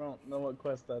 I don't know what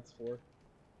quest that's for.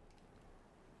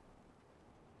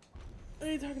 What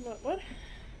are you talking about? What?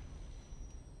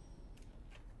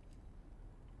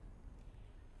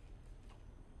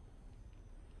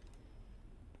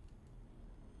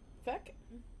 Feck?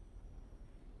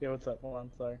 Yeah, what's up? Hold on,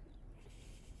 sorry.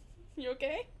 You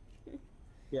okay?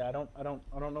 Yeah, I don't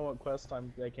know what quest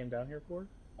I came down here for.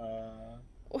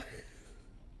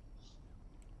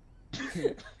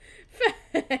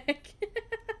 Feck!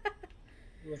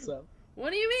 What's up? What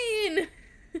do you mean?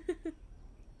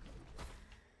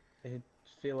 I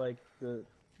feel like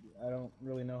I don't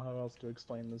really know how else to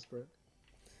explain this, Britt.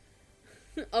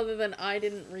 Other than I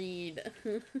didn't read.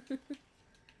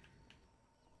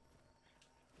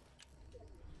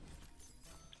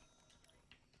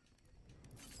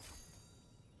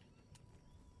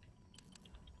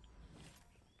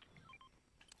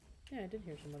 Yeah, I did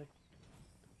hear somebody.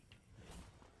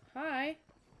 Hi.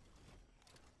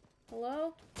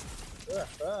 Hello?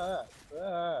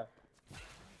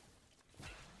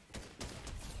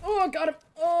 Oh, I got him.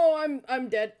 Oh, I'm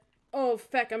dead. Oh,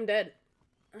 feck, I'm dead.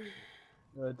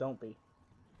 Don't be.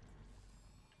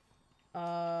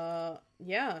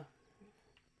 Yeah.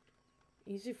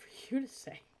 Easy for you to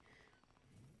say.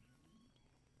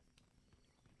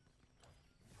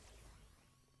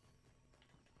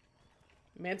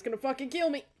 Man's gonna fucking kill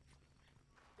me.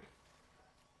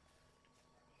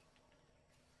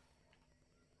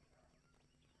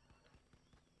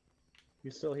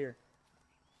 You're still here.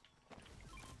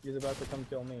 He's about to come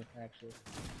kill me, actually.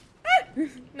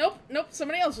 Nope,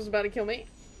 somebody else was about to kill me.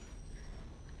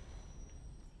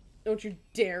 Don't you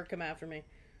dare come after me.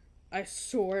 I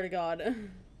swear to God.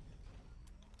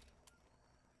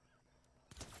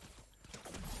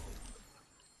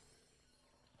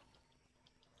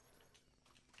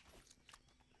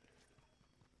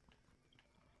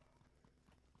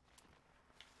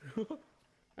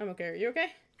 I'm okay. Are you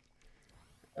okay?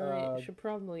 I should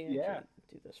probably actually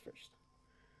do this first.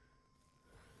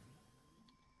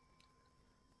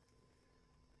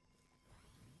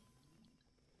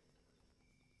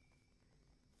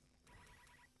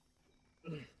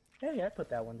 Hey, I put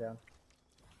that one down.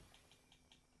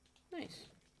 Nice.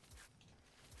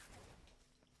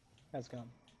 How's it going?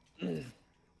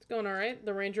 It's going alright.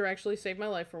 The ranger actually saved my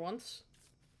life for once.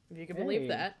 If you can believe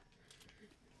that.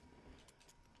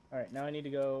 Alright, now I need to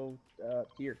go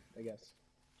here, I guess.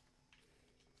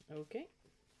 Okay.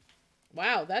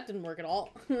 Wow, that didn't work at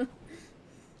all.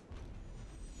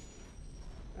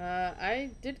 I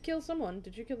did kill someone.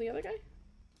 Did you kill the other guy?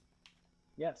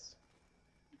 Yes.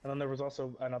 And then there was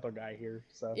also another guy here,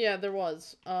 so... Yeah, there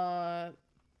was. There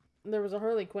was a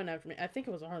Harley Quinn after me. I think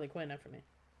it was a Harley Quinn after me.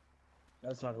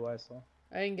 That's not who I saw.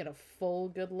 I didn't get a full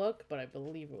good look, but I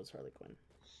believe it was Harley Quinn.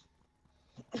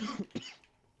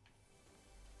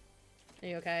 Are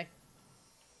you okay?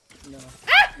 No.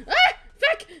 Ah! Ah!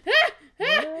 Fuck! Ah!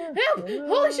 Ah! Help!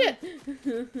 Holy shit!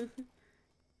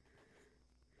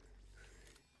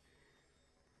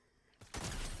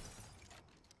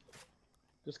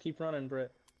 Just keep running,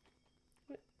 Britt.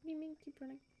 What do you mean keep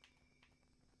running?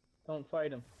 Don't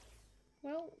fight him.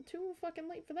 Well, too fucking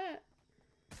late for that.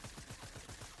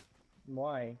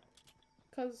 Why?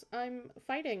 'Cause I'm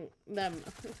fighting them.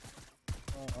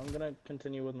 Well, I'm gonna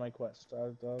continue with my quest.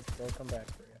 I'll come back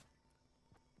for you.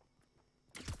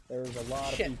 There's a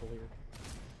lot of people here.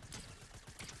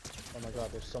 Oh my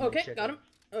god, there's so many chickens. Okay, got him.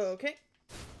 Okay.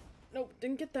 Nope,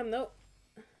 didn't get them though.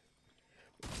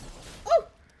 Oh!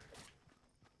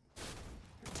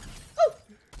 Oh!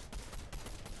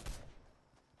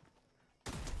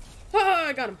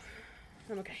 I got him.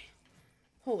 I'm okay.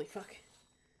 Holy fuck.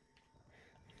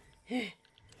 I'm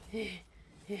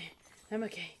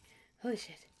okay. Holy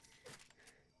shit.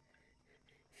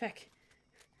 Fuck.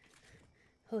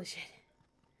 Holy shit.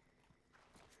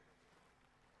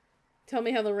 Tell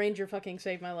me how the ranger fucking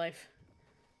saved my life.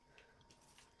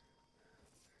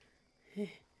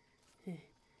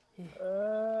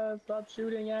 Stop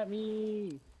shooting at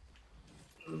me!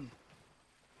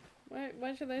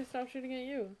 Why should they stop shooting at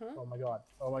you, huh? Oh my god.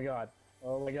 Oh my god.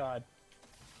 Oh my god.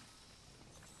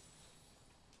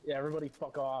 Yeah, everybody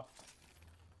fuck off.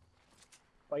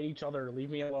 Fight each other. Leave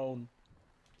me alone.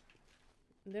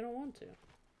 They don't want to.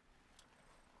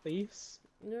 Please?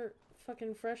 They're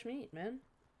fucking fresh meat, man.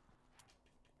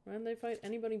 Why'd they fight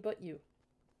anybody but you?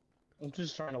 I'm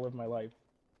just trying to live my life.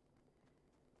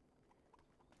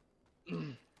 I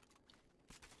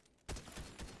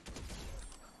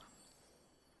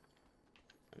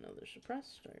know they're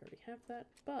suppressed. I already have that.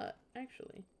 But,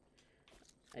 actually,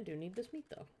 I do need this meat,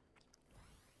 though.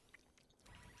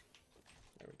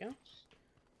 There we go.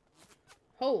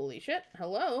 Holy shit.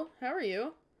 Hello? How are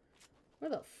you?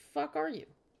 Where the fuck are you?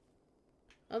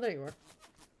 Oh, there you are.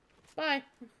 Bye.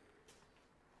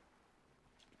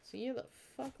 See you the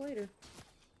fuck later.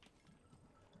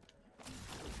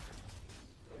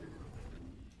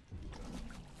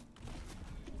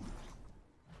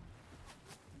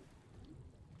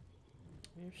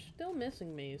 You're still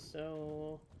missing me,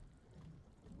 so...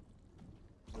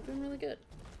 I'm doing really good.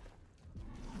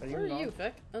 Where are you,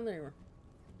 Feck? Oh, there you are.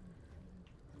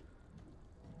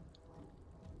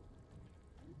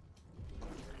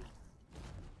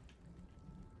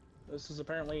 This is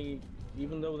apparently,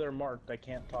 even though they're marked, I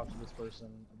can't talk to this person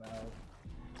about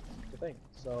the thing.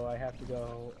 So I have to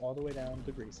go all the way down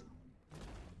to Greasy.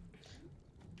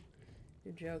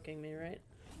 You're joking me, right?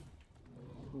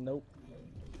 Nope.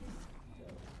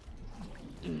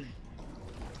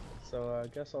 So I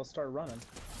guess I'll start running.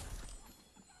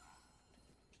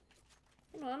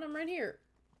 Come on, I'm right here.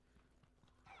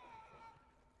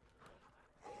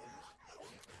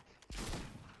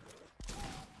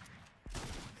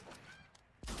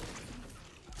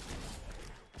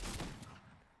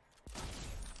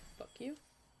 Fuck you.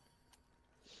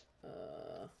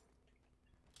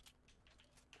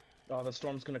 Oh, the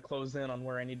storm's gonna close in on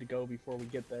where I need to go before we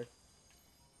get there.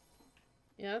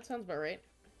 Yeah, that sounds about right.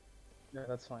 Yeah,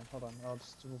 that's fine. Hold on.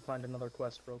 We'll find another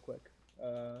quest real quick.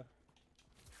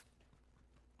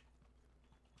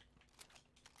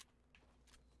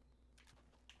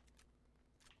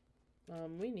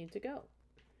 We need to go.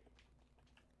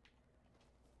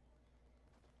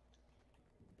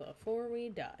 Before we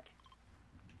die.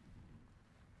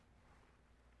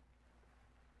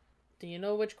 Do you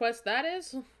know which quest that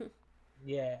is?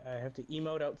 Yeah, I have to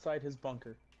emote outside his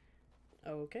bunker.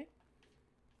 Okay.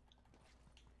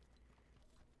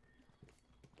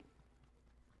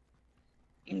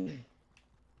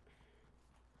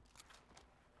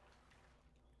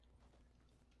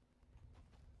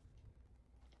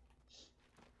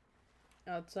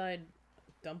 Outside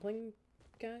dumpling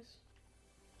guys?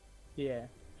 Yeah.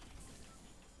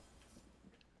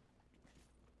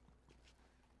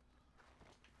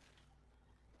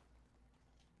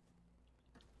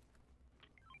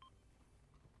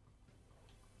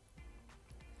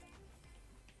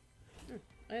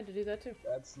 I had to do that too.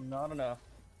 That's not enough.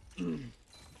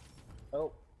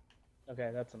 Oh.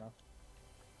 Okay, that's enough.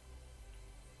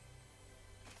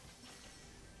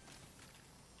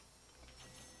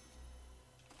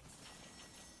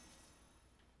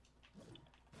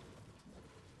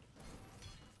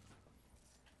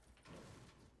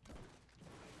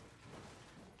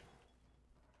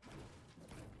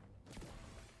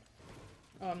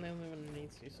 Oh, I'm the only one who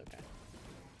needs these, okay.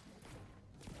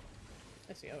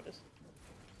 I see how it is.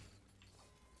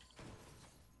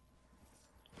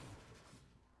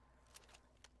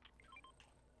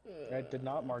 I did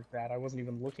not mark that. I wasn't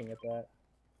even looking at that.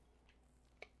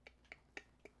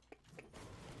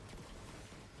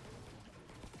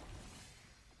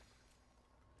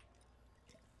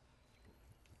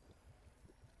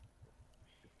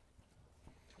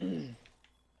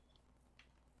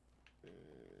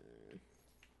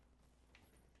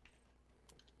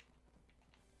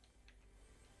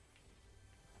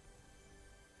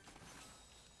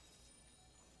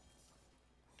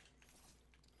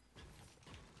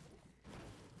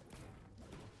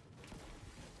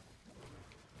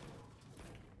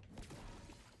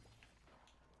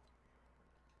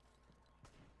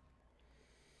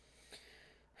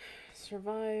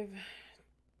 Survive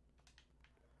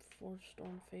 4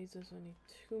 storm phases. I need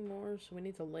 2 more, so we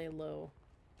need to lay low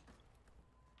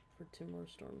for 2 more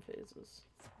storm phases.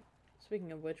 So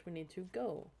Speaking of which, we need to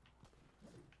go.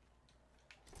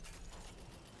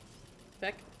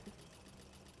 Beck,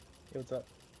 Hey, what's up?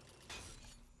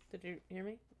 did you hear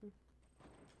me?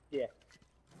 Yeah.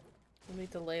 We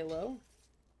need to lay low.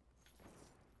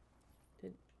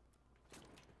 You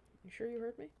sure you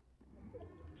heard me?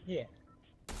 Yeah.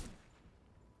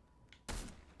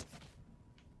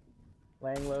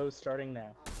 Laying low, starting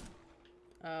now.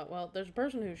 Well, there's a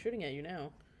person who's shooting at you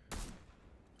now.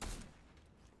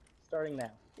 Starting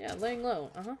now. Yeah, laying low.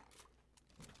 Uh-huh.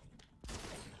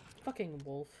 Fucking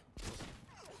wolf.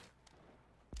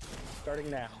 Starting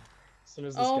now. As soon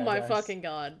as this Oh guy my dies. fucking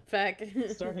god. Feck.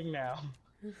 Starting now.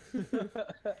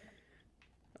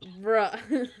 Bruh.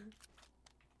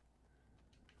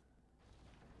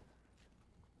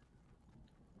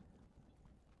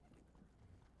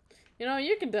 You know,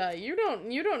 you can die. You don't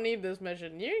need this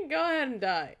mission. You can go ahead and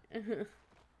die.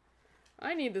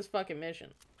 I need this fucking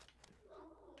mission.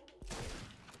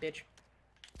 Bitch.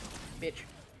 Bitch.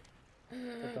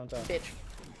 But don't die. Bitch.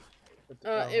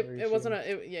 It wasn't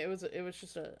a yeah, it was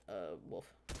just a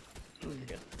wolf. You're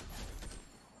good.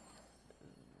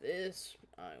 This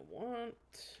I want.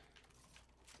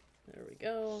 There we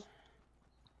go.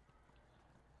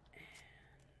 And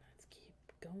let's keep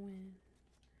going.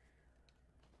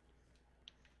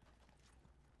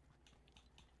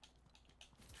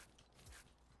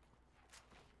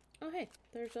 Oh hey,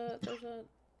 there's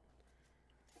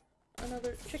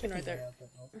another chicken right there.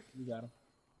 You got him.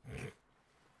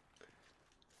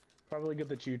 Probably good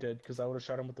that you did, because I would have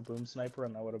shot him with the boom sniper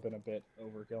and that would have been a bit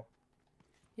overkill.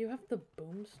 You have the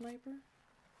boom sniper?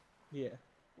 Yeah.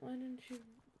 Why didn't you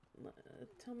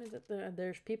tell me that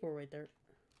there's people right there?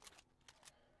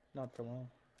 Not for long.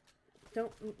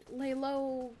 Don't lay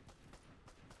low.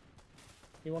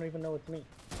 He won't even know it's me.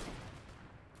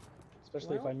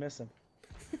 Especially if Well. I miss him.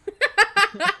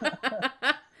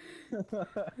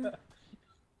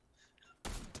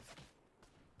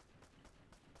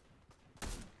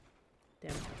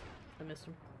 Damn, I missed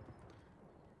him.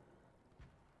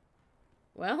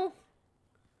 Well,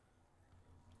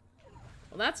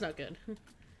 that's not good. We're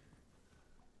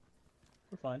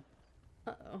fine.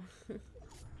 Uh-oh. We're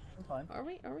fine. Are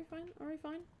we fine? Are we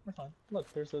fine? We're fine. Look,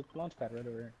 there's a launch pad right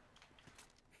over here.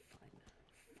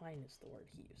 Fine. Fine is the word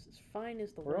he uses. Fine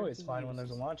is the word We're always he fine uses. when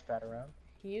there's a launch pad around.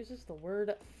 He uses the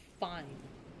word fine.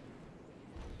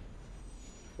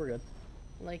 We're good.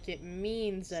 Like it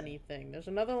means anything. There's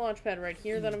another launch pad right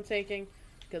here that I'm taking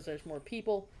because there's more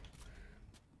people.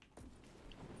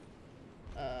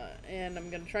 And I'm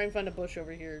gonna try and find a bush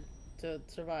over here to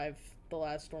survive the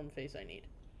last storm face I need.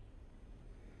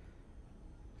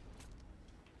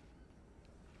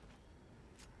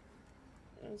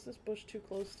 Is this bush too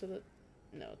close to the...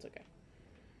 No, it's okay.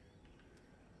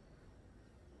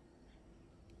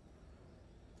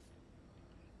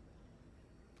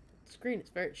 The screen is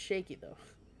very shaky though.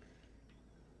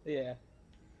 Yeah.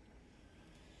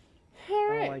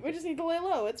 Alright, like we it. just need to lay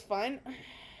low, it's fine.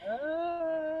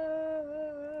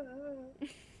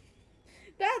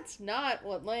 That's not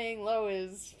what laying low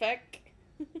is, Feck.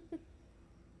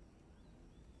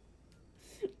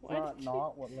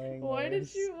 Not what laying low Why did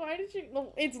is. you,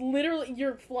 no, it's literally,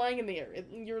 you're flying in the air.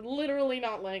 You're literally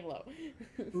not laying low.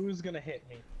 Who's gonna hit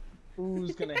me?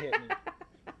 Who's gonna hit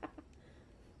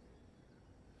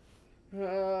me?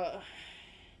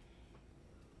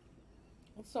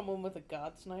 Someone with a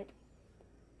god snipe.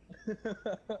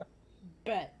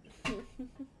 Bet.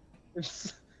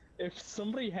 If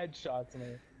somebody headshots me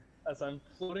as I'm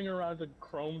floating around a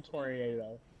chrome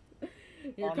tornado,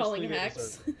 You're honestly, calling they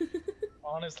hacks? deserve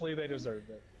honestly, they deserved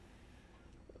it.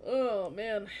 Oh,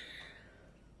 man.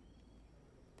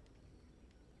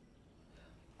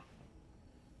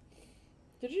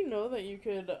 Did you know that you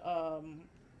could,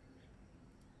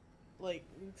 like,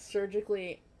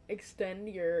 surgically extend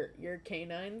your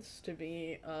canines to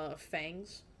be,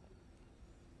 fangs?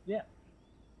 Yeah.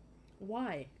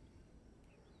 Why?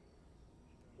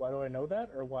 Why do I know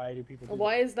that, or why do people do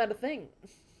Why is that a thing?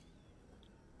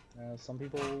 that? Some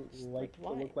people like to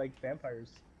why? look like vampires.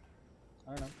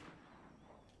 I don't know.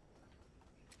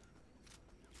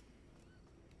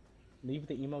 Leave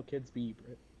the emo kids be,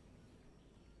 Britt.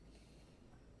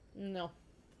 No.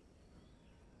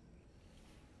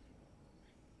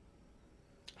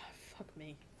 Oh, fuck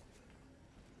me.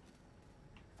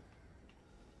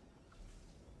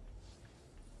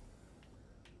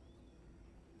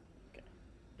 Okay.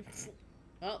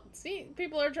 Well, see,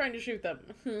 people are trying to shoot them.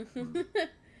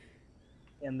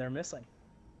 And they're missing.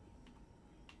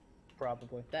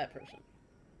 Probably. That person.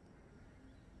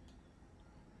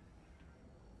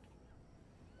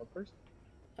 What person?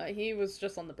 He was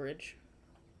just on the bridge.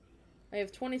 I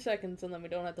have 20 seconds and then we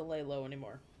don't have to lay low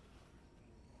anymore.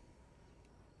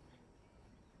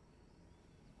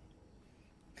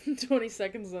 "20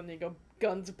 seconds and then you go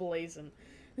guns blazing."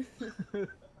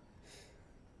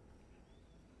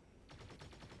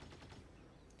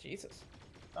 Jesus.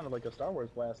 Sounded like a Star Wars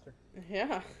blaster.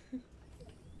 Yeah.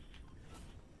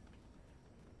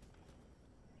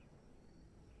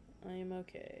 I am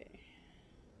okay.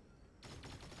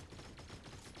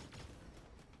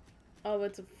 Oh,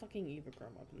 it's a fucking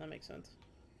Evachrome weapon. That makes sense.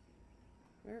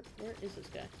 Where is this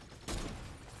guy?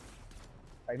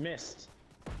 I missed.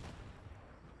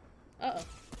 Uh-oh.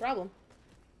 Problem.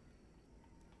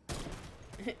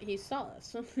 He saw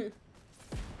us.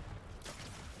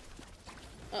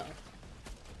 Uh-oh.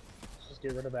 Just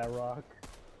get rid of that rock.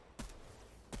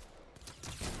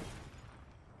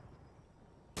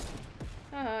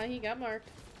 Haha, he got marked.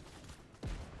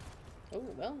 Oh,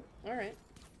 well, alright.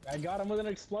 I got him with an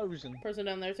explosion. Person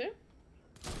down there too?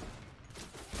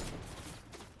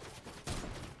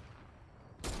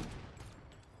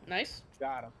 Nice.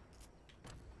 Got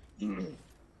him.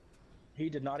 He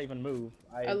did not even move.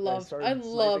 I love started the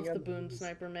sniping him. boom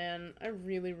sniper, man. I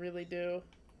really, really do.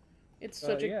 It's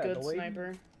such a yeah, good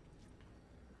sniper.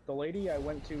 The lady I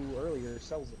went to earlier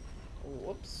sells it.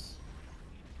 Whoops.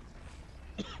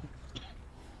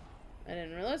 I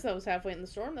didn't realize that was halfway in the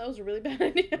storm. That was a really bad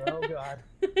idea. Oh god.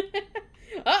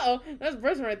 Uh-oh, there's a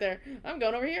person right there. I'm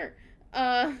going over here.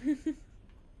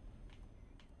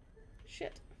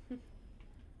 Shit.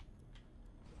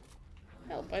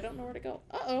 Help, I don't know where to go.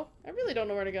 Uh-oh, I really don't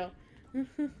know where to go.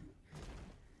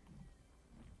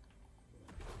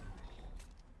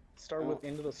 Start with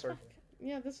into the circle. Fuck.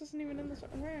 Yeah, this isn't even in the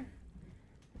circle. Where?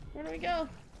 Where do we go?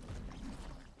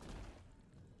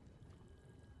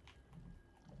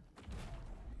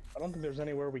 I don't think there's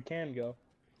anywhere we can go.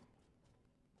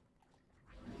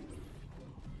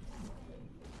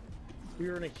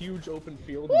 We're in a huge open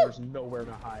field and there's nowhere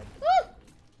to hide.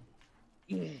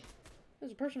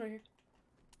 There's a person right here.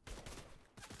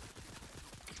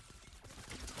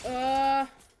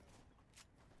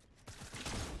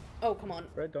 Oh, come on.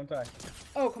 Right, don't die.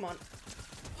 Oh, come on.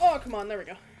 Oh, come on. There we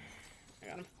go. I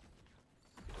got him.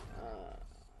 I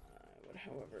would,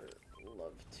 however,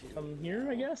 love to... Come here,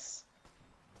 I guess?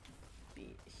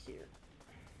 Be here.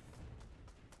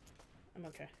 I'm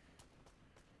okay.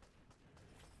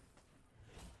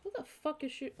 Who the fuck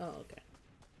is shoot? Oh, okay.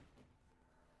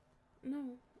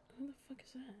 No. Who the fuck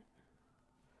is that?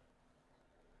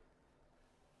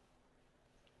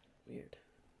 Weird.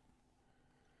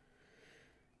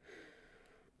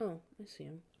 Oh, I see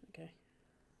him. Okay.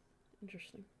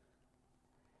 Interesting.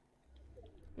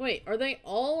 Wait, are they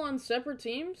all on separate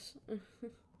teams?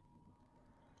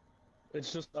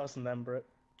 It's just us and them, Britt.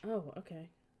 Oh, okay.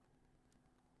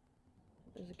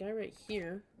 There's a guy right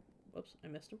here. Whoops, I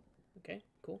missed him. Okay,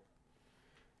 cool.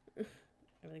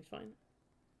 Everything's fine.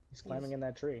 He's climbing in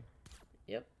that tree.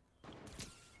 Yep.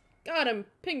 Got him!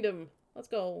 Pinged him! Let's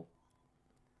go.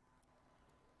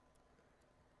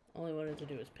 All I wanted to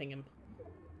do was ping him.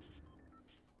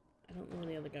 I don't know where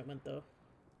the other guy went, though.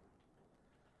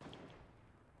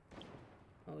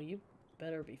 Oh, you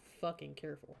better be fucking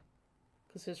careful.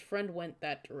 Because his friend went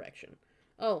that direction.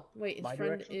 Oh, wait, his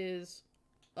friend is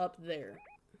up there.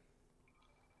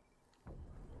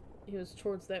 He was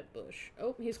towards that bush.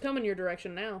 Oh, he's coming your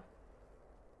direction now.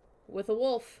 With a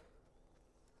wolf.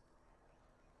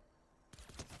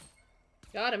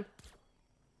 Got him.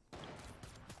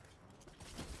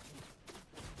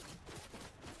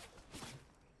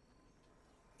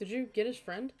 Did you get his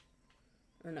friend?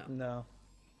 Or no? No.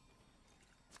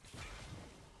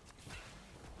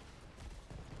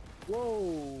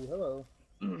 Whoa, hello.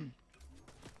 I'm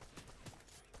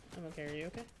okay. Are you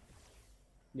okay?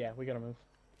 Yeah, we gotta move.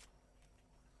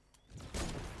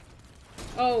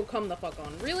 Oh, come the fuck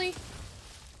on. Really?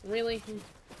 Really?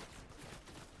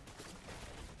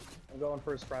 I'm going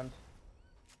for his friend.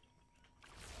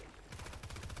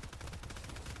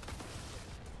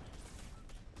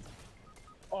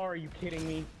 Are you kidding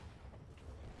me?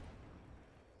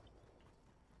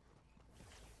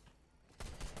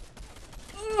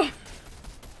 Ugh.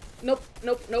 Nope,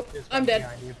 nope, nope. I'm dead.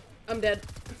 I'm dead.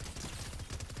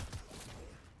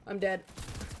 I'm dead.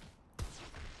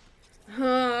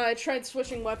 I tried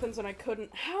switching weapons and I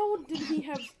couldn't. How did he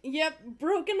have... Yep,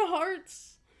 broken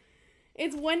hearts.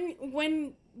 It's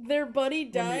when their buddy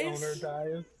dies. When the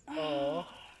owner dies. Oh.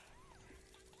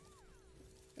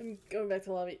 I'm going back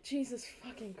to lobby. Jesus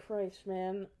fucking Christ,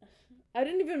 man. I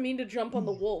didn't even mean to jump on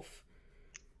the wolf.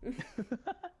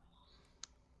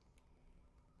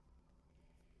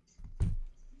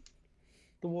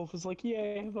 The wolf is like,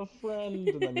 "Yay, I have a friend,"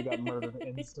 and then you got murdered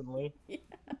instantly. Yeah.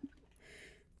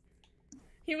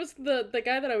 He was the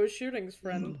guy that I was shooting's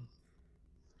friend.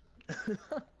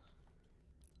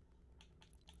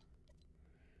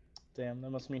 Damn,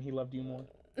 that must mean he loved you more.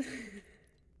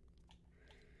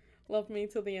 Loved me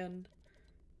till the end.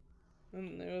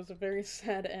 And it was a very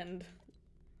sad end.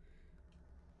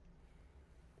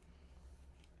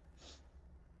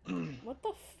 What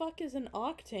the fuck is an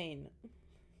octane?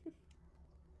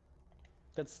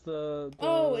 That's the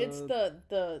Oh, it's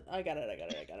the I got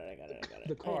it.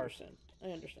 The car. I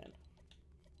understand.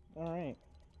 All right.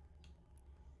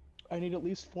 I need at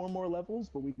least 4 more levels,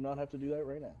 but we do not have to do that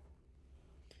right now.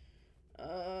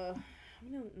 How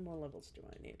many more levels do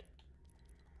I need?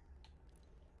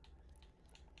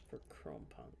 For Chrome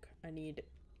Punk. I need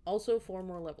also 4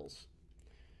 more levels.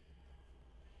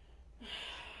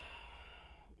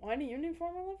 Why do you need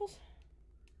 4 more levels?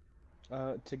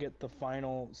 To get the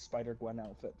final Spider-Gwen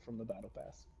outfit from the Battle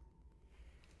Pass.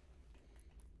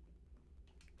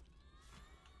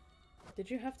 Did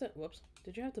you have to, whoops,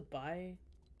 did you have to buy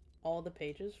all the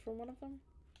pages for one of them?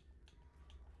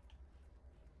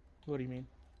 What do you mean?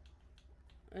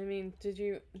 I mean, did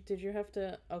you have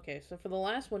to, okay, so for the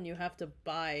last one you have to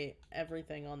buy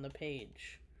everything on the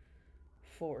page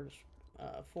for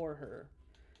her.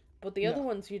 But the other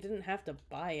ones you didn't have to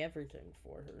buy everything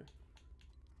for her.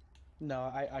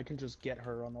 No, I can just get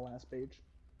her on the last page.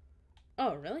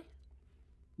 Oh, really?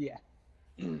 Yeah.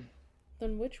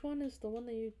 Then which one is the one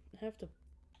that you have to...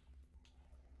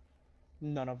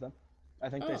 None of them. I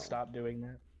think they stopped doing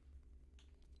that.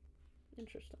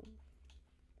 Interesting.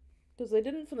 Because they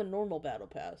didn't for the normal battle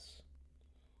pass.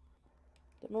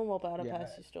 The normal battle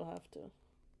pass you still have to.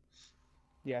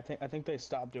 Yeah, I think they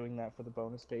stopped doing that for the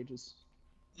bonus pages.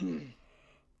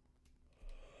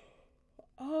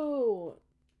 Oh.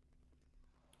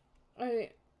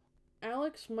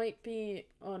 Alex might be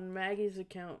on Maggie's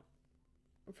account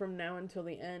from now until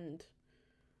the end.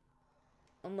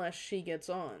 Unless she gets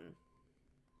on.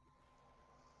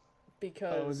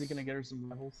 Because... Oh, is he gonna get her some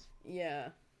levels? Yeah.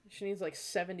 She needs like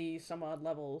 70 some odd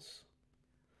levels.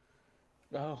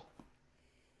 Oh.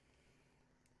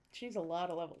 She needs a lot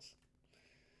of levels.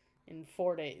 In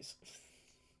 4 days.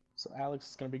 So Alex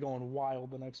is gonna be going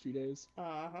wild the next few days.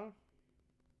 Uh-huh.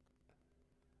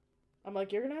 I'm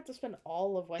like, you're gonna have to spend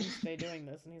all of Wednesday doing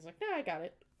this. And he's like, nah, I got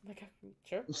it. I'm like,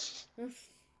 sure.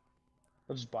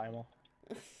 I'll just buy them all.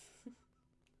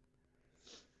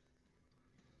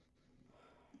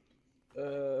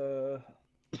 Do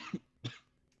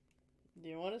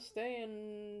you want to stay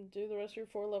and do the rest of your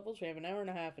 4 levels? We have an hour and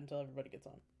a half until everybody gets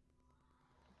on.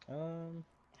 My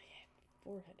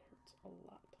forehead hurts a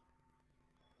lot.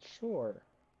 Sure.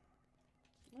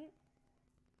 Right.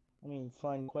 I mean,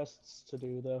 find quests to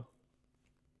do, though.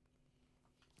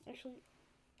 Actually,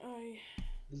 I'm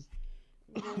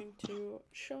going to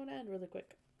show an ad really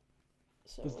quick.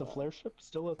 So, Is the flare ship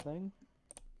still a thing?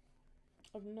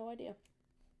 I have no idea.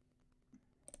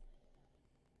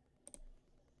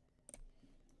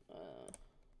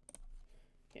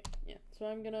 Okay, yeah. So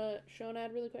I'm gonna show an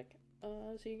ad really quick.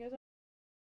 See you guys.